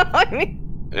 So I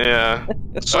mean, yeah.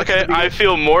 Okay, I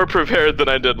feel more prepared than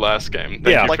I did last game.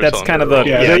 Thank you for that's telling kind me of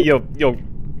the that. you'll.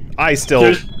 I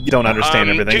still don't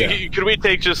understand everything. Could we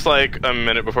take just like a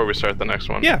minute before we start the next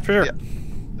one? Yeah, for sure. Yeah.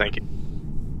 Thank you.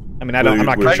 I mean, I'm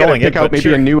not controlling I gotta it. pick out But maybe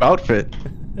sure. a new outfit.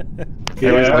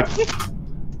 Yeah.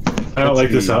 I don't like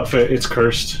this outfit. It's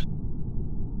cursed.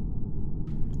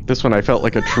 This one I felt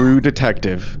like a true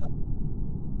detective.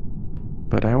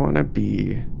 But I want to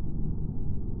be...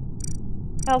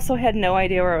 I also had no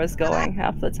idea where I was going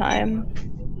half the time,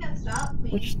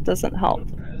 which doesn't help.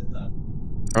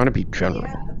 I want to be general.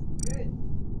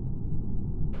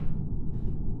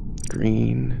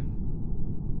 Green.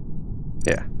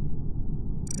 Yeah.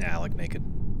 Yeah, I like naked.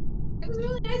 It was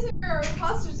really nice if we were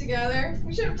imposters together.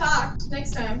 We should have talked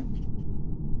next time.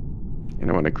 And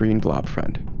I want a green blob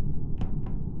friend.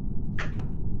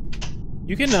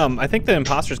 You can, I think the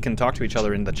imposters can talk to each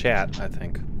other in the chat, I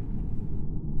think.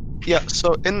 Yeah,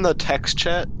 so in the text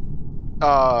chat,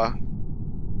 the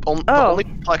only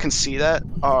people I can see that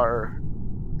are...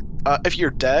 if you're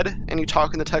dead and you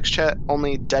talk in the text chat,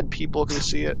 only dead people can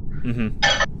see it.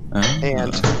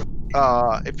 And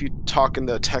if you talk in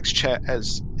the text chat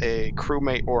as a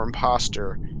crewmate or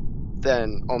imposter,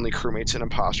 then only crewmates and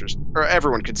imposters, or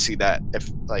everyone could see that.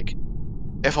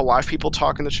 If alive people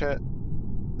talk in the chat,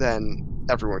 then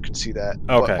everyone can see that.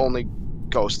 Okay. But only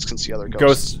ghosts can see other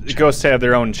ghosts. Ghosts have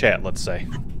their own chat, let's say.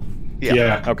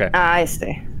 Yeah. Okay. I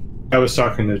see. I was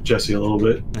talking to Jesse a little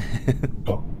bit.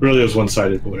 Well, really, it was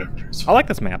one-sided, but whatever. I like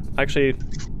this map. Actually,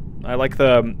 I like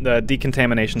the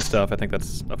decontamination stuff. I think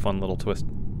that's a fun little twist.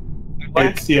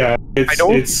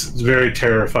 It's very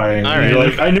terrifying. All right. You're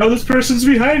like, I know this person's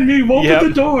behind me. Open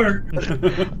the door.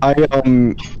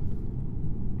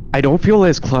 I don't feel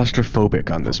as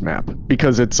claustrophobic on this map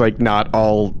because it's like not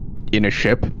all in a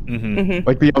ship.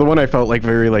 Like the other one, I felt like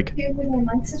very like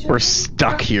we're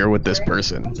stuck here with this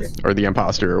person or the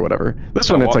imposter or whatever. This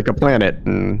one, it's like a planet,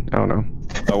 and I don't know.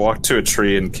 I walked to a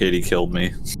tree and Katie killed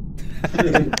me.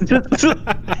 And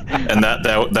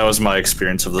that was my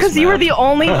experience of this. Because you were the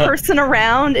only person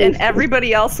around, and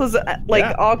everybody else was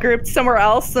all grouped somewhere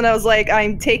else, and I was like,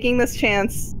 I'm taking this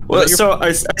chance. Well, so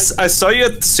I saw you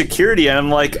at security, and I'm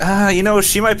like,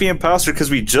 she might be imposter because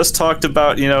we just talked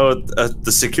about,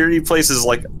 the security place is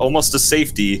like almost a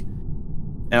safety.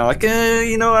 And I'm like,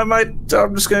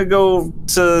 I'm just gonna go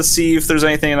to see if there's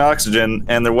anything in oxygen,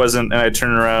 and there wasn't, and I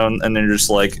turn around, and they're just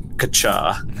like,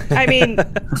 ka-cha. I mean,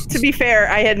 to be fair,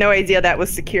 I had no idea that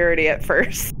was security at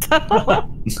first.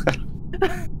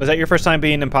 Was that your first time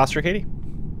being imposter, Katie?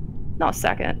 No,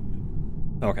 second.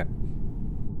 Okay.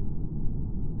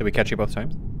 Did we catch you both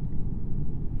times?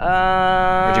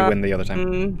 Or did you win the other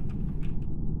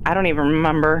time? I don't even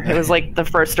remember. It was like the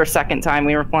first or second time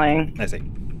we were playing. I see.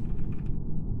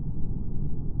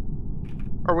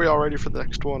 Are we all ready for the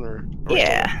next one, or?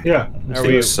 Yeah. Yeah.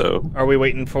 Are we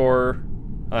waiting for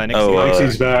Nixie?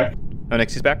 Nixie's back. Oh,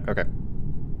 Nixie's back? Okay.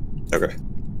 Okay.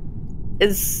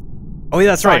 Is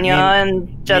that's right. Sonia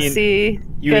and Jesse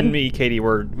you and me, Katie,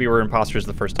 we were imposters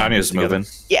the first time. Tanya's moving.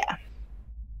 Yeah.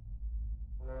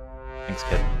 Thanks,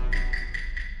 kid.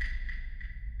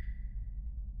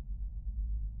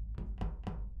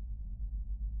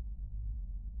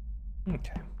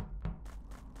 Okay.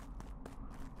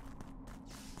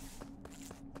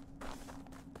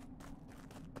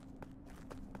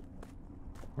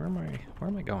 Where am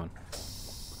I going?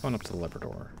 Going up to the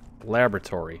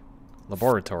laboratory.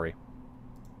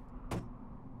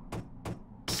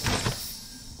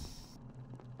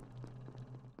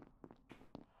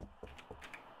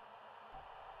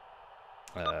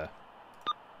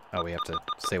 Oh, we have to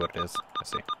say what it is. I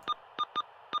see.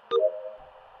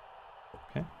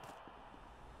 Okay.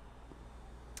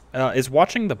 Is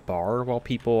watching the bar while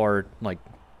people are, like,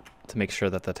 to make sure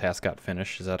that the task got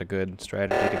finished. Is that a good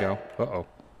strategy to go? Uh-oh.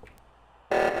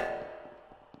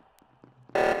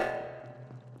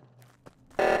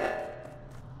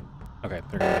 Okay,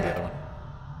 they're going to the other one.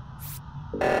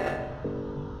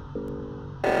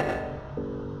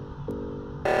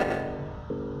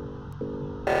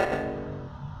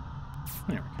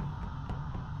 There we go.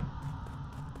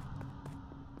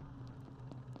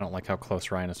 I don't like how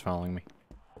close Ryan is following me.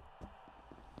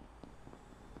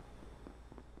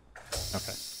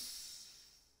 Okay.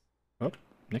 Oh,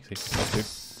 Nixie. What's up, dude?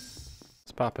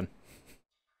 It's popping.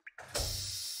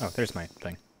 Oh, there's my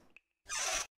thing.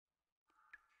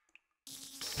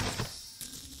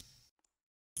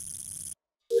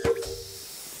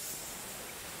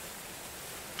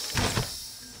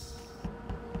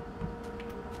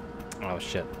 Oh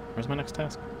shit. Where's my next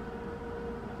task?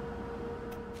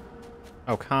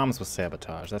 Oh, comms was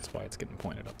sabotage. That's why it's getting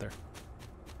pointed up there.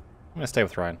 I'm gonna stay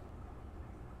with Ryan.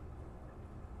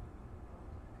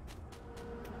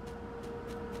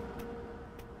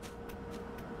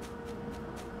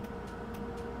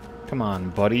 Come on,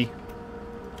 buddy.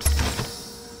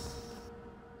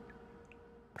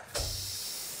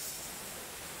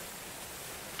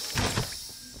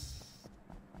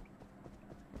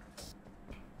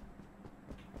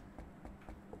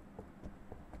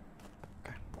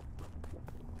 Okay.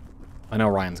 I know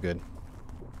Ryan's good.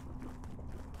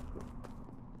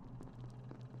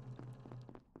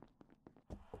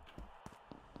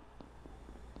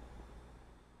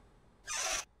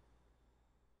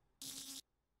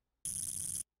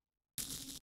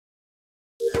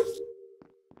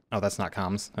 Oh, that's not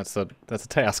comms. That's a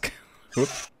task.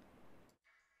 Whoops.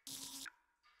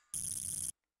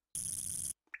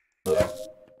 There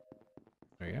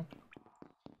you go.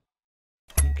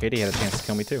 Katie had a chance to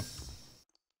kill me too.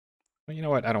 Well, you know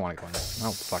what? I don't want to go in there.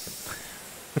 Oh, fuck it.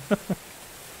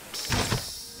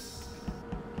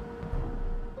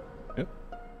 Yep.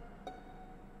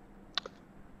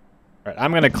 Alright,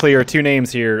 I'm gonna clear 2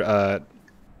 names here.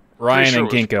 Ryan and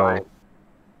Ginkgo.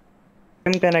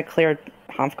 I'm gonna clear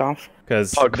Honfgoff.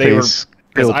 Because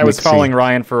I was following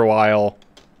Ryan for a while,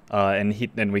 and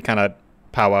we kind of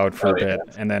powwowed for a bit,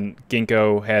 and then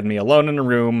Ginkgo had me alone in a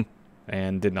room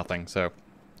and did nothing. So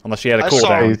unless she had a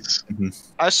cooldown,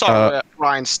 I saw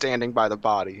Ryan standing by the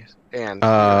body and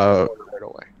right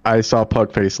away. I saw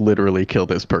Pugface literally kill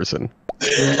this person.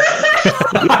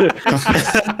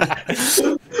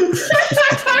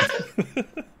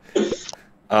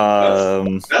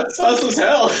 That's sus as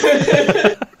hell.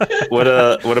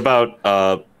 What about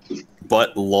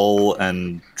Butt, Lol,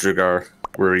 and Dragar?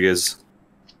 Where are you guys?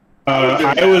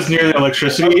 I was near the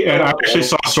electricity, and I actually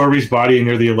saw Sorby's body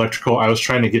near the electrical. I was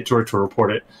trying to get to her to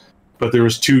report it, but there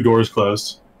was 2 doors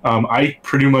closed. I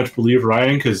pretty much believe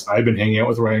Ryan because I've been hanging out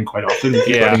with Ryan quite often. We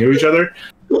keep running into each other.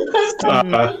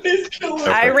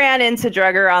 I ran into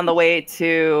Dragar on the way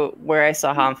to where I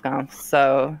saw Honfgoff,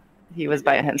 so he was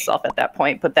by himself at that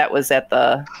point, but that was at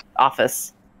the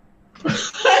office.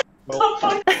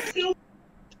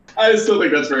 I still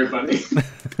think that's very funny.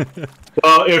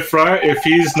 Well, if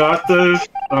he's not the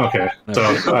okay,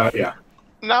 so yeah.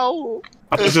 No.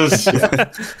 It's just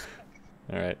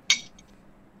all right.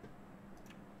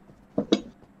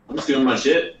 I'm just doing my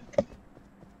shit.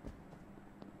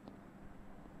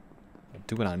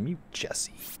 Do it on mute,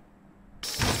 Jesse.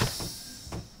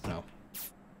 No,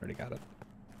 already got it.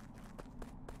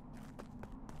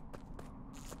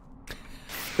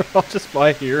 I'll just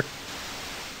fly here.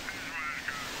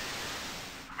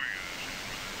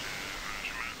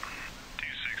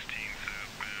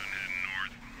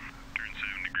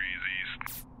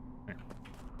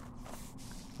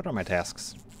 What are my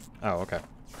tasks? Oh, okay.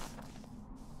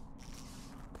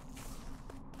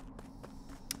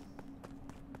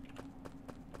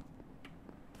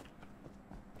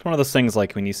 It's one of those things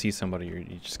like when you see somebody, you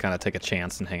just kind of take a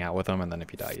chance and hang out with them, and then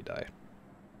if you die, you die.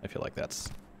 I feel like that's...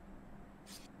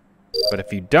 But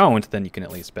if you don't, then you can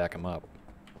at least back them up.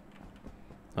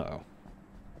 Uh-oh.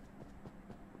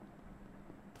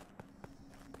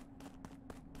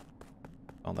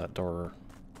 On that door.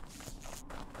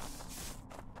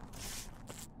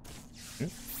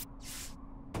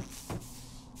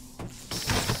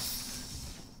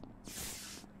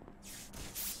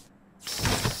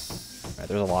 Alright,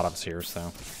 there's a lot of us here,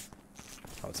 so...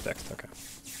 Oh, it's fixed, okay.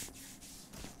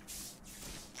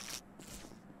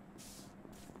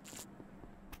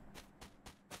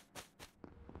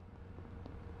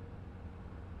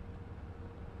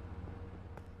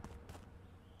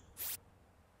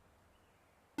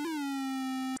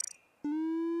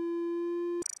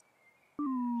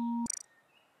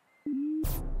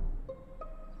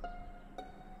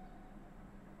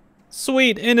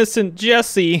 Sweet innocent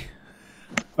Jesse.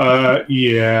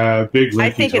 Yeah, Big I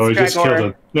Lanky think it's totally just Gregor.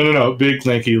 killed him. No, Big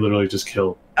Lanky literally just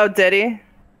killed. Oh, did he?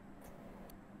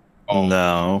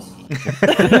 No.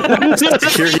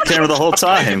 Security camera the whole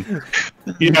time.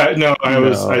 Yeah, no, I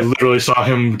literally saw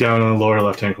him down in the lower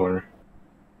left-hand corner.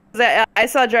 I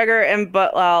saw Dregger and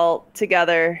Butlal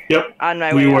together. Yep, on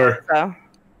my we way were. out,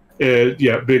 so.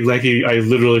 Yeah, Big Lanky, I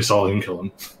literally saw him kill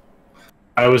him.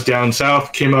 I was down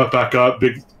south, came up, back up,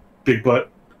 big butt.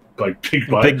 Like big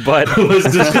butt. Big butt.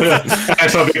 I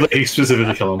saw Big Lanky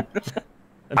specifically kill him.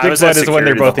 Big butt is when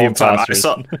they're both the imposters.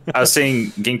 I was seeing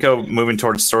Ginkgo moving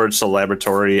towards storage to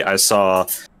laboratory. I saw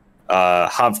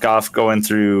Hopgoff going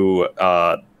through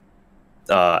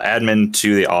admin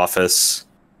to the office.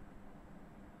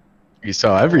 You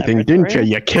saw everything, didn't you,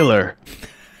 you killer?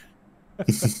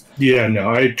 Yeah,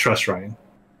 no, I trust Ryan.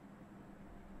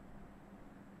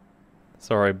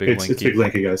 Sorry, Big Lanky. It's Big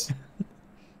Lanky, guys.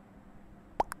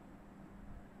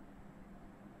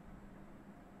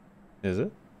 Is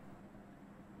it?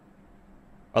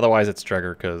 Otherwise, it's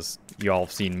Dregger because you all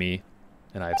have seen me,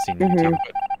 and I've seen you too.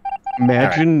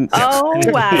 Imagine. Oh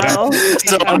wow!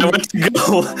 So I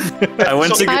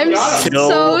went to go. I'm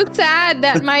kill. so sad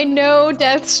that my no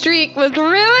death streak was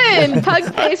ruined.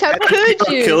 Pugface, how could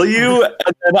you? Kill you,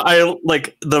 and then I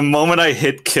the moment I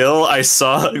hit kill, I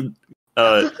saw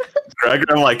Gregor.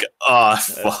 I'm like, oh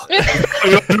fuck.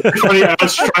 I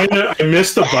was trying to. I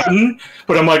missed the button,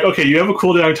 but I'm like, okay, you have a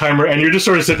cooldown timer, and you're just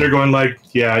sort of sitting there going like,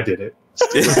 yeah, I did it.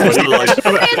 There can be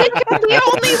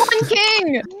only one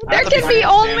king. There can be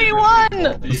only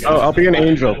one. Oh, I'll be an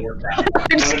angel. I'm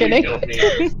just kidding.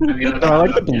 No, I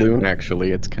like the balloon actually.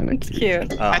 It's kind of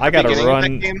cute. I gotta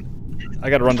run.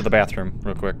 I gotta run to the bathroom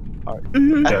real quick. I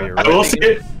will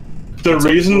say, the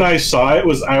reason I saw it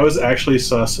was I was actually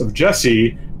sus of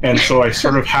Jesse, and so I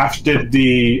sort of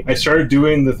I started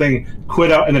doing the thing,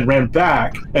 quit out, and then ran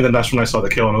back, and then that's when I saw the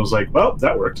kill, and I was like, well,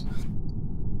 that worked.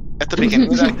 At the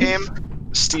beginning of that game,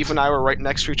 Steve and I were right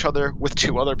next to each other with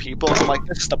two other people. I'm like,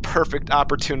 this is the perfect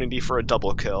opportunity for a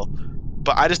double kill.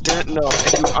 But I just didn't know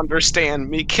if you understand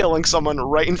me killing someone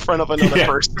right in front of another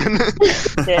person.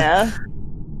 Yeah.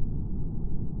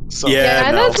 So, Yeah,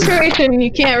 in that situation,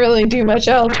 you can't really do much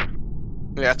else.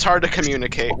 Yeah, it's hard to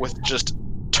communicate with just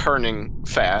turning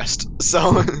fast.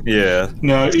 So yeah.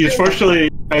 No, unfortunately,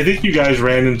 I think you guys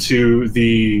ran into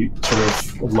the sort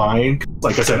of line.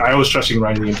 Like I said, I was trusting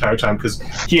Ryan the entire time because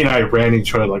he and I ran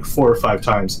each other like 4 or 5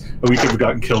 times, and we could have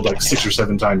gotten killed like 6 or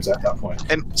 7 times at that point.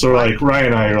 And so like Ryan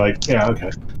and I are like, yeah,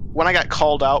 okay. when I got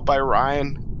called out by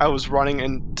Ryan, I was running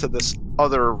into this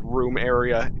other room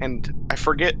area, and I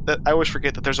always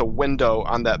forget that there's a window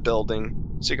on that building,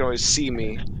 so you can always see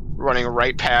me running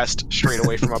right past, straight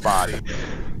away from a body.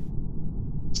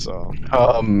 So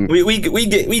we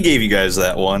gave you guys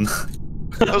that one.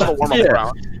 That was a warm up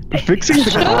round. Fixing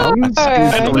the comms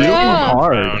is really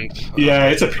hard. Yeah,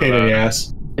 it's a pain in the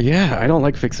ass. Yeah, I don't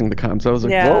like fixing the comms. I was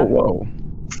like, Yeah. whoa.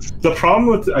 The problem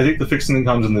with I think the fixing the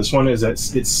comms in this one is that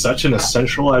it's such an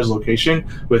centralized location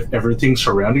with everything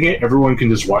surrounding it. Everyone can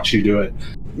just watch you do it.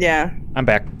 Yeah. I'm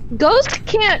back. Ghost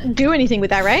can't do anything with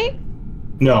that, right?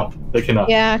 No, they cannot.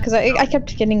 Yeah, because I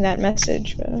kept getting that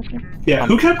message. But okay. Yeah,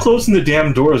 who kept closing the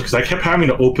damn doors? Because I kept having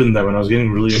to open them, and I was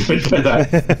getting really annoyed by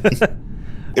that.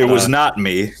 It was not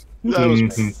me. That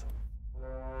was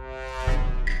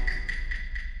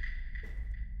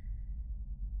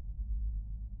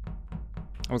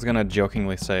I was gonna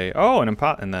jokingly say, "Oh, an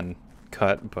impot," and then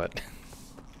cut, but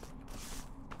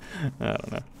I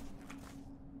don't know.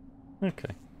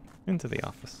 Okay, into the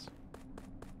office.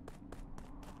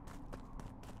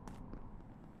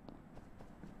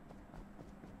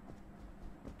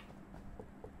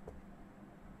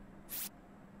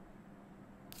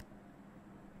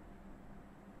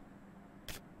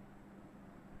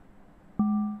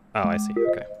 Oh, I see.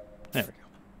 Okay, there we go.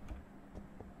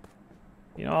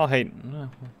 You know, I'll hate. Where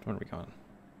are we going?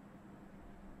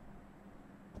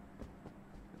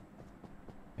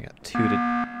 I got 2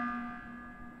 to.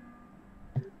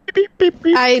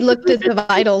 I looked at the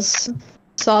vitals,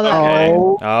 saw that.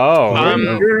 Oh.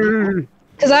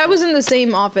 Because I was in the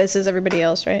same office as everybody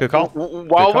else, right? Good call.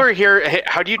 While we're here, hey,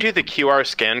 how do you do the QR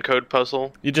scan code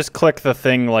puzzle? You just click the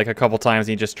thing like a couple times,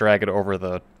 and you just drag it over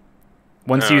the.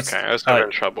 Once you. Okay, I was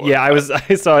having trouble. Yeah, I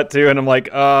saw it too, and I'm like,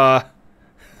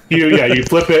 You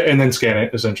flip it and then scan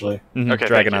it essentially. Okay,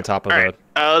 drag it on top of it.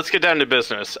 Let's get down to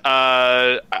business.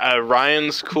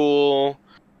 Ryan's cool.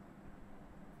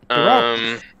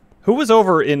 Who was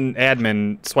over in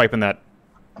admin swiping that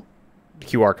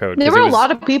QR code? There were a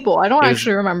lot of people. I don't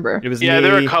actually remember. It was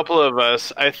there were a couple of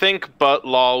us. I think Butt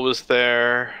Lol was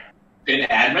there. In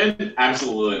admin?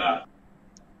 Absolutely not.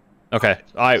 Okay,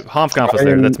 Homfgoff was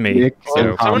there. That's me.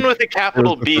 So. Someone with a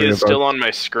capital B is still on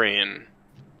my screen.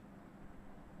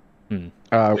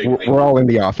 We're all in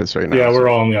the office right now. Yeah, we're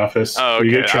all in the office. Oh, okay.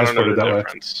 You get transported that way.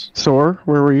 Sor,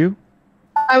 where were you?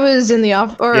 I was in the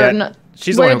office,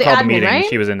 she's the one who called the admin, meeting. right?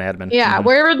 She was in admin. Yeah,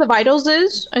 wherever the vitals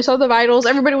is. I saw the vitals.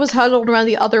 Everybody was huddled around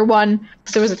the other one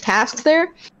because there was a task there.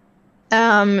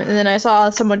 And then I saw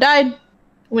someone died.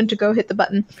 Went to go hit the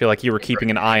button. I feel like you were keeping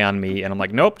an eye on me, and I'm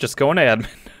like, nope, just go in admin.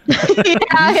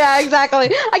 yeah, exactly.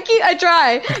 I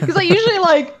try because I usually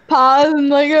like pause and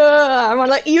like I'm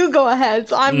like you go ahead,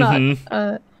 so I'm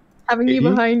not having you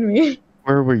behind me.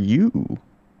 Where were you?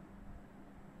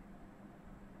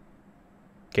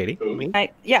 Katie?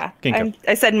 I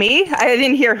said me. I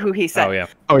didn't hear who he said.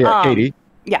 Oh yeah, Katie.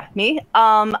 Yeah, me.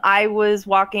 I was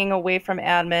walking away from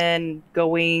admin,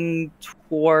 going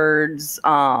towards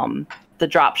the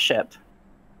drop ship.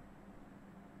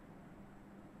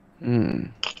 Where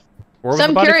was So I'm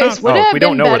the body curious, found? would it have we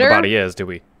don't been know where the better? body is, do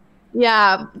we?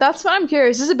 Yeah, that's what I'm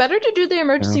curious. Is it better to do the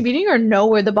emergency meeting or know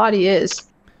where the body is?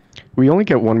 We only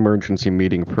get one emergency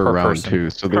meeting per round person. too,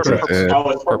 so this Per is person.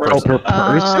 per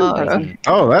person.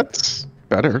 Oh, that's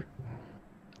better.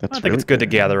 That's I think it's good to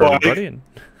gather everybody.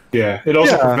 Yeah, it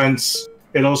also prevents.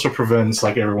 It also prevents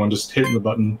like everyone just hitting the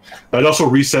button, but it also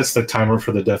resets the timer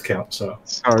for the death count. So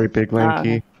sorry, Big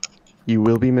Lanky, you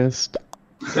will be missed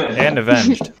and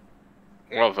avenged.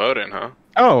 Well, voting, huh?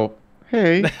 Oh,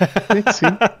 hey, Nixie.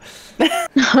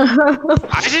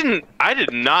 I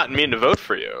did not mean to vote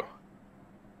for you.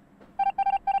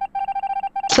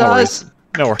 No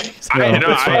worries. I know.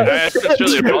 I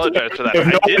sincerely apologize for that. If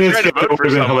no I did one try is to good, vote for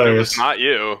it would've been someone. It hilarious. was not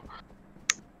you.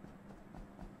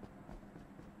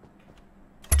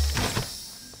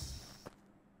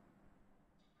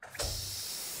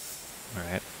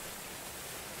 Alright.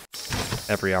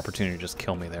 Every opportunity to just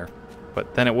kill me there.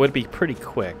 But then it would be pretty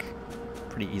quick.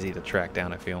 Pretty easy to track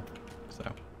down, I feel. So.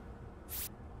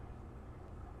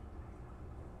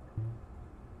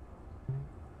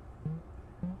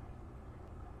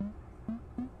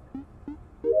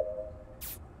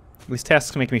 These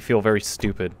tasks make me feel very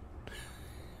stupid.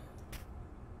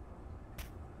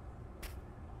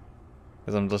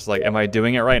 Because I'm just like, am I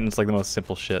doing it right? And it's like the most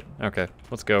simple shit. Okay,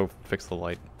 let's go fix the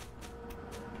light.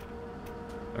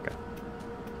 Okay.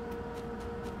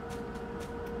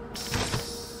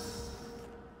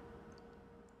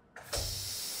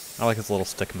 I like his little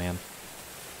stick man.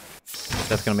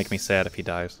 That's gonna make me sad if he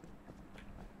dies.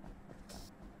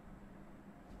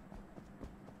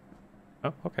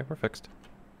 Oh, okay, we're fixed.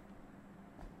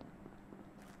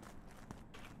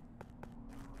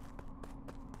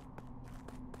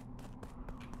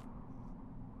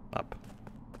 Up.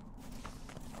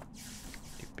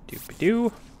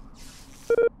 Doop-a-doop-a-doo.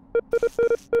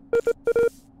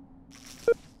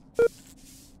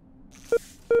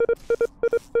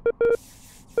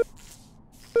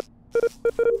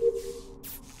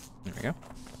 There we go.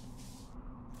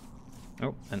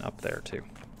 Oh, and up there too.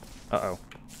 Uh-oh.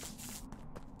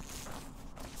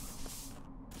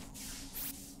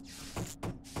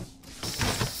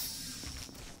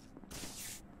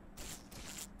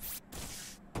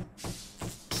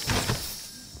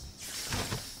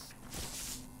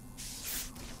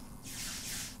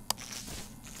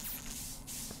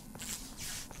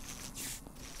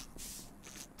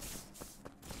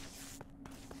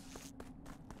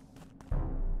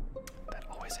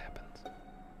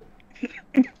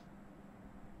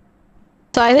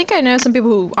 So I think I know some people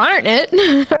who aren't it.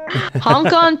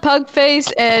 Homcon,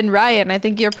 Pugface, and Ryan. I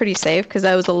think you're pretty safe because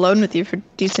I was alone with you for a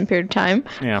decent period of time.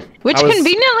 Yeah. Which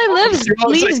conveniently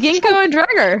leaves Ginkgo and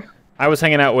Dregger. I was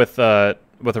hanging out with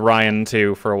Ryan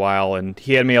too for a while, and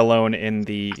he had me alone in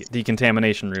the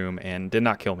decontamination room and did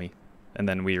not kill me. And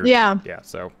then we were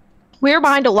so we were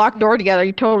behind a locked door together.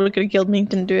 You totally could have killed me.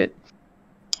 Didn't do it.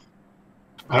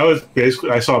 I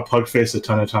saw Pugface a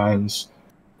ton of times.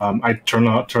 I turned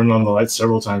on the lights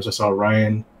several times. I saw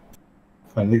Ryan.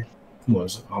 I think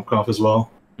was Homcon as well.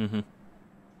 Mm-hmm.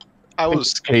 I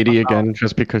was Katie again,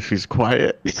 just because she's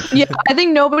quiet. Yeah, I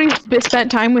think nobody spent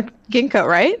time with Ginkgo,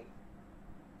 right?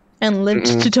 And lived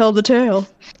to tell the tale.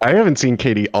 I haven't seen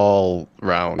Katie all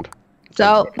round.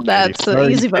 So that's an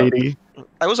easy vote. Katie.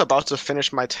 I was about to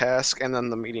finish my task, and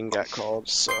then the meeting got called,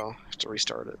 so I have to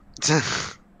restart it.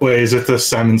 Wait, is it the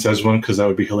Simon Says one? Because that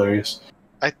would be hilarious.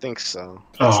 I think so.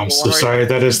 Oh, I'm so sorry.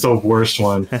 That is the worst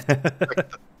one. Like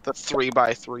the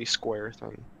 3x3 square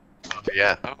thing.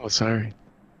 Yeah. Oh, sorry.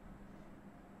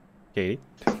 Katie,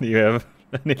 do you have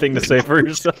anything to say for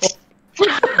yourself?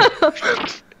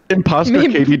 Imposter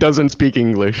Katie doesn't speak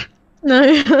English.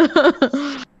 No.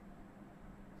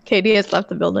 Katie has left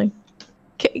the building.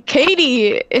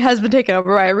 Katie has been taken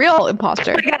over by a real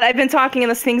imposter. Oh my god, I've been talking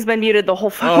and this thing's been muted the whole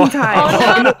fucking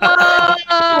time.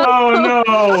 Oh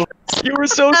no! You were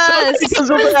so Yes. sorry because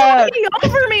of that. It's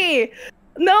fucking over me!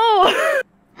 No!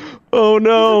 Oh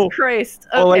no! Jesus Christ.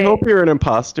 Okay. Well, I hope you're an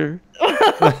imposter.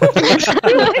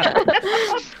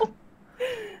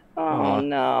 Oh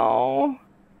no.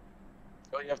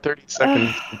 Well, you have 30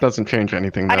 seconds. It doesn't change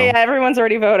anything though. Everyone's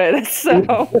already voted,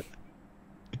 so.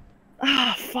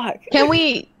 Ah, fuck. Can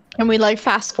we like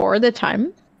fast forward the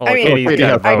time? Well, I mean, Katie's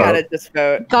gotta I vote. gotta just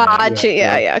vote. Gotcha.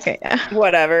 Yeah. Okay. Yeah.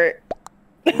 Whatever.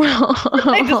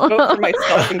 I just vote for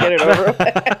myself and get it over with.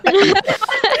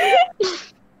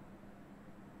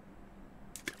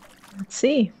 Let's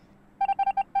see.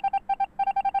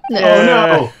 Oh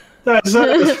no! That's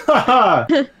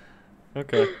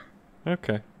Okay.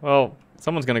 Okay. Well,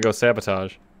 someone's gonna go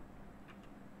sabotage.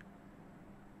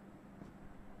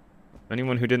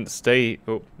 Anyone who didn't stay.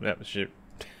 Oh, that was shit.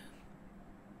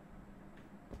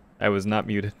 I was not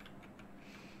muted.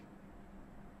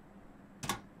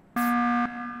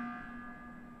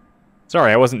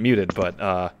 Sorry, I wasn't muted, but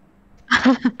I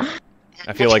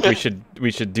feel like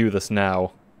we should do this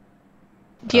now.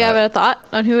 Do you have a thought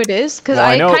on who it is? Because well,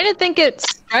 I know- kind of think it's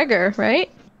Gregor,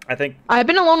 right? I think. I've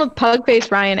been alone with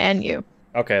Pugface, Ryan, and you.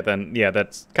 Okay, then yeah,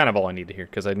 that's kind of all I need to hear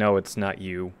because I know it's not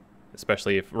you.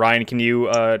 Especially if Ryan, can you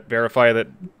verify that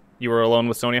you were alone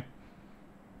with Sonia?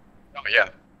 Oh yeah.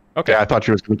 Okay. Yeah, I thought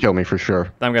she was gonna kill me for sure.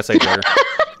 I'm gonna say Jagger.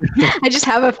 I just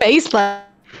have a face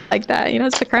like that. You know,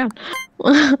 it's the crown.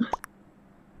 what?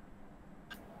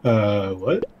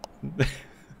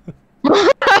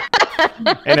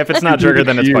 And if it's not Jagger,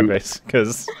 then it's Pugface.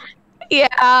 Because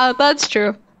Yeah, that's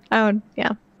true.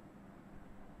 Yeah.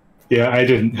 Yeah, I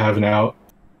didn't have an out.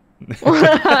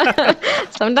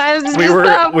 Sometimes it's we just were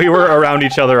tough. we were around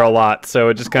each other a lot, so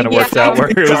it just kind of worked out where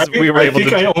it was, we were able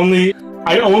to.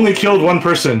 I only killed one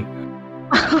person.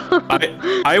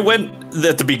 I went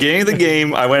at the beginning of the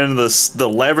game. I went into the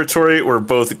laboratory where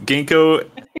both Ginkgo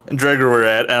and Dregger were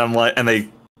at, and I'm like,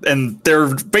 and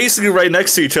they're basically right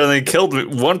next to each other. And they killed me.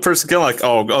 One person killed. Like,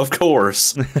 oh, of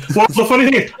course. Well, the funny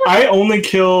thing is, I only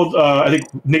killed I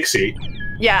think Nixie.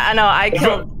 Yeah, I know. I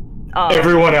killed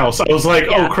everyone else. I was like,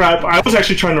 yeah. oh crap! I was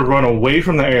actually trying to run away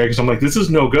from the area because I'm like, this is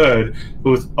no good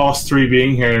with us three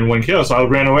being here in one kill. So I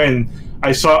ran away and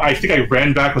I think I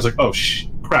ran back. I was like, oh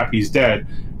crap, he's dead.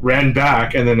 Ran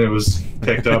back and then it was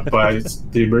picked up by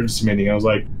the emergency meeting. I was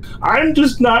like, I'm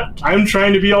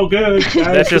trying to be all good.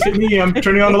 That's just me. I'm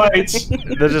turning on the lights.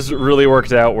 That just really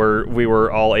worked out where we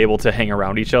were all able to hang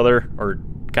around each other or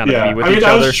kind of be with each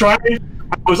other.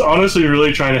 I was honestly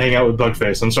really trying to hang out with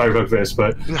Bugface. I'm sorry, Bugface,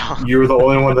 but you were the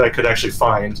only one that I could actually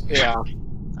find. Yeah.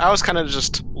 I was kind of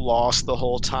just lost the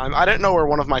whole time. I didn't know where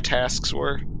one of my tasks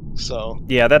were, so...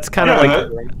 Yeah, that's kind of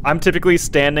like... I'm typically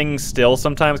standing still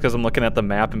sometimes because I'm looking at the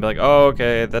map and be like, oh,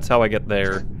 okay, that's how I get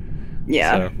there.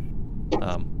 Yeah.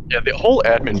 So, yeah, the whole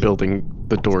admin building,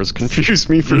 the doors confused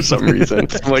me for some reason.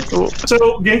 I'm like, oh.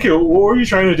 So, Genki, what were you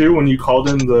trying to do when you called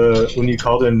in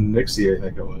Nixie, I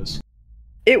think it was?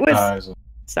 It was...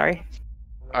 Sorry.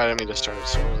 I didn't mean to start it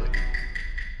so early.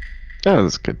 Oh,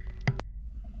 that's good.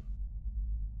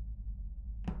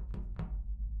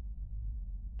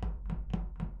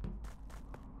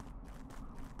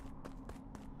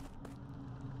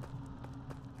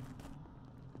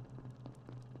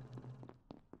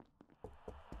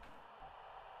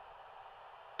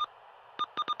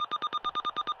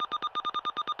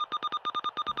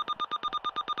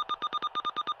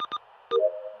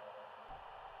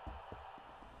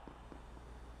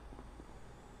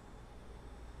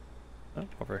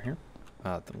 Over here.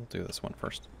 We'll do this one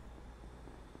first.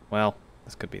 Well,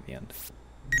 this could be the end.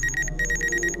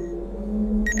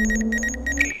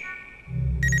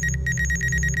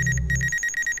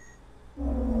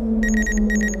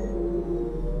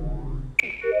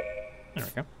 There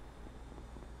we go.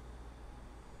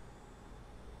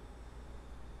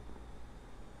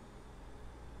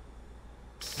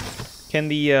 Can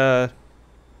the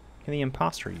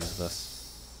imposter use this?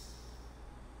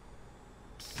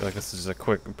 I feel like this is a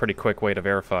pretty quick way to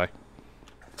verify.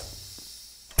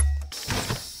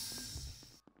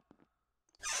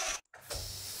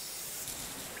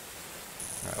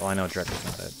 Alright, well I know Dregger's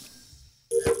not dead.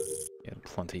 He had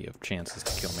plenty of chances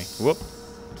to kill me. Whoop!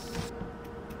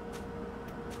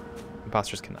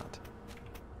 Imposters cannot.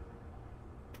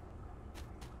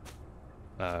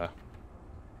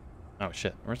 Oh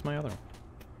shit, where's my other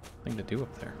thing to do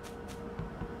up there?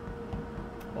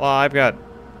 Well, I've got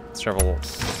several...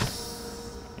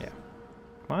 Yeah.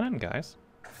 Come on in, guys.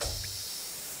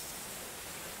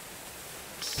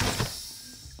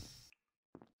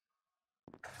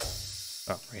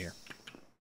 Oh, right here.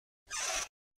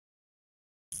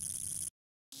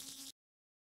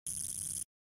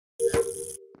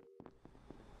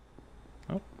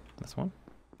 Oh, this one.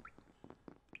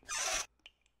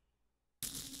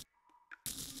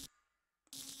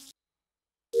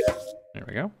 There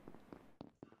we go.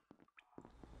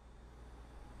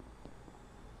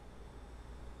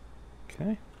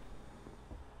 Okay.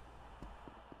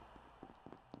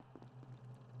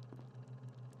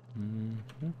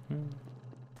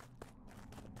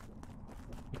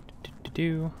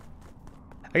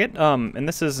 I get and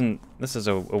this is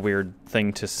a weird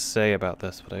thing to say about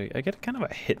this, but I get kind of a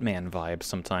Hitman vibe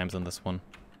sometimes in this one,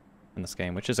 in this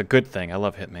game, which is a good thing. I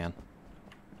love Hitman.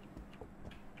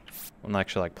 I'm not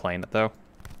actually like playing it though.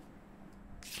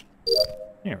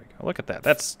 There we go. Look at that.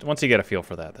 That's once you get a feel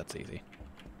for that, that's easy.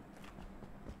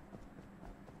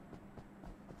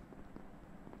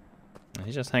 And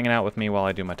he's just hanging out with me while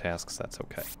I do my tasks. That's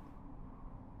okay.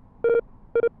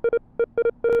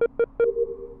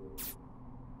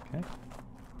 Okay.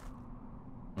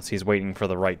 Unless he's waiting for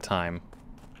the right time.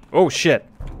 Oh shit!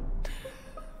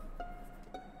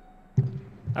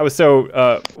 I was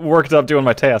so worked up doing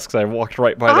my tasks, I walked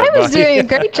right by that I was body. doing a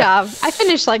great job. I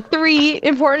finished like 3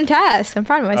 important tasks. I'm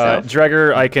proud of myself.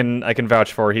 Dregger, I can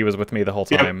vouch for. He was with me the whole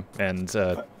time, and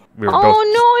we were both. Oh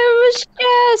no, it was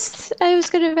just. I was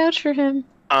gonna vouch for him.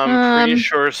 I'm pretty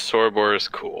sure Sorbor is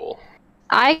cool.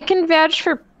 I can vouch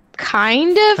for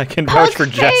kind of. I can vouch for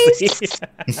Jesse.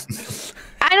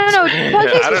 I don't know.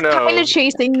 Pugface was kind of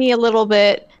chasing me a little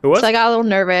bit, Who was? so I got a little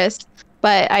nervous.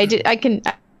 But I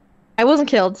wasn't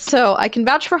killed, so I can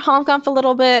vouch for Honkoff a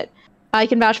little bit. I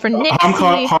can vouch for Nixie.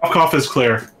 Honkoff is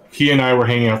clear. He and I were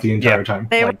hanging out the entire time.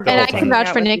 And I can vouch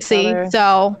for Nixie,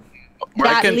 so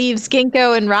that leaves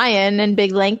Ginkgo and Ryan and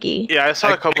Big Lanky. Yeah, I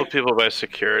saw a couple of people by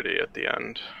security at the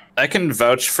end. I can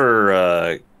vouch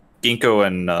for Ginkgo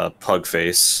and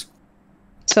Pugface.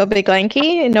 So Big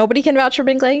Lanky, and nobody can vouch for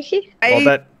Big Lanky.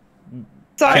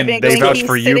 Saw Big Lanky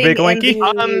for you, Big Lanky?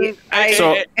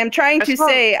 I am trying to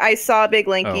say I saw Big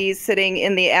Lanky sitting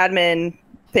in the admin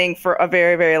thing for a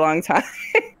very, very long time.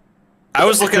 I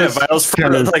was looking at vials for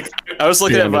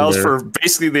for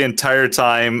basically the entire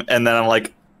time, and then I'm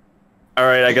like, all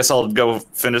right, I guess I'll go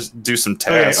do some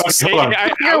tasks. Okay,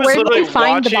 I was literally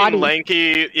watching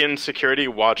Lanky in security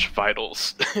watch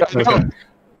vitals.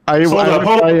 I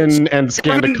try and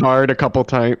scanned a card a couple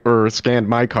times, or scanned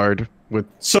my card with.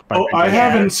 So I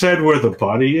haven't said where the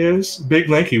body is. Big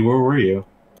Lanky, where were you?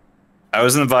 I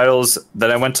was in the vitals.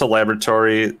 Then I went to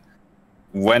laboratory,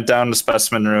 went down to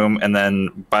specimen room, and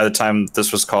then by the time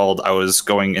this was called, I was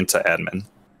going into admin.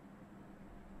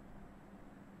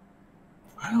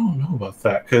 I don't know about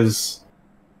that because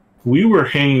we were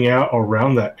hanging out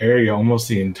around that area almost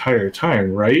the entire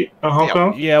time, right?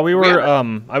 Yeah, we were.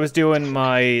 I was doing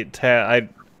my I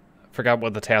forgot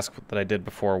what the task that I did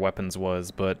before weapons was,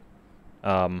 but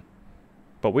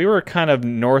we were kind of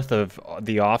north of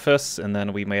the office, and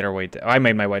then we made our way. I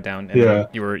made my way down. And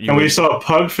we saw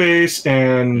Pugface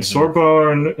and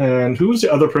Sorbor, and who was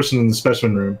the other person in the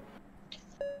specimen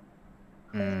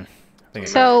room?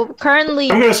 So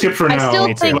currently, I'm gonna skip for now. I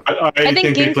still think I think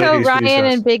Ginkgo, Ryan,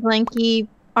 and Big Lanky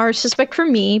are suspect for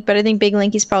me, but I think Big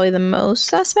Lanky's probably the most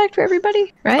suspect for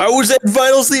everybody, right? I was at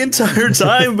vitals the entire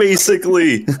time,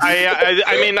 basically.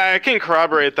 I mean, I can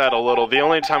corroborate that a little. The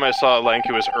only time I saw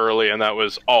Lanky was early, and that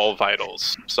was all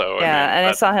vitals. So yeah,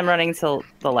 I saw him running to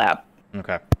the lab.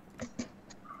 Okay.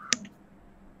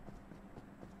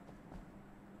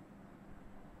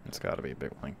 It's got to be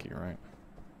Big Lanky, right?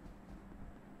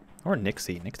 Or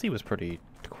Nixie. Nixie was pretty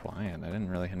quiet. I didn't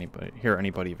really hear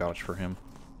anybody vouch for him.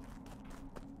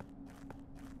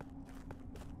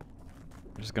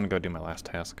 I'm just gonna go do my last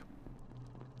task.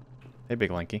 Hey,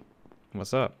 Big Lanky.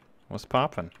 What's up? What's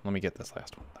poppin'? Let me get this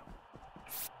last one,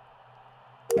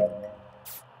 though.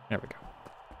 There we go.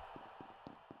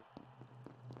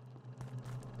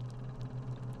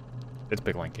 It's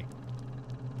Big Lanky.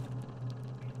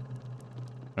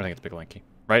 I think it's Big Lanky.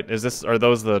 Right? Are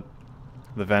those the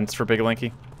vents for Big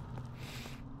Lanky?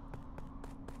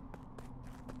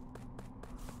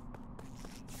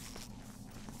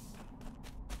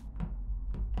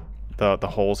 The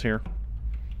holes here?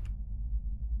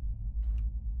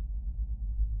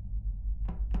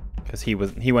 Because he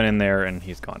went in there and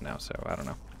he's gone now, so I don't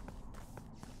know.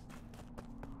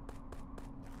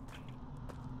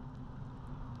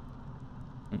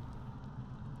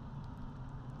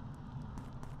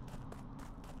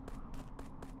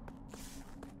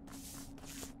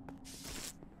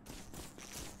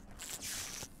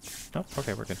 Oh,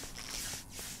 okay, we're good.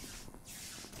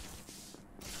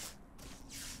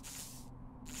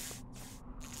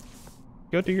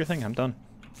 Go do your thing. I'm done.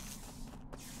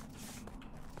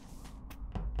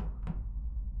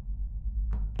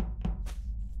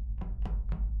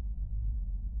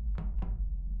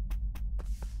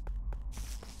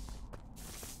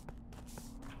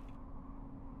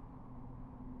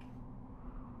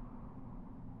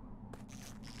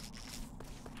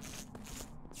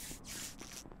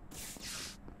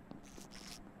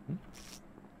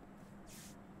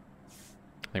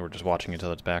 I think we're just watching each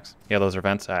other's backs. Yeah, those are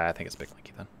vents. I think it's Big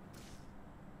Linky then.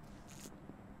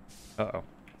 Uh-oh.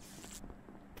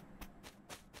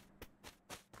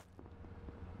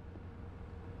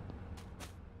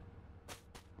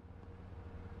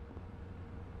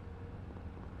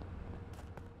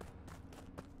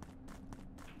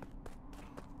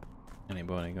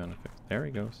 Anybody gonna fix? There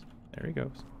he goes. There he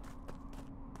goes.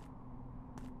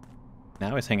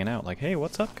 Now he's hanging out like, hey,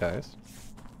 what's up, guys?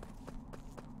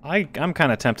 I'm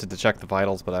kind of tempted to check the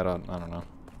vitals, but I don't know.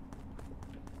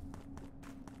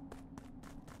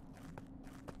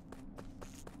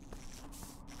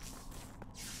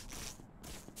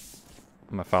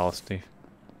 I'm gonna follow Steve.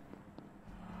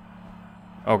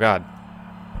 Oh God.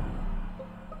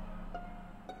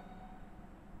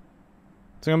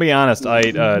 So I'm gonna be honest,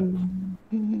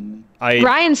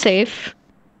 Ryan's safe.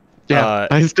 Yeah,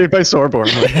 I stayed by Sorbor.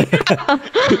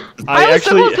 I was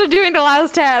supposed to doing the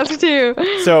last task too.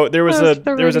 So there was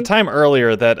a time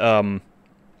earlier that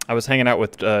I was hanging out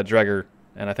with Dregger,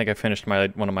 and I think I finished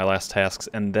one of my last tasks,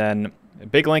 and then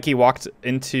Big Lanky walked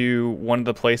into one of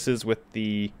the places with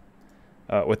the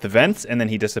vents, and then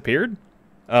he disappeared.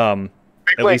 Big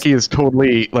Lanky is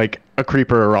totally like a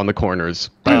creeper around the corners.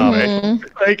 By the way,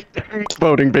 like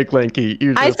voting Big Lanky.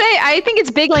 I think it's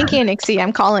Big Lanky and Nixie.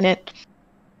 I'm calling it.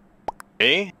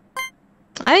 Me?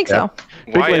 I think so.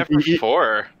 Why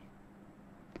F4?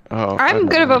 Oh, I'm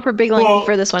gonna vote for Big Lanky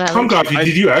for this one.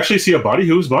 Did you actually see a body?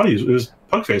 Whose body? It was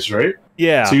Pugface, right?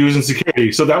 Yeah. So he was in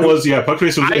security. So that was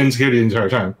Pugface was in security the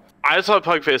entire time. I saw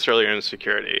Pugface earlier in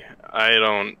security.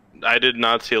 I did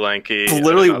not see Lanky. He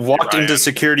literally walked into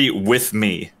security with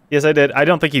me. Yes, I did. I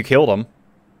don't think you killed him,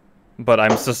 but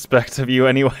I'm suspect of you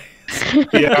anyway.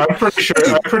 Yeah, I'm pretty sure.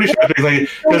 Big Lanky.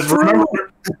 Because remember.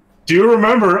 Do you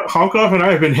remember Honkoff and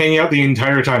I have been hanging out the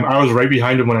entire time? I was right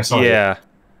behind him when I saw him. Yeah.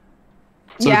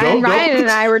 So and Ryan and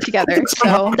I were together,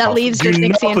 so that leaves just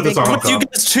Nixie and Big Lanky. With you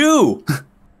guys too.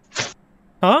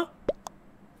 Huh?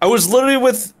 I was literally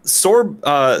with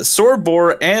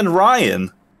Sorbor and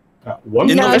Ryan.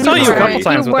 I saw you a couple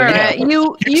times with him.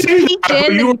 You peeked in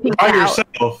and you peeked out.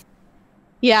 Yourself.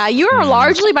 Yeah, you were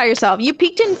largely by yourself. You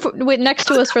peeked in next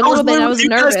to us for a little bit, and I was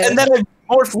nervous. And then I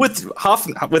morphed with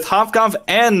Hofkampf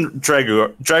and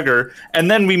Dregger, and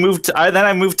then we moved.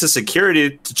 I moved to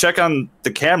security to check on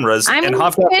the cameras, and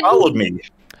Hofkampf followed me.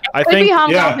 I think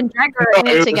Hofkampf and Dregger in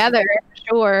it together, for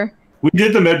sure. We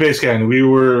did the med-base scan.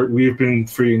 We've been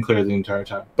free and clear the entire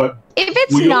time. But if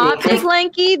it's not Big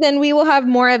Lanky, then we will have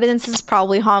more evidence. It's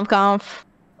probably Hofkampf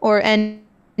and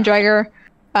Dregger.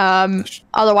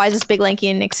 Otherwise, it's Big Lanky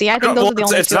and Nixie. I think those are the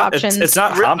only two options. It's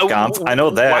not Hofkampf. I know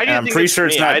that. And I'm pretty sure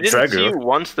it's not I didn't see you Dregger.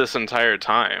 once this entire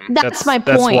time. That's my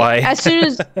point. That's why. As soon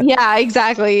as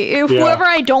exactly. If whoever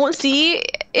I don't see,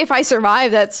 if I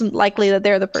survive, that's likely that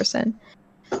they're the person.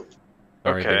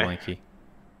 Sorry, Big Lanky.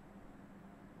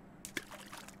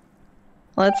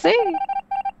 Let's see.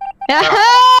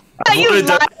 I've You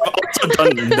also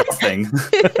done nothing.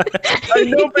 I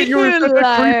know, but you were such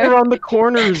a creeper on the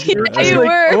corners. You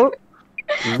were.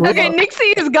 Okay,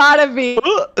 Nixie has gotta be.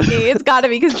 It's gotta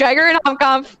be because Dregger and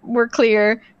Hofkampf were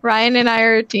clear. Ryan and I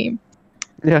are a team.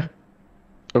 Yeah.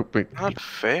 Oh wait. Not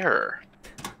fair.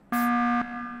 All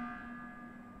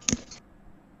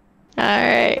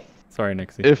right. Sorry,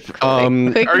 Nixie. If are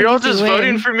y'all just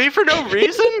voting for me for no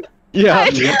reason? Yeah,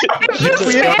 we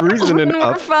have reason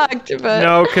enough. We're fucked, but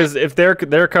No, because if they're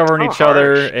covering each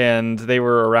other and they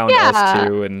were around us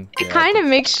too, and it kind of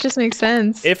makes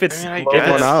sense. if it's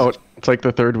One out, it's like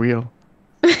the third wheel.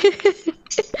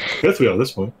 Fifth wheel at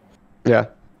this point. Yeah.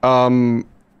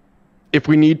 If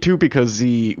we need to, because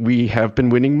we have been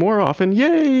winning more often,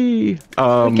 yay! we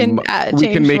can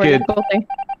make it.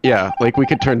 Yeah, like we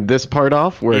could turn this part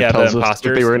off where it tells us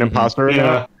if they were an imposter or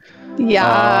not.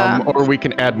 Yeah. Or we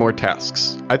can add more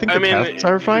tasks. I think tasks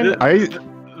are fine. I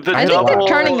think they're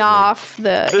turning off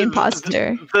the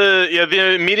imposter.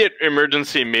 The immediate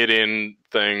emergency meeting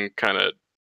thing kind of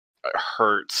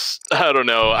hurts. I don't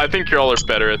know. I think y'all are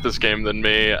better at this game than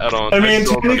me. I mean,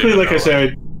 technically, like I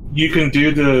said, you can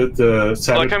do the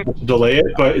sabotage to delay it,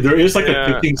 but there is like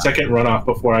a 15-second runoff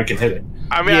before I can hit it.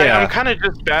 I mean, I'm kind of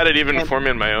just bad at even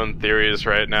forming my own theories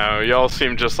right now. Y'all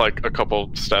seem just like a couple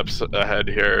steps ahead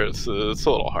here. It's a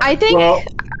little hard. I think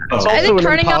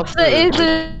turning off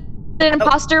the an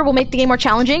imposter will make the game more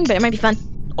challenging, but it might be fun.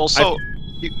 Also,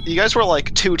 you guys were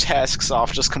like 2 tasks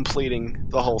off just completing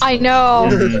the whole thing. I know.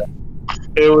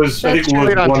 It was, I think,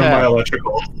 it was one of my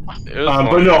electrical. But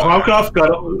no,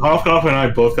 Hofkoff and I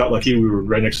both got lucky. We were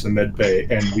right next to the med bay,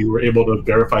 and we were able to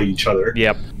verify each other.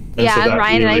 Yep. And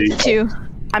Ryan and I did too.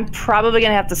 I'm probably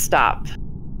gonna have to stop.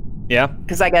 Yeah.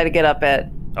 Because I got to get up at.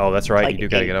 Oh, that's right. You do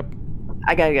got to get up.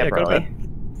 I got to get up early.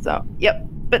 So, yep.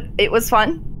 But it was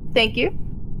fun. Thank you.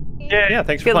 Yeah.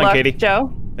 Thanks for Good playing, luck, Katie.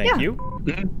 Joe. Thank you.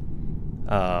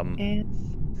 All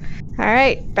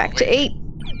right, back to 8.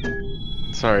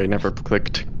 Sorry, never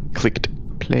clicked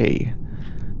play.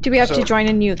 Do we have to join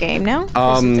a new game now?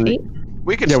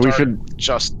 We could start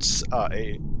just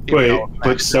 8. Wait,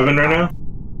 but 7 right now?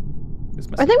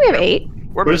 I think we have 8.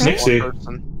 Where's Nixie?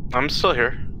 I'm still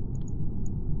here.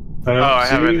 I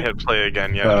haven't hit play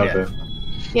again yet. Okay.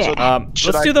 Yeah.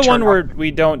 Let's do the one where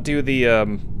we don't do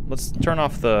the. Let's turn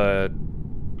off the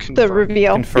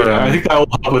reveal. Confirm. Yeah, I think that will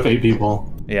help with 8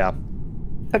 people. Yeah.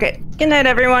 Okay. Good night,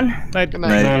 everyone. Night. Good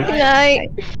night.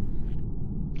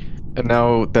 And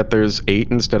now that there's 8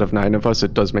 instead of 9 of us,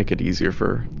 it does make it easier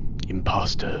for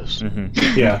imposters.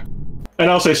 Yeah. And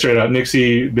I'll say straight up,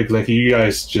 Nixie, Big Linky, you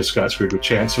guys just got screwed with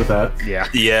Chance with that. Yeah.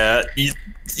 Yeah.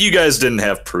 You guys didn't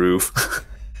have proof.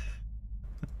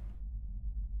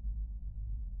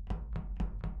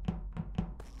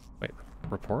 Wait,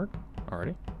 report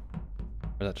already?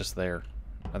 Or is that just there?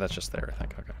 Oh, that's just there, I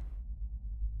think. Okay.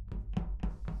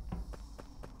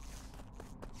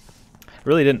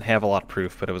 Really didn't have a lot of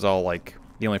proof, but it was all like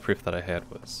the only proof that I had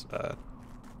was that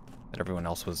everyone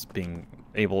else was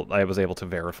I was able to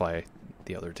verify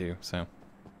the other 2. So.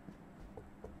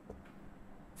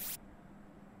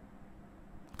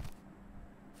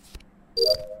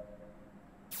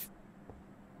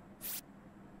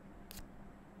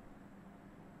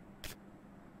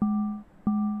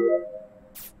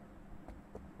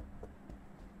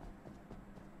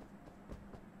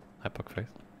 Hi, Bookface.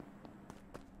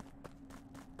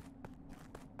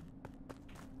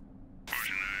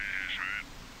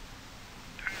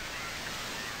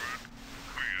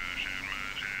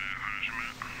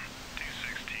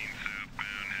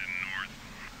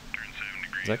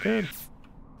 Is that good?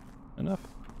 Enough?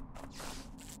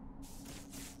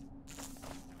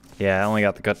 Yeah, I only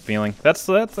got the gut feeling. That's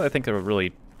I think a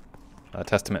really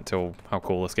testament to how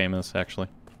cool this game is, actually.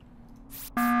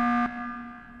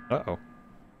 Uh-oh.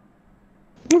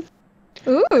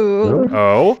 Ooh.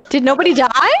 Oh? Did nobody die?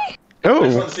 I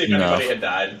just want to see if anybody had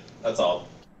died. That's all.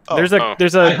 There's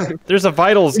a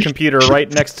vitals computer right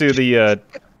next to the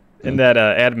in that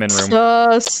admin room.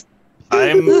 Sus.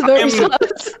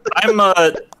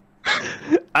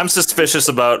 I'm suspicious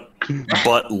about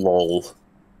butt lol.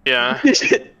 Yeah.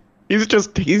 He's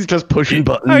just pushing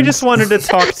buttons. I just wanted to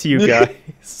talk to you guys.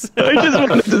 I just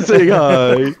wanted to say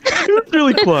hi. It was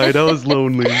really quiet. I was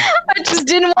lonely. I just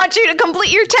didn't want you to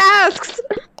complete your tasks.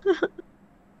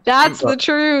 That's the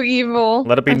true evil.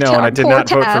 Let it be known, I did not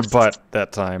vote for butt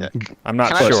that time. I'm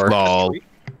not sure.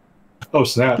 Oh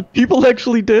snap! People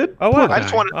actually did. Oh wow! I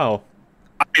just wanted. Oh.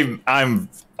 I'm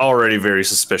already very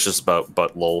suspicious about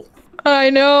butt lol.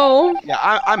 I know. Yeah,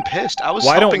 I'm pissed. I was.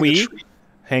 Why don't we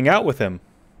hang out with him?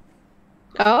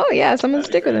 Oh yeah, someone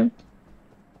stick with him.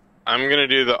 I'm gonna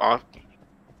do the off.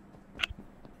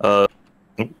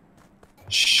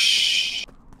 Shh.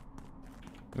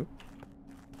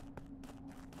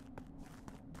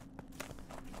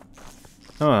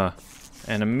 Huh.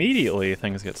 And immediately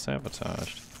things get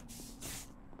sabotaged.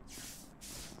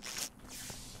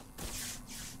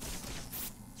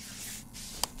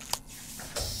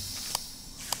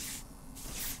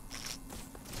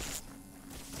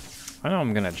 I know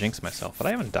I'm gonna jinx myself, but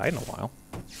I haven't died in a while.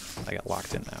 I got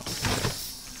locked in now.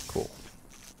 Cool.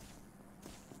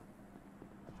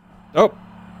 Oh!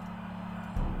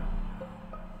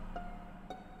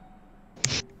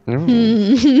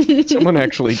 Someone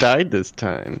actually died this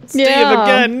time. Steve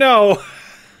again, no!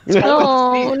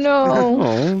 Oh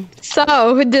no.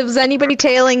 So, was anybody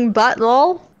tailing butt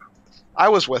lol? I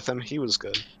was with him. He was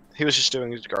good. He was just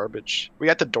doing his garbage. We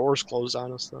got the doors closed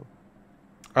on us though.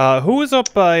 Who was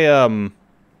up by,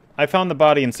 I found the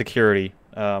body in security.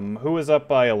 Who was up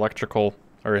by electrical?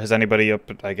 Or has anybody up,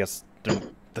 I guess,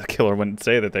 the killer wouldn't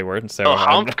say that they were. So,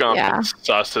 Humpgum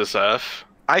sus as F.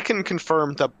 I can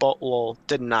confirm that Butlul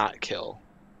did not kill.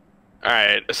 All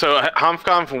right, so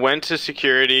Humpconf went to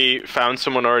security, found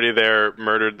someone already there,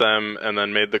 murdered them, and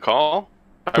then made the call.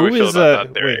 How do we feel about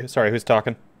that theory? Wait, sorry, who's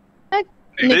talking?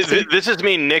 This is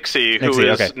me, Nixie, who Nixie,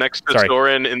 is okay. next to Sorry.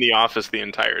 Soren in the office the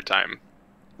entire time.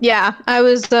 Yeah, I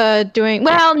was doing.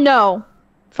 Well, no,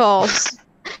 false.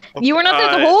 You were not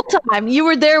there the whole time. You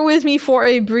were there with me for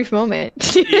a brief moment.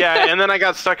 Yeah, and then I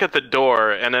got stuck at the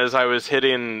door, and as I was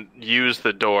hitting use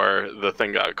the door, the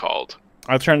thing got called.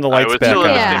 I'll turn the lights back on.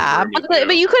 Yeah,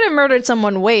 but you could have murdered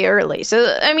someone way early.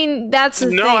 So I mean, that's the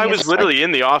thing. No, I was it's literally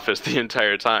in the office the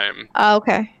entire time. Oh,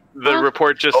 okay. The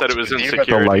report just said it was in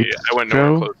security. lights, I went nowhere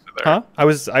Joe? close to there.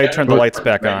 Huh? I turned the lights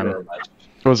back on.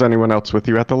 Was anyone else with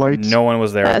you at the lights? No one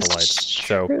was there at the That's lights.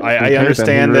 So true. I Okay, then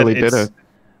understand he really that did it's. it.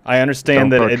 I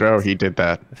understand Don't that quote Joe, he did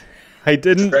that. I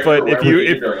didn't, but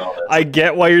if I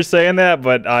get why you're saying that,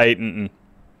 but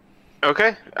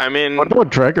Okay, I mean, What about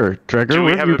Dregger? Dregger, do we where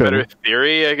have have you a better been?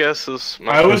 theory? I guess is.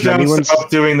 I was down anyone's- south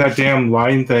doing that damn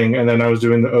line thing, and then I was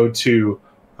doing the O2,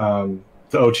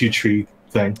 the O2 tree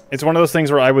thing. it's one of those things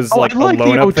where I was Oh, like I like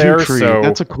alone the up O2 there, tree. so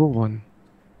That's a cool one.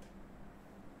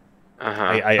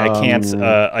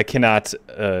 I can't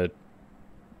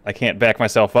I can't back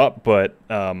myself up, but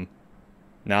nah,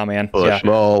 man. Yeah.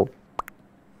 Well,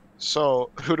 So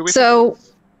who do we? So,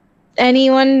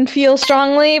 anyone feel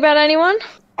strongly about anyone?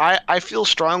 I feel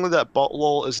strongly that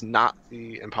Butlul is not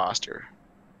the imposter.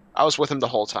 I was with him the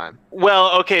whole time.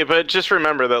 Well, okay, but just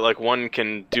remember that like one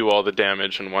can do all the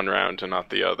damage in one round and not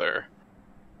the other.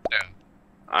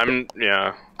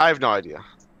 Yeah. I have no idea.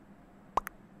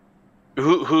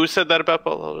 Who said that about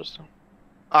Butlul?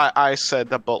 I said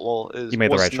that Butlul is You made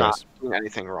the was right not choice. doing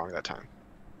anything wrong that time.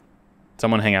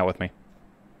 Someone hang out with me.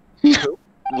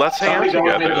 Let's hang out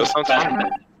together. That sounds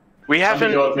fun. We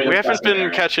haven't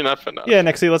been catching up enough. Yeah,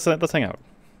 Nixie, let's hang out.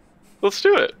 Let's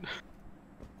do it.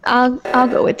 I'll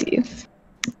go with you.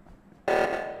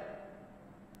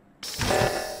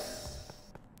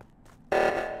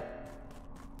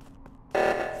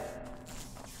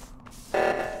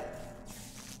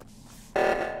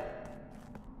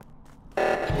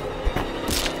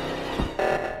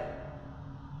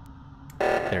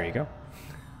 There you go.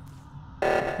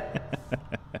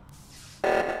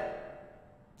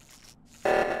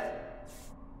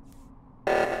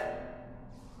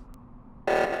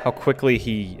 How quickly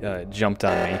he jumped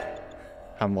on me.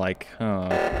 I'm like, huh.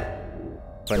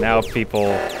 But now if people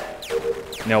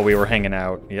know we were hanging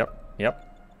out. Yep.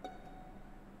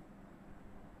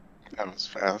 that was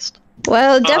fast.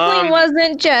 Well, it definitely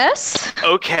wasn't Jess.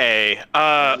 Okay.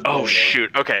 Oh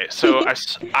shoot. Okay. So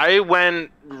I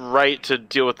went right to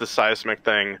deal with the seismic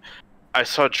thing. I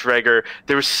saw Dregger.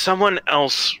 There was someone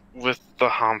else with the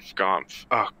Humpgomp.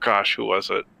 Oh gosh, who was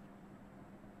it?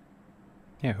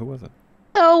 Yeah, who was it?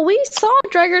 So we saw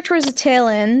Dregger towards the tail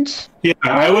end. Yeah,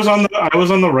 I was on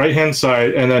the right hand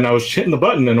side, and then I was hitting the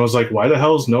button, and I was like, "Why the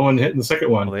hell is no one hitting the second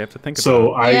one?" Well, they have to think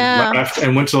So about I Yeah. left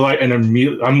and went to the light, and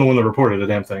immediately I'm the one that reported the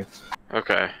damn thing.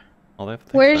 Okay. All they have to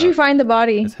think Where did you about find the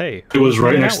body? is, hey, It was who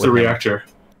right hung next out to the with him? reactor.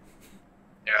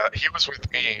 Yeah, he was with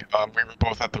me. We were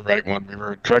both at the right one.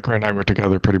 Dregger and I were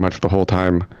together pretty much the whole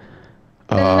time.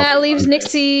 And that leaves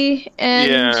Nixie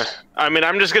and... Yeah. I mean,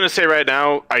 I'm just gonna say right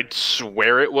now, I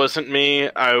swear it wasn't me.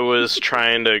 I was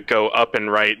trying to go up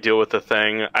and right, deal with the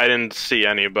thing. I didn't see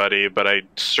anybody, but I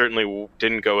certainly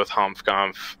didn't go with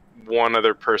Humpgomp. One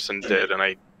other person did, and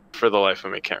I, for the life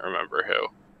of me, can't remember who.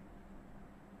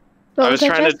 What I was was that,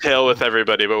 trying to Jess? tail with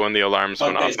everybody, but when the alarms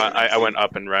went off, I went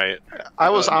up and right. I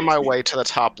was on my way to the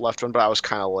top left one, but I was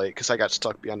kind of late because I got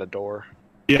stuck behind a door.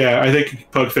 Yeah, I think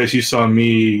Pugface, you saw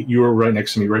me. You were right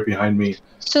next to me, right behind me.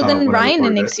 So then when I Ryan and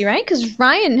reported it. Nixie, right? Because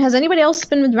Ryan, has anybody else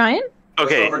been with Ryan?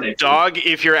 Okay, dog,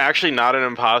 if you're actually not an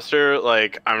imposter,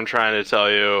 like, I'm trying to tell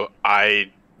you,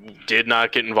 I did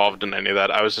not get involved in any of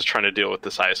that. I was just trying to deal with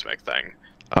the seismic thing.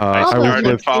 I I was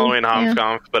started with following yeah.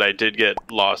 Humpgomp, but I did get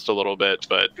lost a little bit,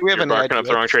 but We have you're an barking up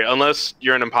idea. the wrong tree. Unless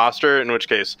you're an imposter, in which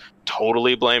case,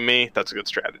 totally blame me. That's a good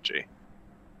strategy.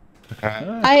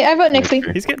 I vote Nixie.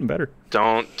 He's getting better.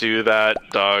 Don't do that,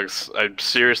 dogs. I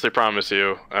seriously promise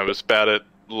you. I was bad at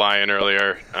lying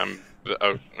earlier.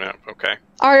 Oh, yeah, okay.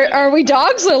 Are we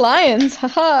dogs or lions?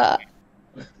 Haha.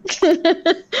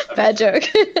 Bad joke.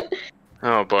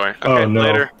 Oh boy. Okay, Oh, no.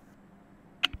 later.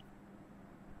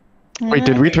 Wait,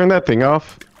 did we turn that thing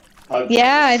off?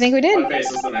 Yeah, I think we did. Pugface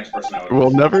is the next person I would.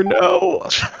 We'll never know.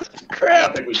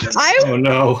 Crap. I think we should. Oh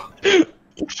no.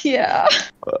 Yeah.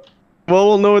 Well,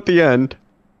 we'll know at the end.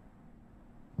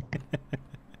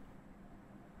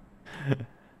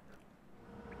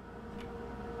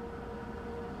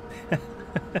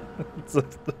 It's a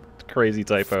crazy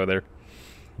typo there.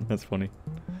 That's funny.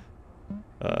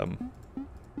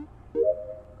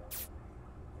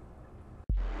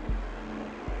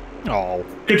 Oh.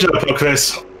 Good job,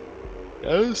 Pugface.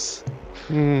 Yes.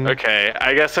 Okay,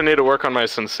 I guess I need to work on my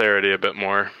sincerity a bit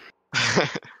more.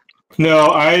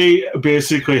 No, I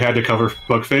basically had to cover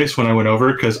Pugface when I went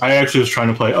over because I actually was trying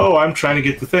to play. Oh, I'm trying to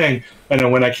get the thing, and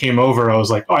then when I came over, I was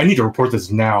like, oh, I need to report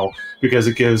this now because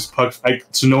it gives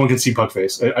so no one can see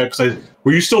Pugface.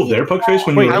 Were you still there, Pugface,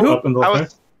 when you were up in the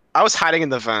vent? I was hiding in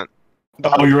the vent.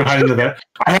 Oh, you were hiding in the vent.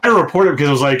 I had to report it because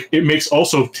it was like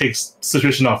it takes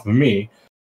suspicion off of me.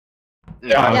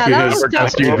 Yeah, that was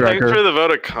thanks for the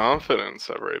vote of confidence,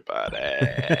 everybody.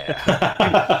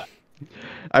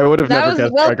 I would have That never was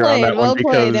guessed well Gregor on that played, well one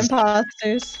played, because,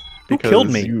 imposters. Who killed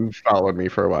me? You followed me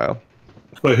for a while.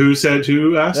 But who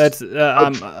asked? That's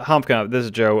Humpka. This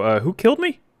is Joe. Who killed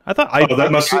me? I thought that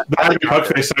had to be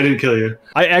Pugface. I didn't kill you.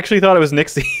 I actually thought it was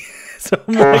Nixie. So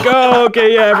I'm like, oh,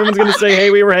 okay, yeah, everyone's gonna say,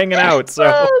 hey, we were hanging out. So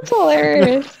that's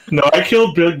hilarious. No, I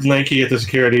killed Big Lanky at the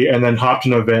security, and then hopped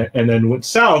in a vent, and then went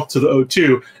south to the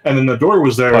O2, and then the door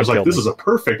was there. I was like, this is a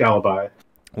perfect alibi.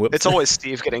 Whoops. It's always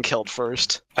Steve getting killed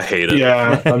first. I hate it.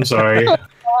 Yeah, I'm sorry.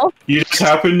 You just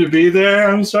happened to be there.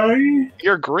 I'm sorry.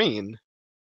 You're green.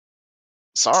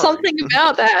 Sorry. Something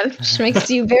about that just makes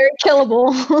you very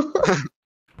killable.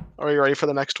 Are you ready for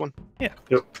the next one? Yeah.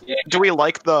 Yep. Do we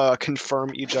like the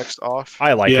confirm ejects off?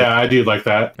 I like it. Yeah, I do like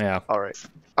that. Yeah. All right.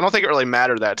 I don't think it really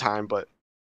mattered that time, but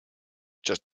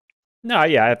just. No,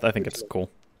 yeah, I think it's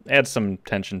cool. Adds some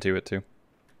tension to it too.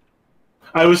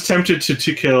 I was tempted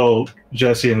to kill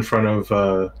Jesse in front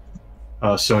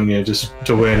of Sonya just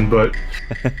to win, but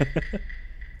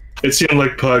it seemed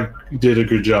like Pug did a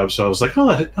good job, so I was like, I'll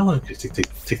let him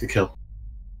take the kill.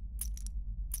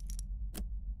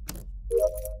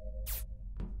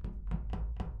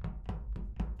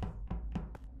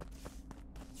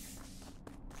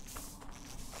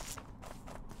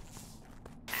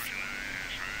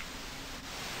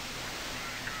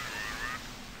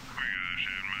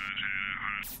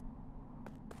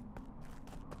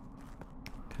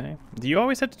 Okay. Do you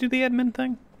always have to do the admin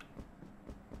thing?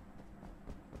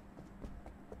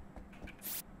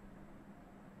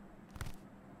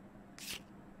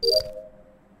 I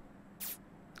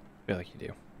feel like you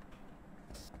do.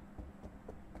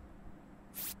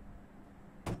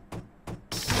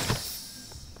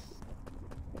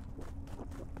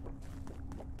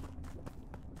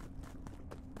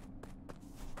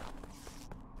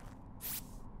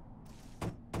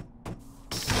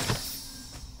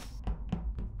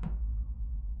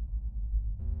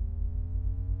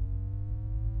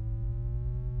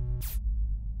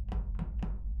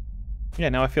 Yeah,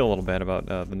 now I feel a little bad about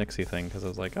the Nixie thing, because I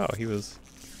was like, oh, he was...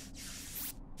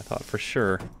 I thought for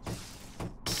sure.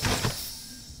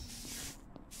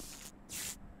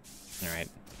 Alright,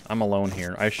 I'm alone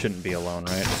here. I shouldn't be alone,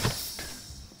 right?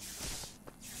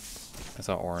 I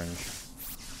saw orange.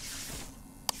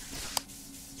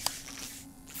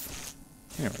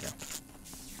 There we go.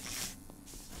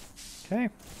 Okay.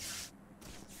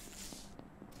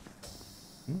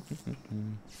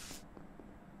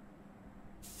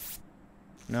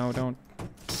 No, don't.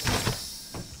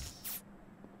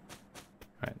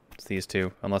 Alright, it's these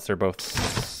two, unless they're both...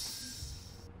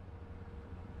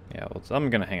 Yeah, well, I'm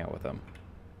gonna hang out with them.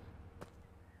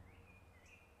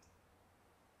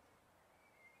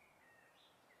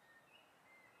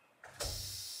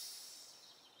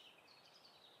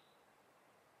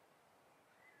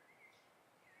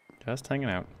 Just hanging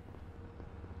out.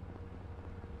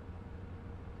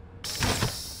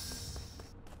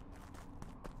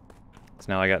 So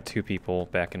now I got two people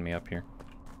backing me up here.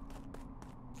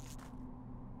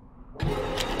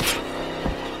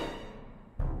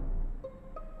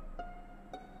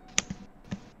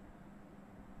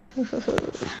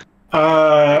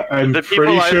 I'm the people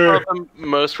pretty I sure. saw the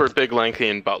most were Big Lanky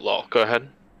and Butlol. Go ahead.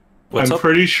 I'm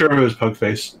pretty sure it was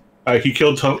Pugface. He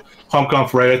killed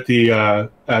Humpkonf right at the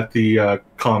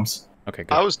comms. Okay,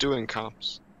 good. I was doing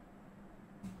comms.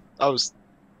 I was.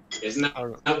 Isn't that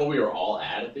what we were all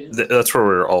at the end? That's where we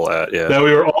were all at, yeah. That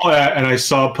we were all at, and I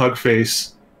saw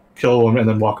Pugface kill him and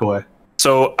then walk away.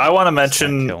 So I want to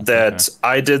mention that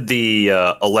I did the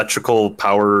electrical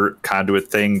power conduit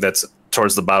thing that's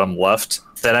towards the bottom left.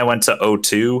 Then I went to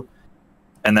O2,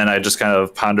 and then I just kind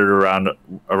of pondered around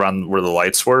where the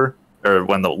lights were, or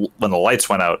when the lights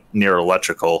went out near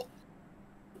electrical.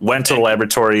 Went to the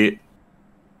laboratory.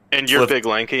 And you're Big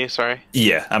Lanky, sorry?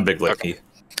 Yeah, I'm Big Lanky.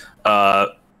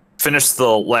 Okay. Finished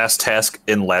the last task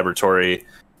in laboratory,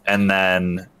 and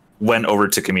then went over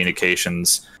to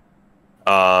communications.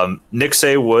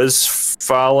 Nixie was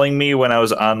following me when I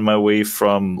was on my way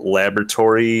from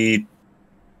laboratory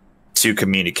to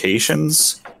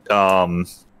communications.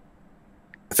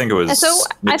 I think it was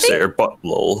I think or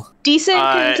Lol. decent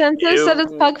consensus that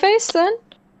it's Pugface then,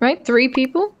 right? 3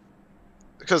 people.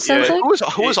 Because who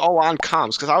was all on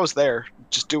comms? Because I was there,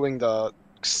 just doing the.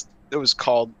 It was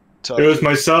called. It was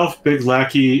myself, Big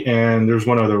Lackey, and there was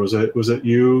one other. Was it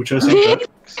you, Jesse?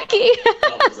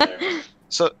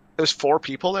 So it was 4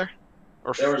 people there.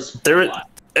 Or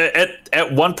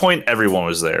at one point everyone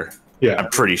was there. Yeah, I'm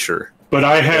pretty sure. But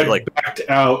I had backed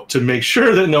out to make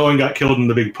sure that no one got killed in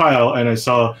the big pile, and I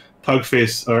saw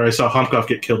Pugface, or I saw Humpgoff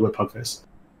get killed by Pugface.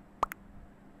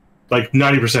 Like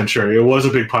 90% sure, it was a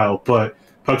big pile, but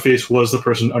Pugface was the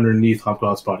person underneath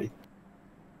Humpgoff's body.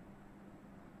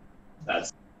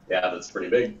 That's pretty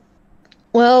big.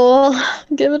 Well,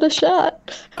 give it a shot.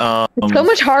 It's so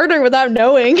much harder without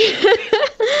knowing.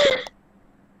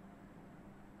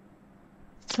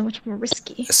 So much more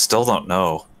risky. I still don't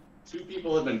know. 2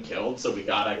 people have been killed, so we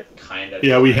gotta kind of.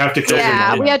 Yeah, we have to kill someone.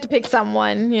 Yeah, we have to pick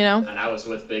someone, you know. And I was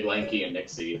with Big Lanky and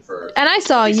Nixie for. And I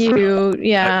saw you,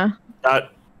 yeah. I'm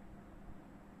not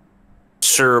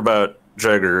sure about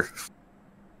Jagger.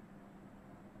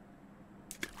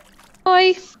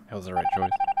 Oi. That was the right choice.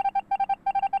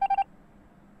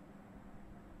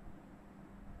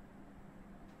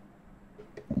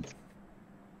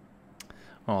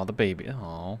 Oh, the baby.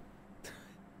 Oh.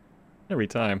 Every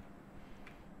time.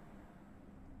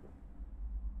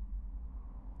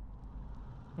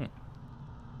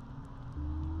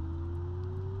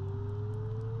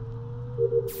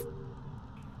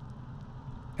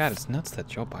 God, it's nuts that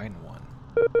Joe Biden won.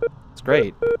 It's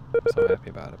great. I'm so happy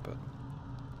about it, but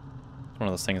it's one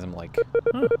of those things I'm like,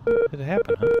 huh, did it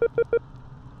happen, huh?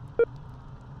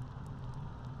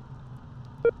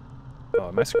 Oh,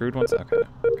 am I screwed once? Okay,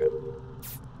 okay.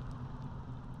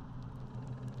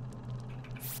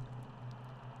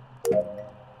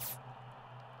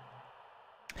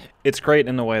 It's great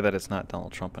in a way that it's not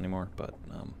Donald Trump anymore, but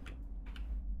I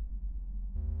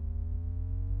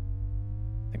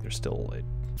think there's still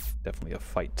definitely a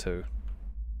fight to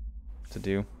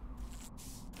do.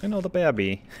 I know the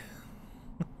babby.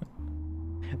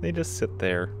 They just sit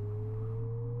there.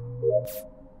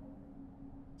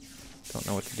 Don't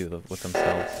know what to do with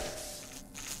themselves.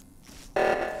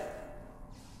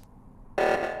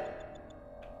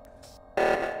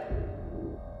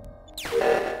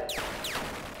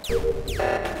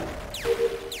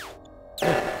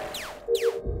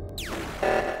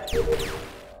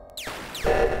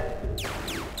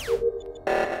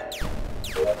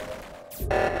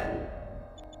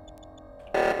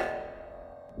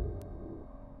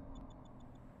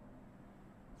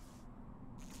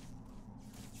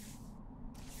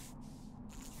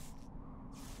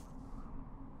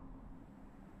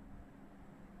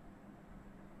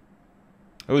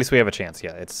 At least we have a chance.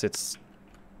 Yeah, it's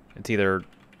either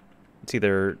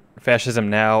fascism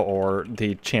now or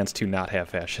the chance to not have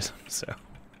fascism. So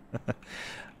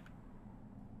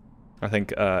I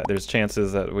think there's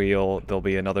chances that there'll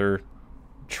be another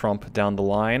Trump down the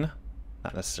line.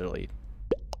 Not necessarily,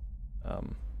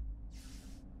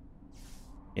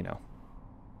 you know.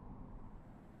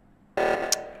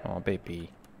 Oh, baby,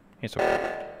 it's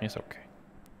okay. It's okay.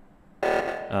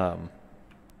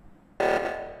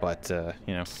 But,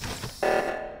 you know,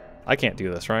 I can't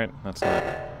do this, right? That's not,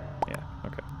 yeah,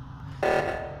 okay.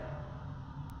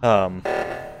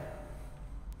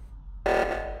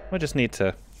 I just need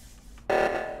to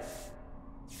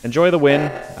enjoy the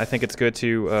win. I think it's good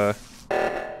to,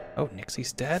 oh,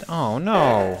 Nixie's dead? Oh,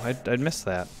 no, I'd missed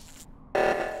that.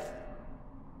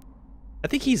 I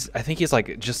think he's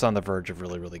like just on the verge of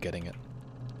really getting it.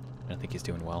 I think he's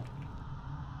doing well.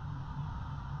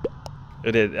 I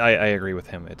agree with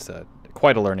him. It's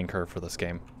quite a learning curve for this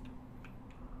game.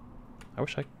 I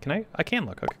wish I can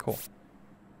look. Okay, cool.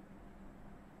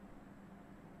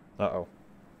 Uh-oh.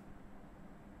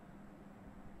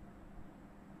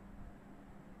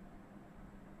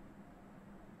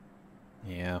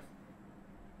 Yeah. In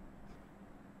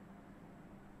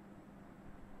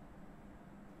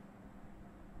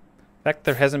fact,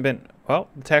 there hasn't been... Well,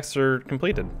 the tasks are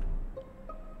completed.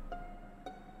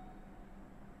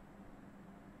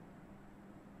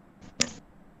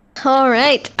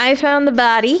 Alright, I found the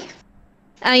body.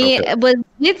 Well,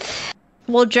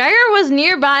 Jagger was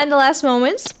nearby in the last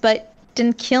moments, but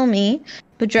didn't kill me.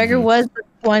 But Jagger was the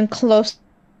one closest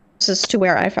to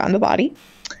where I found the body.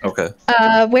 Okay.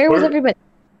 Where was everybody?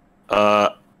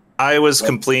 I was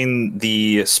completing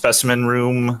the specimen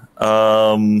room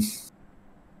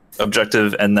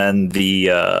objective, and then the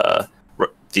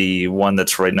one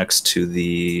that's right next to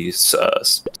the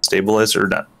stabilizer,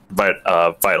 not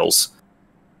vitals.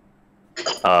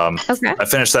 Okay. I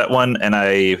finished that one, and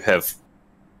I have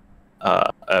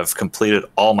I've completed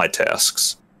all my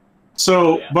tasks.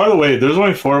 So, by the way, there's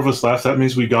only 4 of us left. That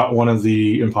means we got one of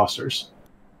the imposters.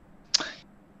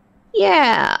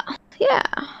 Yeah.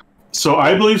 So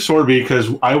I believe Sorby because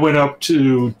I went up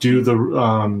to do the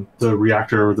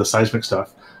reactor or the seismic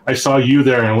stuff. I saw you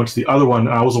there, and I went to the other one. And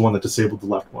I was the one that disabled the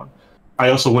left one. I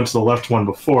also went to the left one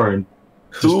before and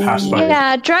just passed by.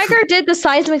 Yeah, Dragger did the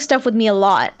seismic stuff with me a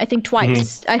lot. I think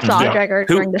twice. I saw Dragger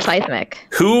during the seismic.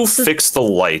 Who fixed the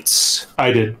lights?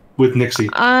 I did with Nixie.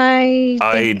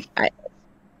 I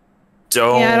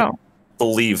don't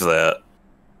believe that.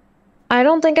 I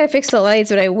don't think I fixed the lights,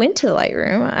 but I went to the light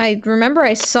room. I remember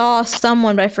I saw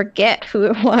someone, but I forget who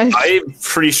it was. I'm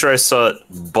pretty sure I saw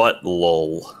Butt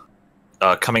Lol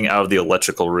coming out of the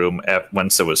electrical room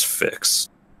once it was fixed.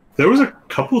 There was a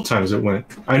couple of times it went.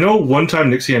 I know one time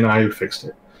Nixie and I fixed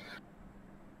it.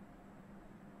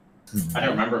 I don't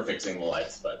remember fixing the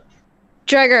lights, but...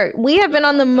 Dragger, we have been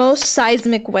on the most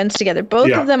seismic ones together.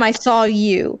 Both of them I saw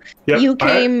you. Yep, you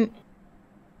came...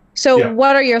 So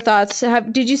what are your thoughts?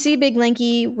 Did you see Big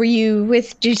Lanky?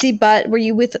 Did you see Butt? Were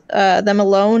you with them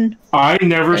alone? I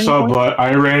never saw Butt.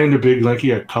 I ran into Big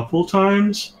Lanky a couple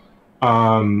times.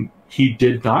 He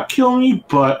did not kill me,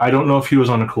 but I don't know if he was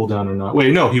on a cooldown or not.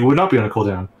 Wait, no, he would not be on a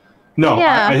cooldown. No,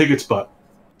 I think it's Butt.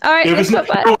 All right, let's put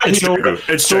Butt. It's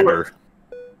Dragger.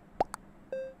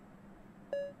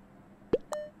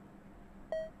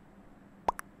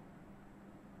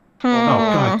 Oh,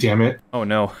 God damn it. Oh,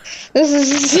 no.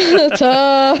 This is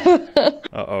tough.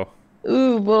 Uh-oh.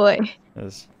 Ooh, boy.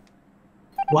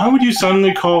 Why would you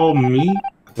suddenly call me?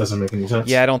 It doesn't make any sense.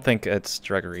 Yeah, I don't think it's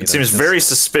Dragger either. It seems very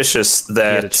suspicious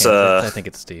that I think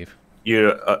it's Steve.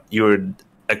 You would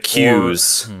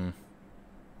accuse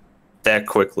that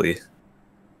quickly.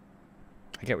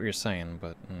 I get what you're saying,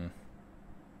 but...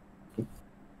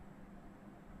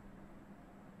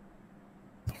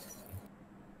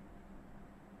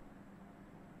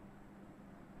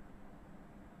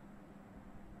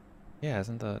 Yeah,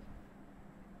 isn't that...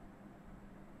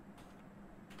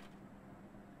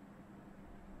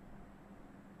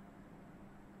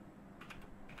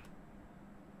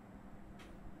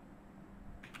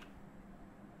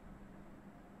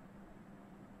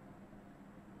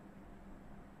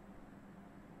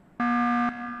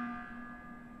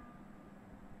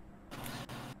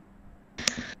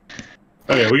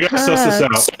 Okay, we gotta suss this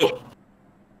out. So,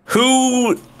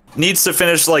 who needs to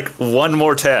finish like one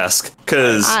more task?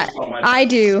 Because I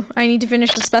do. I need to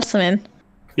finish the specimen.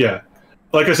 Yeah,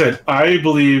 like I said, I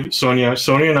believe Sonia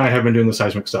and I have been doing the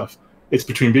seismic stuff. It's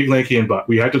between Big Lanky and Butt.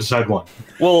 We have to decide one.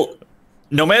 Well,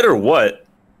 no matter what,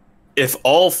 if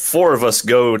all 4 of us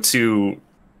go to,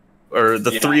 or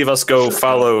the 3 of us go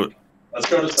follow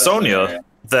Sonia,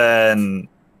 then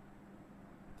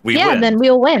we win. Then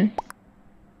we'll win.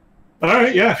 All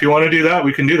right, yeah, if you want to do that,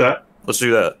 we can do that. Let's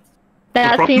do that.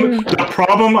 The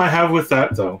problem I have with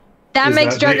that, though... That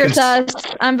makes Dragger sus.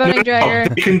 I'm voting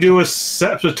Dragger. They can do a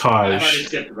sabotage. I've already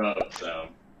skipped the vote, so...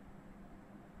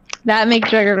 That makes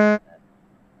Dragger...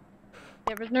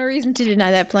 There was no reason to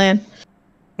deny that plan.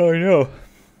 Oh, no.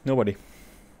 Nobody.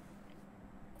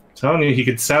 I'm telling you, he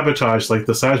could sabotage, like,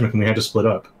 the seismic and we had to split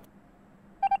up.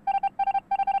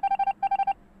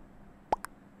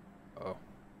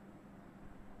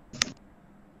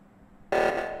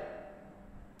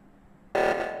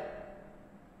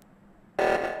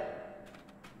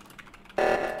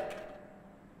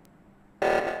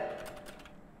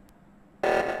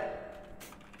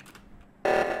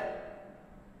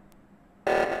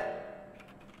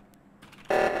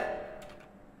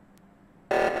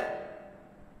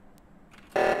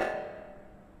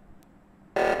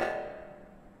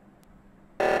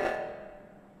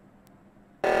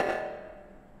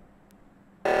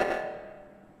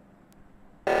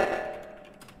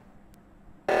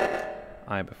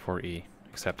 I before E,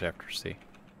 except after C.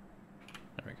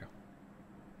 There we go.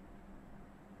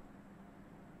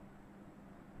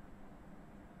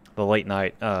 The late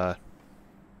night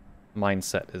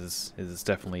mindset is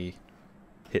definitely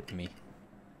hitting me.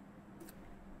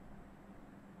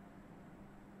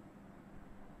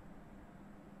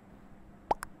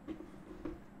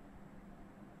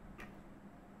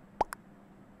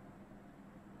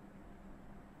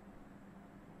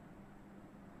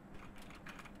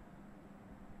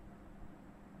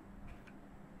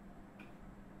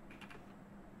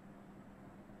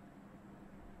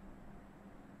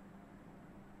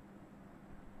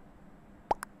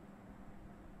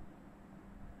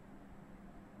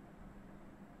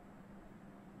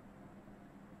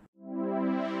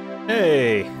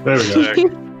 Hey! There we go.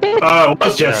 It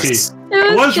was Jesse.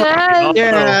 It was Jesse.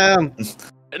 Yeah.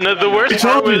 No, the worst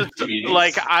part was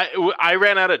like I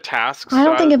ran out of tasks. I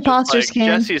don't think was imposters just like,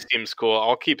 can. Jesse seems cool.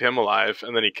 I'll keep him alive,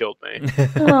 and then he killed me.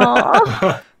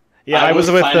 Aww. Yeah, I was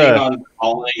planning on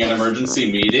calling an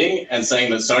emergency meeting and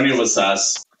saying that Sonia was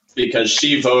sus because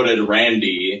she voted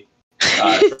Randy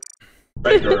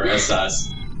Trigger as sus.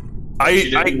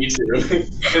 She didn't need to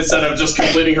instead of just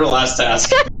completing her last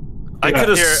task. I could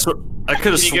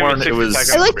have sworn it was.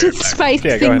 I like to spice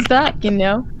things up, you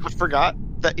know. I forgot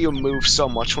that you move so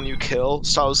much when you kill,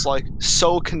 so I was like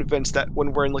so convinced that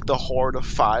when we're in like the horde of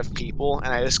 5 people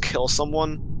and I just kill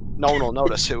someone, no one will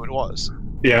notice who it was.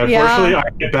 Yeah, unfortunately, I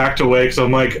get backed away because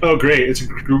I'm like, oh great, it's a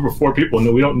group of 4 people.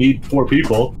 No, we don't need 4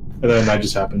 people. And then I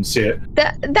just happen to see it.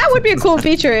 That would be a cool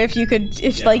feature if you could,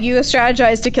 like you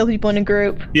strategize to kill people in a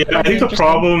group. Yeah, I think the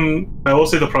problem, I will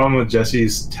say the problem with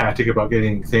Jesse's tactic about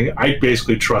getting thing, I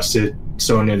basically trusted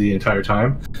Sonia the entire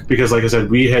time because, like I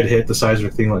said, we had hit the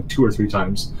seismic thing like 2 or 3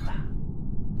 times.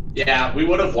 Yeah, we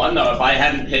would have won though if I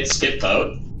hadn't hit skip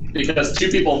vote. Because 2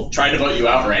 people tried to vote you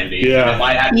out, Randy. Yeah. If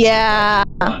I hadn't Yeah,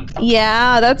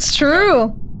 that's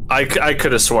true. I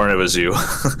could have sworn it was you.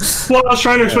 Well, I was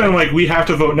trying to explain, like, we have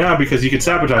to vote now because you could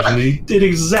sabotage, and he did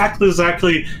exactly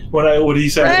what he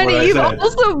said. Randy, you've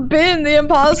also been the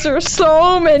imposter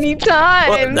so many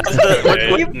times.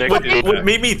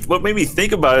 What made me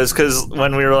think about it is because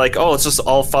when we were like, oh, let's just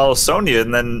all follow Sonia,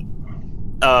 and then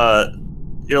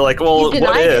you're like, well,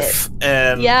 what if?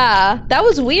 And yeah, that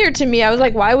was weird to me. I was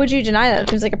like, why would you deny that? It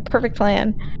seems like a perfect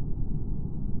plan.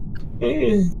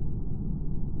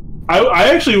 I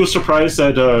actually was surprised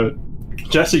that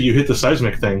Jesse, you hit the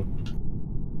seismic thing.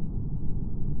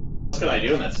 What could I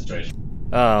do in that situation?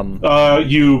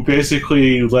 You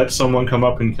basically let someone come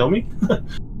up and kill me.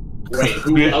 Wait,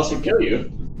 who else would kill you?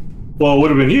 Well, it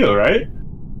would have been you, right?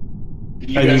 And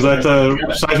you let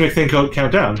the seismic thing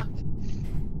count down.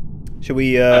 Should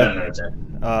we? I don't know.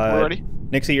 We're ready?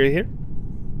 Nixie, you're here?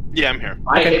 Yeah, I'm here.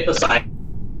 I hit the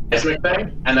seismic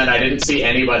thing, and then I didn't see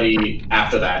anybody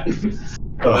after that.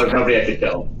 There was nobody I could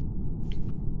kill.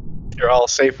 You're all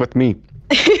safe with me.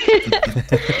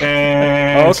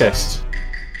 And okay.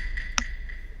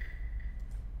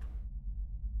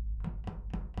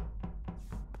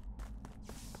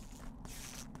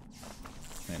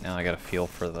 Right, now I got a feel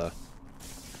for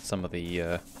some of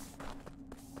the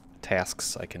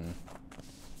tasks I can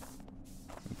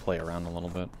play around a little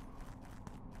bit.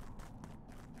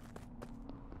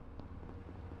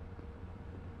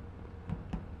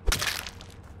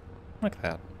 Like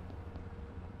that.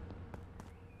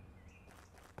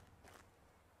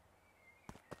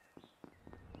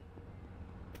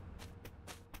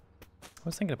 I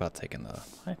was thinking about taking the...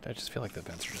 I just feel like the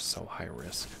events are just so high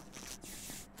risk.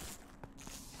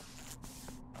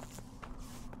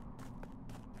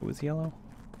 Who was yellow?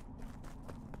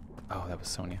 Oh, that was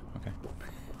Sonia. Okay.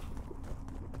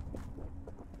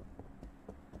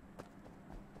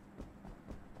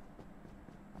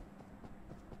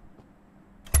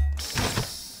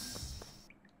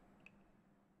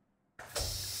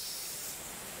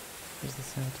 Where's the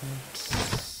sabotage?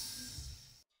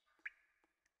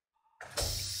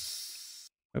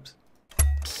 Oops.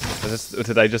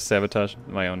 Did I just sabotage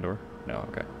my own door? No,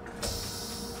 okay.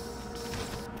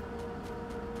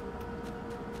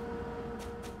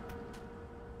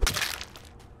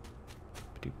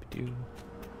 Ba-doop-ba-doo.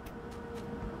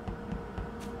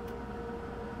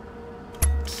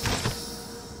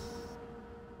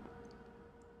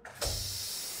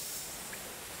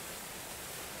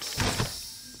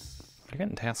 We're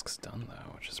getting tasks done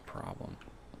though, which is a problem.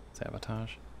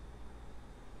 Sabotage.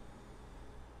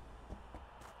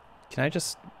 Can I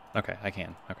just... Okay, I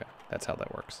can. Okay, that's how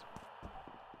that works.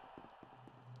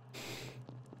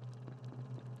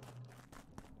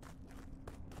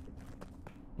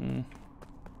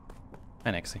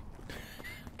 Hi, Nixie.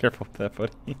 Careful with that,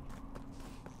 buddy.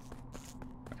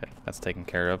 Okay, that's taken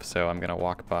care of, so I'm gonna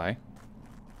walk by.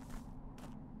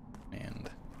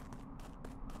 And...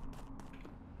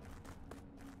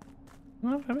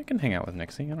 Well, we can hang out with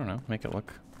Nixie, I don't know, make it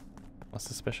look less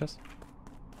suspicious.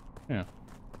 Yeah.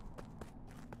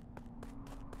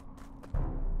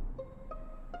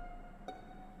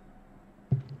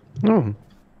 Oh.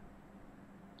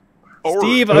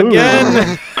 Steve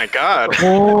again! My God.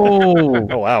 Oh.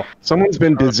 Oh wow. Someone's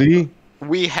been busy.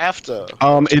 We have to.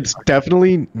 It's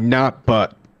definitely not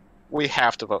Butt. We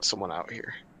have to vote someone out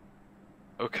here.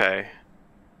 Okay.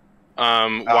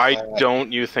 Why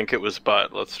don't you think it was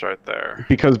Butt? Let's start there.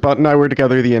 Because Butt and I were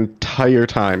together the entire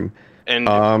time. And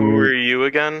who are you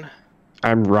again?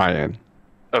 I'm Ryan.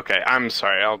 Okay, I'm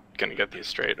sorry. I'm gonna get these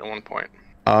straight at one point.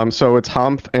 So it's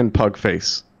Humph and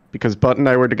Pugface. Because Butt and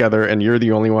I were together, and you're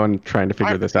the only one trying to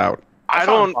figure this out. I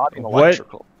don't. What?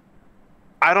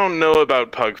 I don't know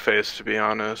about Pugface, to be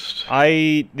honest.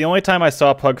 The only time I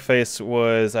saw Pugface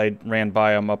was I ran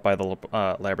by him up by the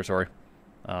laboratory.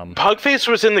 Pugface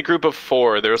was in the group of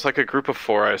 4. There was like a group of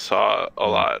 4 I saw a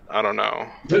lot. I don't know.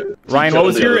 Ryan, what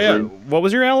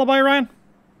was your alibi, Ryan?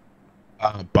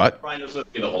 Butt. Ryan was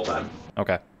with me the whole time.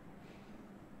 Okay.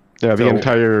 Yeah, the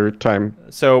entire time.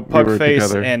 So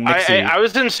Pugface and Nixie. I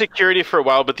was in security for a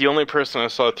while, but the only person I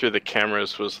saw through the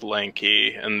cameras was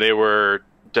Lanky, and they were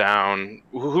down.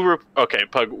 Okay,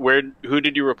 Pug. Who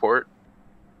did you report?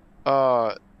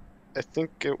 I think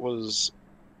it was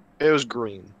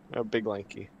Green, Big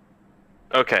Lanky.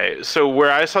 Okay, so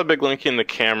where I saw Big Lanky in the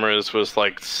cameras was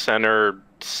like center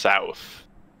south.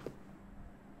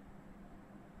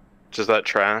 Does that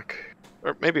track?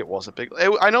 Or maybe it was a big.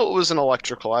 I know it was an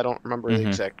electrical. I don't remember the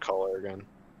exact color again.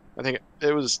 I think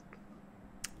it was.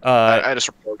 I just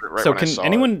reported it right so when can I saw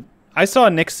anyone? it. I saw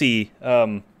Nixie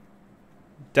down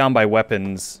by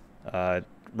weapons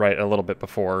right a little bit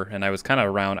before, and I was kind of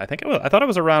around. I thought it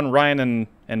was around Ryan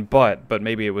and Butt, but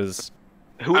maybe it was.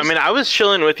 I was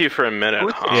chilling with you for a minute.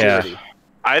 Huh? Yeah.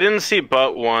 I didn't see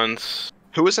Butt once.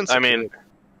 Who was in security? I mean,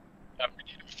 we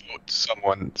need to vote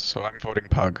someone, so I'm voting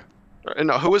Pug.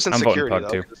 No, who was in I'm security voting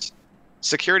Pug, though? too. 'Cause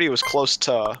security was close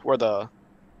to where the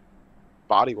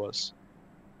body was.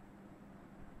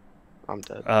 I'm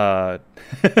dead.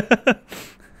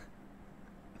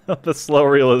 The slow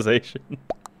realization.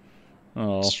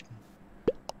 Oh.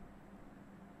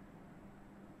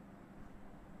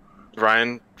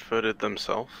 Ryan voted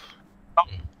themselves.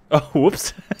 Oh,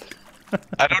 whoops.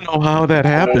 I don't know how that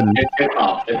happened.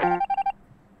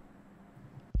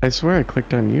 I swear I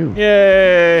clicked on you.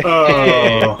 Yay!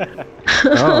 Oh.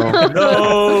 Oh.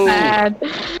 No! Bad.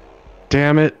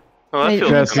 Damn it. Well, that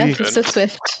feels Jesse. good. So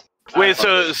swift. Wait,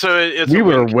 so it's We a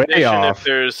were win way condition off. if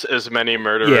there's as many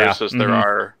murderers as there mhm.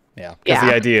 are. Yeah, because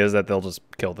Yeah. the idea is that they'll just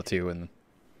kill the two, and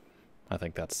I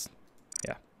think that's,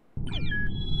 yeah.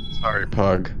 Sorry,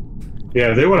 Pug.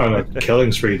 Yeah, they went on a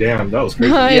killing spree. Damn, that was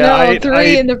crazy. I Yeah, know,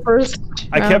 3 in the first.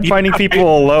 I kept finding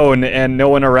people alone and no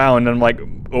one around, and I'm like,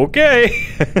 okay.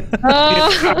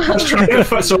 I was trying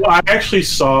to so I actually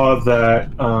saw that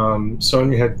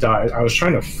Sonya had died. I was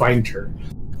trying to find her,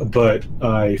 but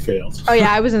I failed. Oh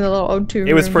yeah, I was in the little O2 room.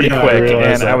 It was pretty Yeah, I quick, realized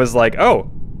and that. I was like,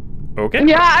 oh, okay.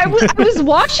 Yeah, I was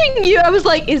watching you. I was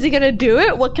like, is he gonna do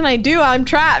it? What can I do? I'm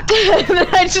trapped. And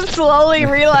then I just slowly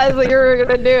realized that you were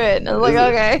gonna do it. And I was like,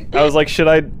 okay. I was like, should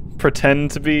I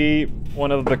pretend to be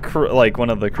one of the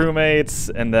crewmates?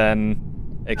 And then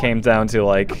it came down to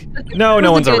like, no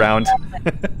one's around.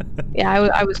 Yeah,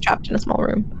 I was trapped in a small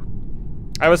room.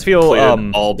 I always feel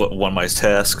Cleared all but one of my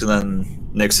tasks, and then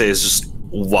Nick says just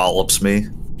wallops me.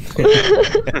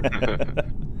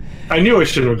 I knew I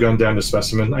shouldn't have gone down to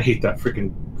Specimen. I hate that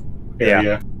freaking area.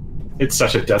 Yeah. It's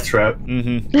such a death trap.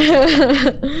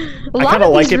 Mm-hmm. I kind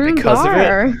of like it because of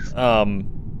it.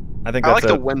 I think I that's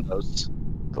like the windows.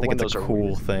 I think it's a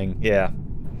cool thing. Yeah.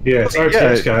 Yeah, it's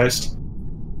RTS, guys.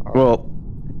 Well,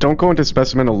 don't go into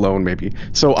Specimen alone, maybe.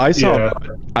 So I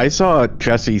saw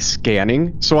Jesse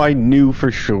scanning, so I knew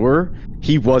for sure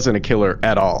he wasn't a killer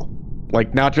at all.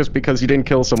 Like, not just because he didn't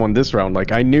kill someone this round.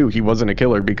 Like, I knew he wasn't a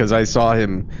killer because I saw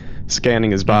him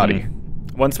scanning his body.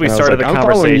 Once we And I was started like, the I'm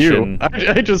following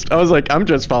conversation, I was like, I'm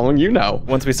just following you now.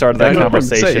 once we started I that know I'm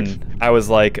conversation, safe. I was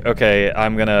like, okay,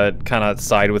 I'm gonna kind of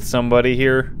side with somebody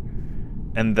here,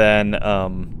 and then,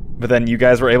 but then you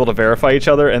guys were able to verify each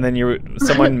other, and then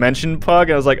someone mentioned Pug,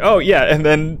 and I was like, oh yeah, and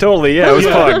then totally, yeah, it was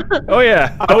Pug. Oh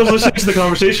yeah. I was listening to the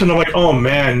conversation. I'm like, oh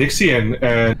man, Nixie and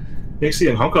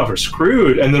Hunkoff are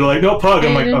screwed. And they're like, no, Pug.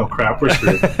 I'm like, oh crap, we're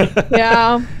screwed.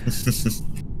 Yeah.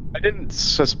 I didn't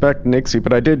suspect Nixie,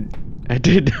 but I did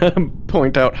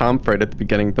point out Homfred at the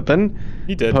beginning, but then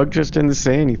You did. Pug just didn't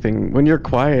say anything. When you're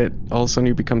quiet, all of a sudden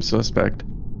you become suspect.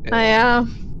 Yeah.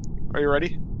 Are you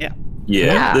ready? Yeah.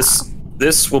 Yeah.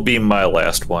 This will be my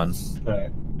last one. Yeah,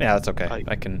 that's okay.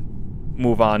 I can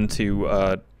move on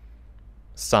to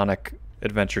Sonic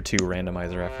Adventure 2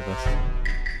 randomizer after this.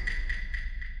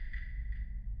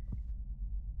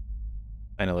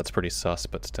 I know that's pretty sus,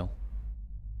 but still.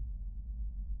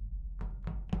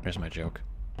 Here's my joke.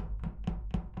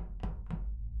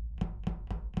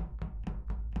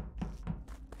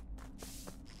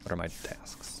 What are my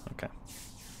tasks? Okay.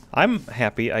 I'm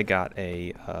happy I got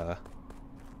a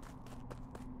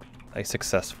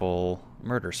successful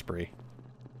murder spree.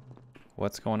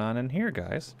 What's going on in here,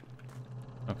 guys?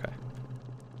 Okay.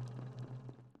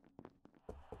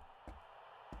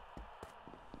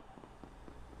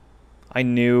 I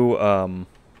knew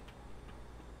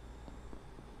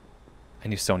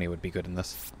Sony would be good in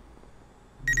this.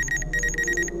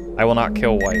 I will not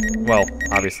kill white. Well,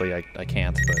 obviously I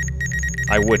can't, but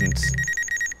I wouldn't.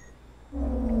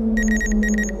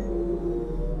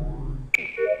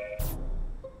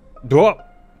 Whoa.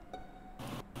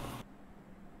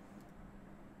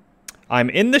 I'm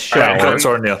in the shower.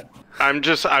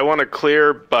 I want to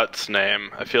clear Butt's name.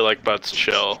 I feel like Butt's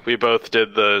chill. We both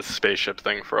did the spaceship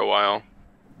thing for a while.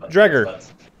 Dregger,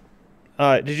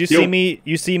 did you see me?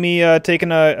 You see me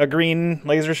taking a green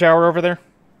laser shower over there?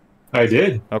 I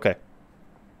did. Okay.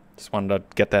 Just wanted to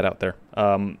get that out there.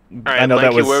 All right, I know Lanky,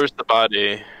 that was. where was the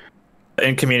body?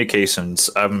 In communications,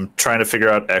 I'm trying to figure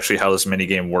out actually how this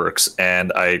minigame works,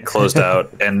 and I closed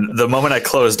out. And the moment I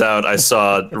closed out, I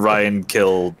saw Ryan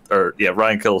kill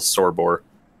Sorbor.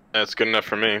 That's good enough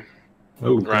for me.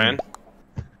 Oh, Ryan?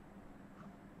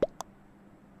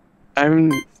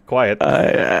 I'm quiet.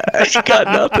 I got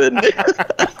nothing.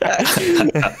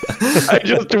 I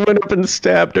just went up and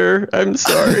stabbed her. I'm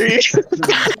sorry.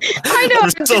 I know. I'm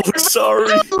so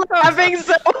sorry. Laughing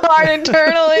so hard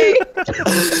internally.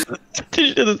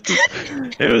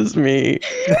 It was me.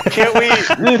 Can't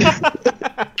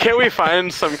we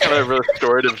find some kind of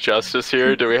restorative justice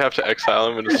here? Do we have to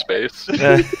exile him into space?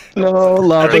 No,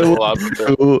 lava.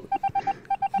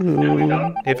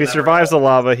 If he survives the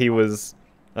lava, he was.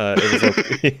 It was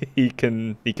okay. he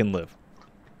can live.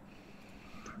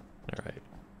 All right.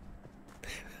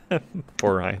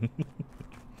 Poor Ryan.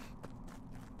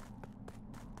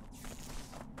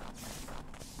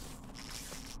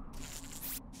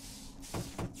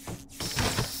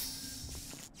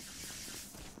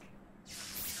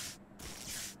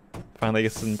 Finally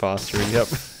gets an imposter. Yep.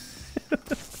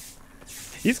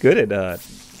 He's good at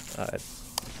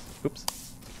oops.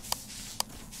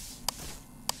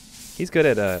 He's good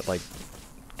at like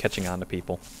catching on to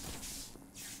people.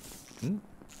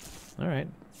 All right.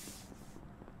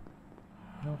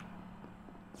 No.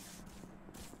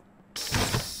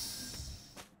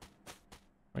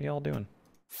 What are y'all doing?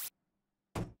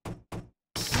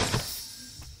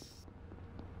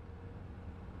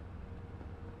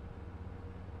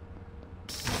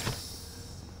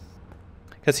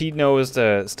 Because he knows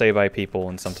to stay by people,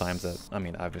 and sometimes that, I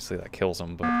mean, obviously that kills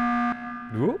him, but...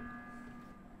 Whoop.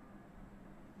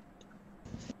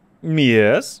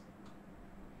 Yes?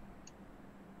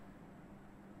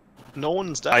 No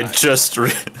one's died. I just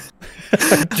remembered.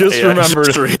 I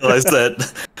just realized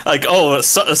that, like, oh, a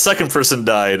second person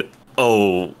died.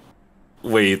 Oh,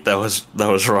 wait, that was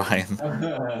Ryan.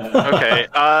 Okay,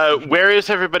 where is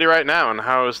everybody right now, and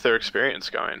how is their experience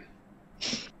going?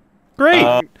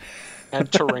 Great!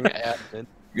 Entering admin.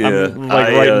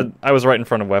 Yeah, I was right in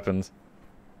front of weapons.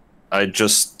 I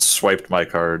just swiped my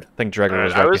card. I think Dregger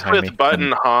was right I was behind me. with Butt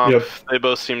and Hop. Yep. They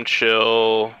both seem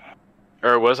chill.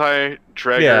 Or was I?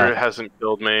 Dregger hasn't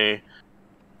killed me.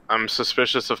 I'm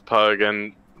suspicious of Pug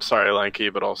and, sorry, Lanky,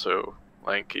 but also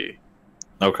Lanky.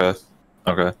 Okay.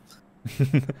 Okay.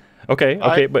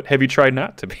 okay, but have you tried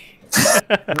not to be?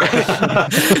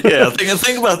 Yeah,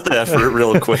 think about that for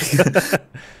real quick.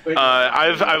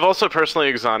 I've also personally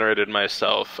exonerated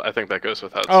myself. I think that goes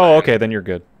without saying. Oh, okay, then you're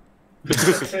good.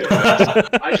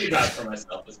 I should vouch for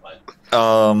myself as mine.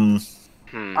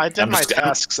 I did my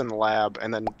tasks in the lab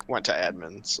and then went to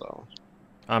admin, so...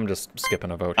 I'm just skipping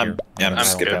a vote here. I'm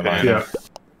skipping mine. Yeah.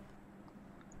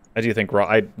 I do think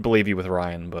I believe you with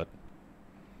Ryan, but...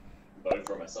 Voting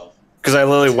for myself. Because I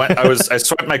literally went, I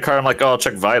swiped my card, I'm like, oh, I'll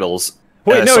check vitals.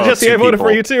 Wait, no, Jesse, I voted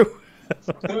for you too!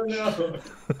 Oh no!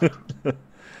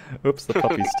 Oops, the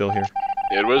puppy's still here.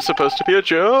 It was supposed to be a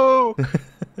joke!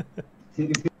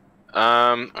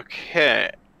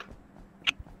 Okay.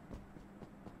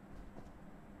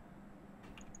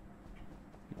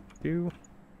 You.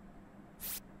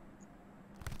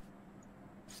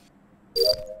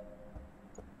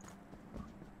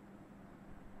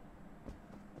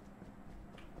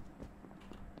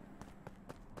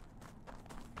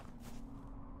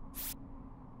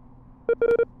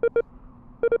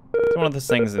 It's one of those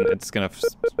things, and it's gonna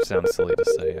sound silly to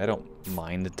say. I don't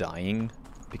mind dying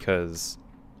because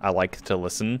I like to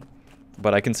listen,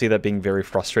 but I can see that being very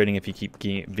frustrating if you keep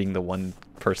being the one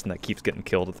person that keeps getting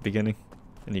killed at the beginning,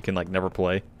 and you can like never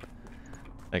play.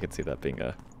 I could see that being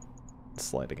a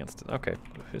slight against it. Okay,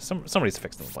 somebody's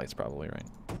fixing the lights probably, right?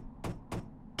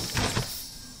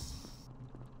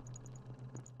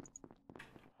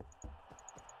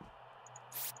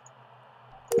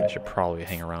 I should probably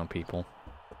hang around people.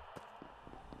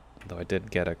 Though I did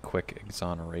get a quick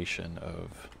exoneration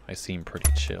of I seem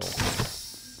pretty chill.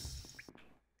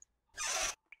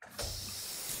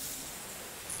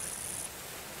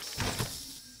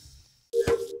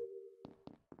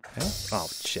 Oh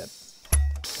shit.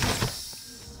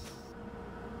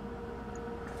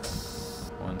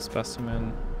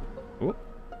 specimen. Ooh.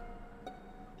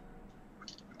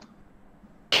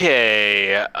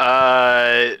 Okay,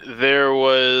 there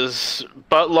was...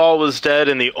 Buttlaw was dead,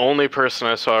 and the only person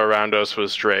I saw around us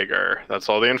was Drager. That's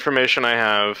all the information I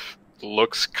have.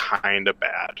 Looks kinda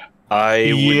bad.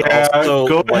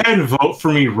 Go ahead and vote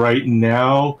for me right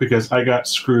now, because I got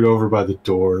screwed over by the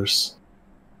doors.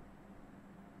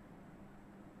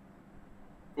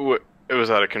 Was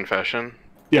that a confession?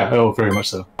 Yeah, oh, very much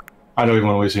so. I don't even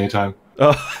want to waste any time.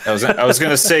 Oh. I was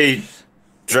gonna say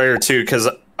Drager too, because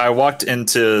I walked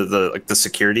into the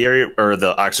security area or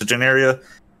the oxygen area,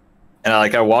 and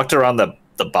I walked around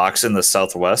the box in the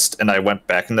southwest, and I went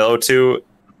back into O2,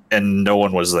 and no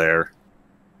one was there.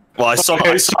 Well, I saw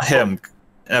him.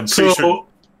 And I'm pretty sure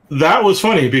that was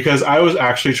funny because I was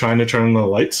actually trying to turn on the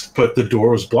lights, but the door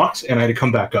was blocked, and I had to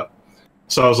come back up.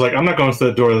 So I was like, I'm not going to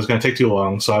the door. That's going to take too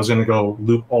long. So I was going to go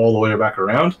loop all the way back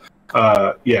around.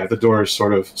 Yeah, the door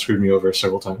sort of screwed me over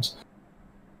several times.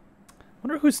 I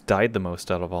wonder who's died the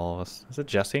most out of all of us. Is it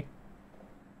Jesse?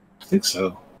 I think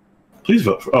so. Please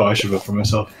vote for... Oh, I should vote for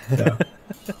myself. Yeah.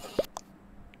 It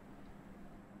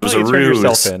was a turn ruse.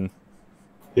 yourself in.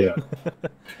 Yeah.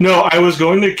 No, I was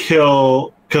going to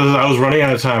kill... Because I was running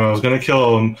out of time. I was going to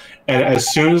kill him. And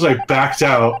as soon as I backed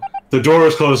out, the door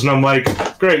was closed, and I'm like,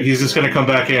 great, he's just going to come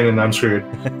back in, and I'm screwed.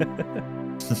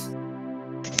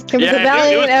 It was a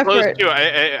valiant effort. Too.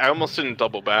 I almost didn't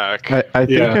double back. I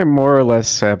think I more or less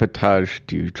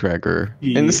sabotaged you, Drager.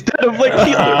 Instead of like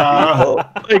you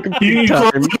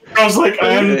I was like,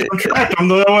 I'm trapped. I'm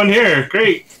the only one here.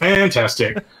 Great,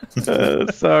 fantastic.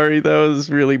 Sorry, that was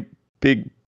really big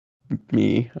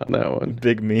me on that one.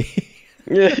 Big me.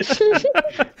 Yeah.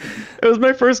 It was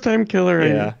my first time killer.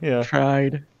 I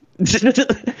tried.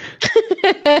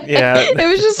 Yeah, it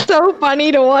was just so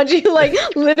funny to watch you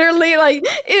literally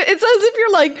it's as if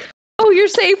you're like, oh, you're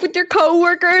safe with your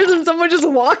coworkers, and someone just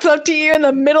walks up to you in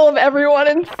the middle of everyone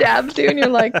and stabs you, and you're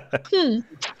like,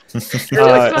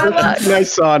 I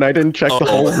saw and I didn't check the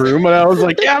whole room, and I was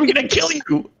like, yeah, I'm gonna kill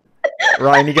you.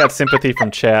 Ryan, you got sympathy from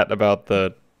chat about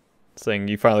the saying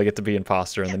you finally get to be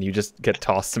imposter, and then you just get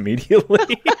tossed immediately.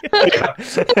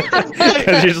 Because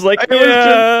you're just like,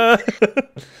 I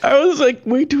was like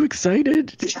way too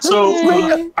excited. So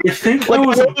I think I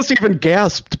almost even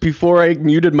gasped before I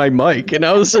muted my mic, and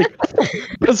I was like,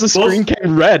 because the screen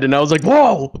came red, and I was like,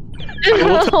 whoa.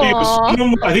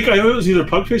 I think it was either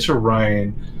Pugface or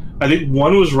Ryan. I think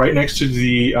one was right next to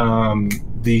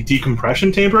the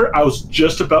decompression chamber. I was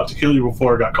just about to kill you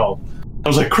before I got called. I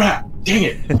was like, crap. Dang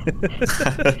it!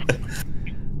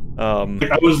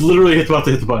 I was literally about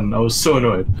to hit the button. I was so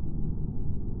annoyed.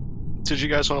 Did you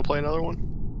guys want to play another one?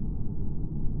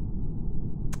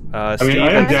 I mean,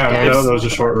 I am down. I know that was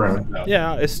a short round.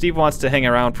 Yeah, if Steve wants to hang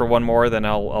around for one more, then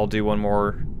I'll do one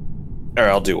more. Or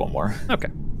I'll do one more. Okay.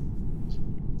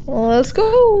 Let's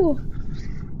go.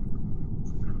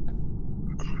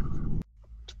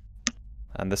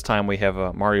 And this time we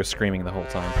have Mario screaming the whole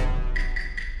time.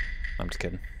 I'm just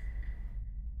kidding.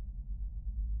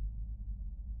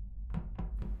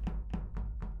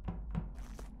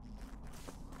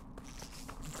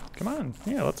 Come on,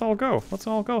 yeah, let's all go. Let's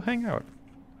all go hang out.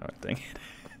 Oh, dang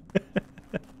it.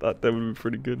 Thought that would be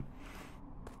pretty good.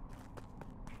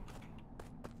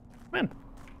 Come on.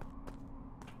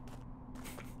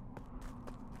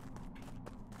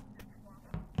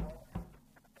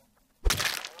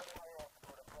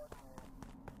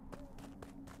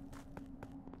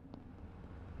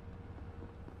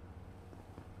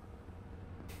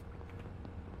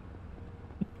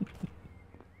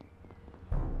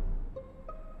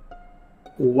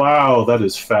 Wow, that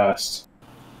is fast.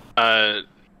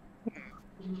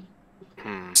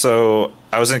 So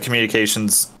I was in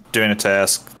communications doing a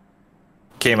task,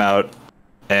 came out,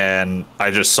 and I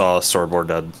just saw Swordboard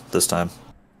dead this time.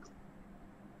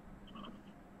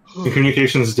 The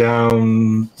communications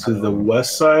down to the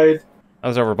west side. I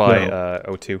was over by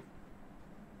O2.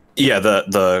 Yeah,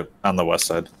 the on the west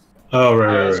side. Oh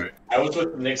right. I was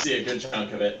with Nixie a good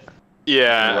chunk of it.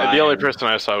 Yeah, the only person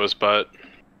I saw was Butt.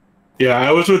 Yeah,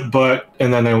 I was with Butt,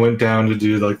 and then I went down to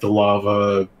do like the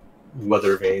lava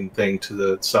weather vane thing to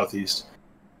the southeast.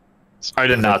 I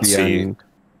did not see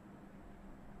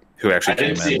who actually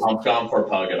came in. I didn't see Humpgump or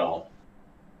Pug at all.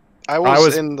 I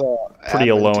was in the pretty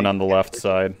alone on the left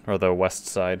side, or the west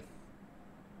side.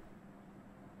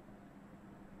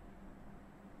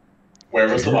 Where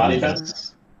was the body then?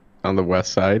 On the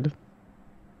west side.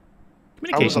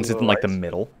 Communications isn't like the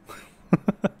middle.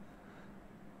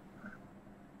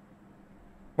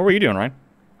 What were you doing, Ryan?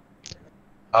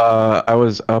 I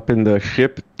was up in the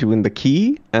ship doing the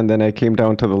key, and then I came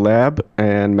down to the lab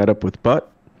and met up with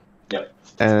Butt, Yep.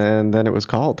 And then it was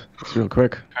called. It's real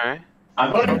quick. Okay.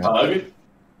 I'm voting for Pug.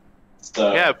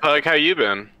 So, Yeah, Pug, how you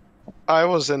been? I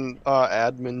was in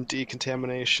admin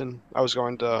decontamination. I was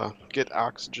going to get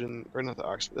oxygen, or not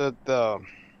the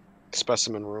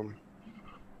specimen room.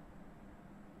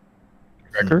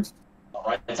 Wrecker?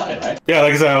 right side, right? Yeah,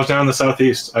 like I said, I was down in the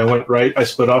southeast. I went right. I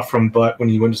split off from Butt when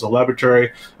he went to the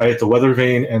laboratory. I hit the weather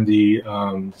vane and the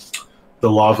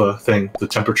lava thing, the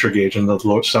temperature gauge in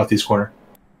the southeast corner.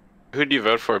 Who do you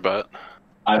vote for, Butt?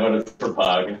 I voted for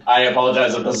Pug. I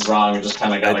apologize if this is wrong. I just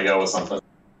kind of gotta go with something.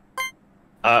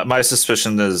 My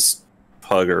suspicion is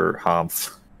Pug or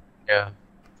Humph. Yeah.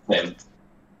 Same.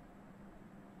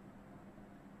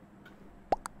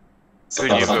 Who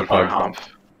do you vote for, Humph?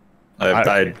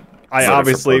 I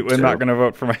obviously am not going to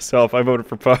vote for myself. I voted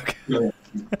for Puck. You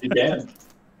can.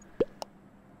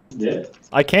 Yeah.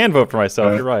 I can vote for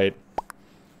myself. You're right.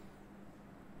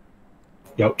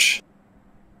 Youch.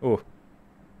 Ooh.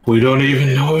 We don't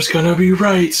even know what's gonna be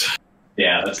right.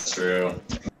 Yeah, that's true.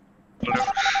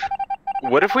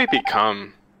 What if we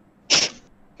become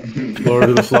Lord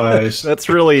of the Flies? That's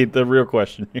really the real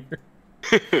question here.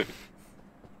 Because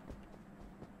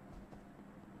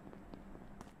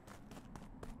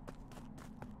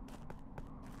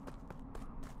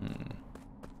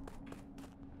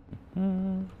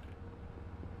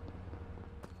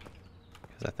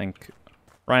I think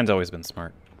Ryan's always been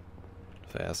smart.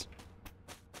 Fast.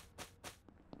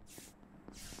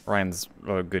 Ryan's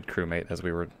a good crewmate, as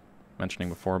we were mentioning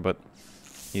before, but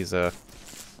he's I'm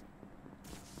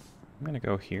gonna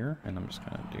go here, and I'm just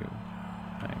gonna do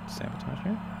sabotage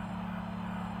here.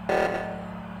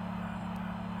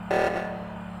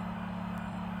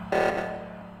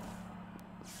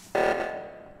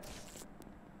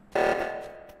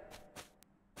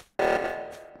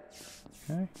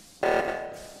 Okay.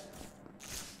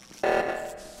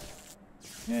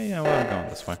 Yeah, well, I'm going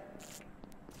this way.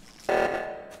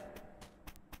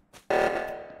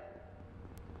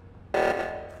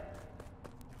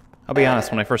 I'll be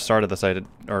honest, when I first started this,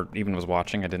 or even was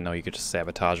watching, I didn't know you could just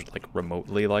sabotage, like,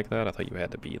 remotely like that. I thought you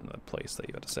had to be in the place that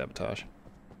you had to sabotage. Or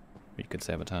you could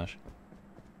sabotage.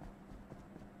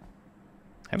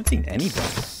 I haven't seen anybody.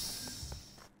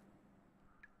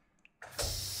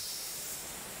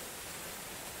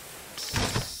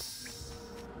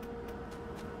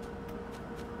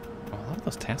 Oh, a lot of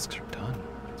those tasks are done.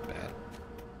 That's bad.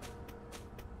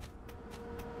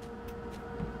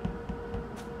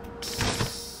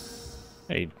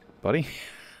 Hey, buddy.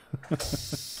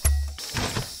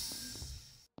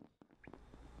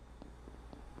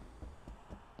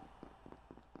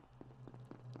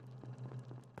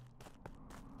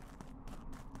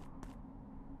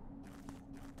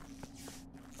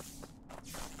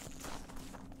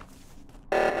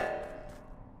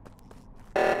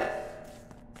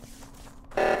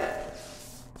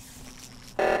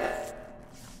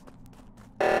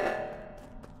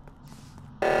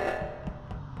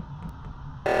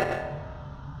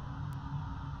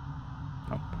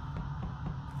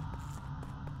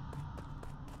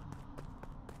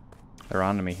 They're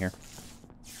on to me here.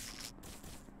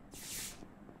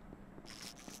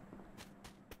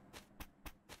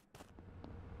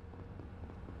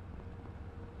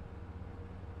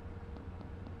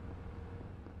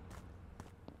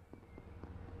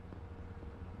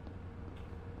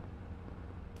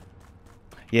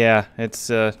 Yeah, it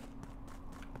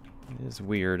is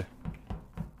weird.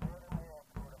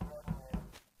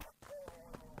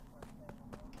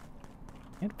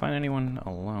 Can't find anyone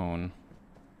alone.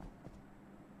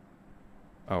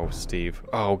 Oh, Steve.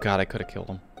 Oh, God, I could have killed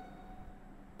him.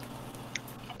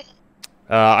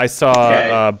 I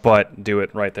saw Butt do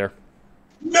it right there.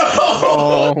 No!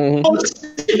 Oh,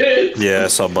 shit. Yeah, I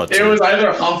saw Butt It too. was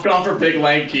either Humpgump or Big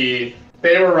Lanky.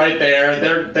 They were right there.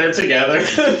 They're together.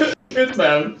 It's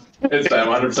them. It's them.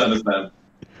 100% it's them.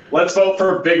 Let's vote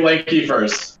for Big Lanky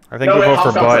first. I think we'll vote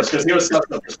for Butt. Because he was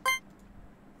first.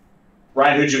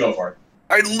 Ryan, who'd you go for?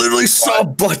 I literally saw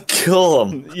Butt kill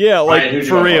him. Yeah, like, Ryan,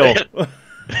 for real.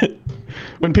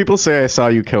 When people say I saw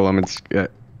you kill him, it's Wait,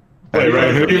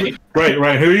 Ryan,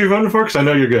 who are you voting for? Because I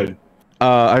know you're good.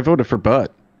 I voted for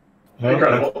Butt.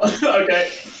 Incredible. Okay.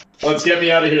 Let's get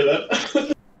me out of here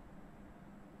then.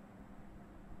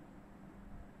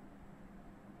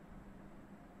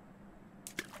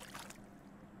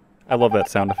 I love that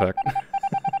sound effect.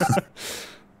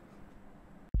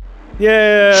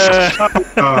 Yeah!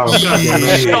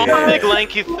 I saw Big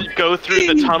Lanky go through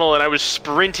the tunnel, and I was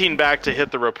sprinting back to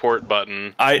hit the report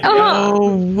button. And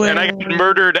I got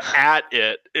murdered at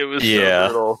it. It was so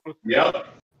brutal. Yep.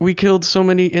 We killed so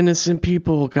many innocent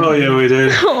people. God. Oh yeah, we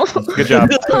did. Good job.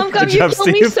 Homecoming, you killed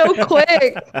me Steve. so quick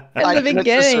in I the didn't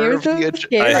beginning. It deserve was so the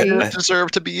scary. I didn't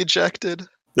deserve to be ejected.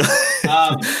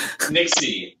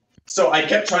 Nixie. So I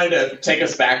kept trying to take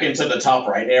us back into the top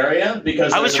right area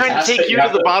because I was trying to take you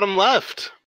to the bottom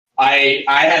left. I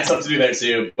had stuff to do there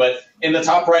too, but in the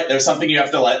top right, there's something you have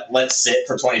to let sit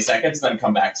for 20 seconds, then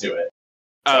come back to it.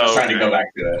 So I was trying to go back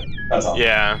to it. That's all.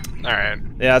 Yeah. All right.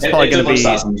 Yeah, it's probably going to be.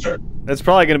 Awesome, sure. It's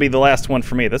probably going to be the last one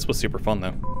for me. This was super fun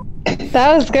though.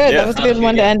 That was good. Yeah. That was a good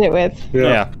one to end it with.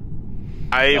 Yeah.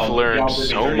 I've learned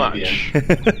so much.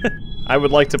 I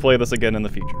would like to play this again in the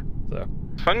future. So.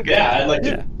 Fun game. Yeah, I'd like to.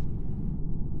 Yeah.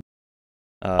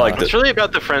 It's really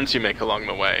about the friends you make along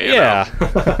the way. You yeah.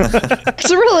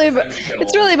 It's really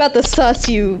about the sus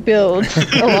you build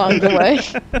along the way.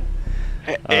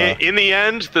 In the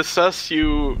end, the sus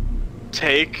you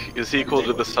take is equal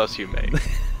to the sus you make.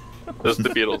 That's the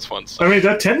Beatles once said. I mean,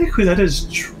 technically that is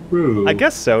true. I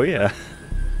guess so. Yeah.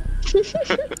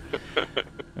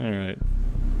 All right.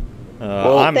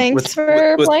 Well, thanks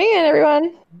for playing,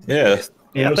 everyone. Yeah.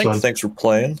 Yeah. Thanks for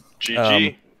playing.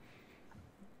 GG.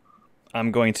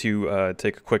 I'm going to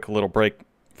take a quick little break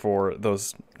for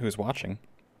those who's watching.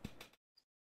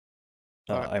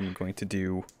 I'm going to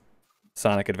do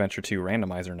Sonic Adventure 2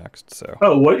 Randomizer next. So.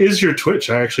 Oh, what is your Twitch?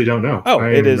 I actually don't know. Oh,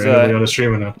 it is on the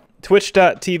stream now.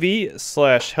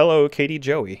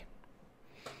 Twitch.tv/HelloKatieJoey.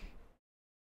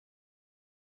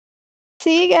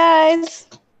 See you guys.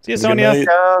 See you, Sonia.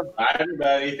 Bye,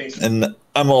 everybody. Thanks. And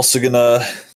I'm also gonna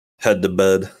head to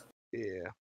bed. Yeah.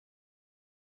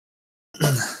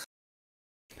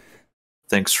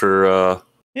 Thanks for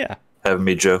yeah having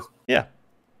me, Joe. Yeah.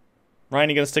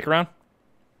 Ryan, you gonna stick around?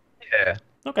 Yeah.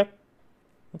 Okay.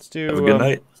 Let's do. Have a good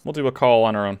night. We'll do a call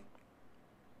on our own.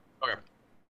 Okay.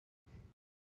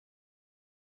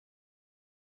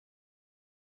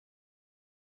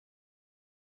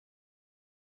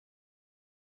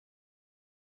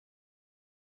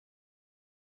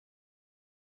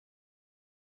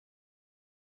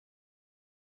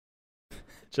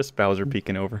 Just Bowser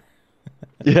peeking over.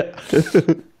 Yeah.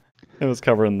 It was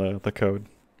covering the code.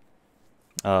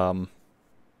 I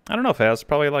don't know, Faz.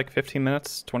 Probably like 15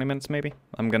 minutes, 20 minutes maybe.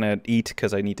 I'm gonna eat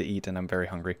because I need to eat and I'm very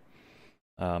hungry.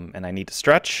 And I need to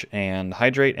stretch and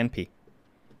hydrate and pee.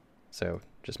 So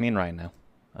just me and Ryan now.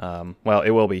 Well, it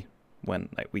will be when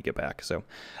we get back. So,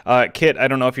 Kit, I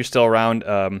don't know if you're still around.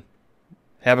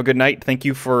 Have a good night. Thank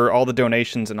you for all the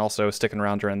donations and also sticking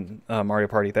around during Mario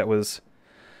Party. That was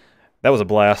a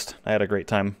blast. I had a great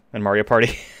time in Mario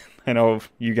Party. I know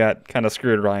you got kind of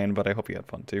screwed, Ryan, but I hope you had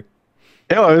fun too.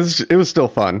 Yeah, it was still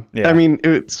fun. Yeah. I mean,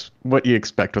 it's what you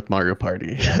expect with Mario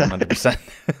Party. Yeah, 100%.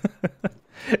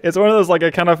 It's one of those, like,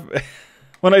 I kind of...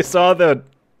 When I saw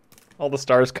all the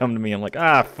stars come to me, I'm like,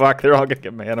 ah, fuck, they're all going to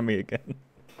get mad at me again.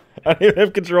 I don't even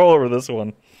have control over this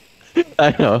one.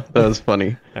 I know. That was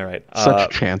funny. All right.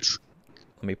 Such a chance.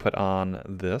 Let me put on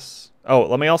this. Oh,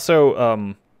 let me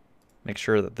also make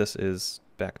sure that this is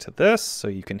back to this so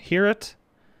you can hear it.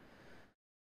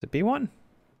 Is it B1?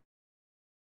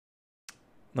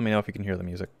 Let me know if you can hear the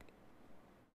music.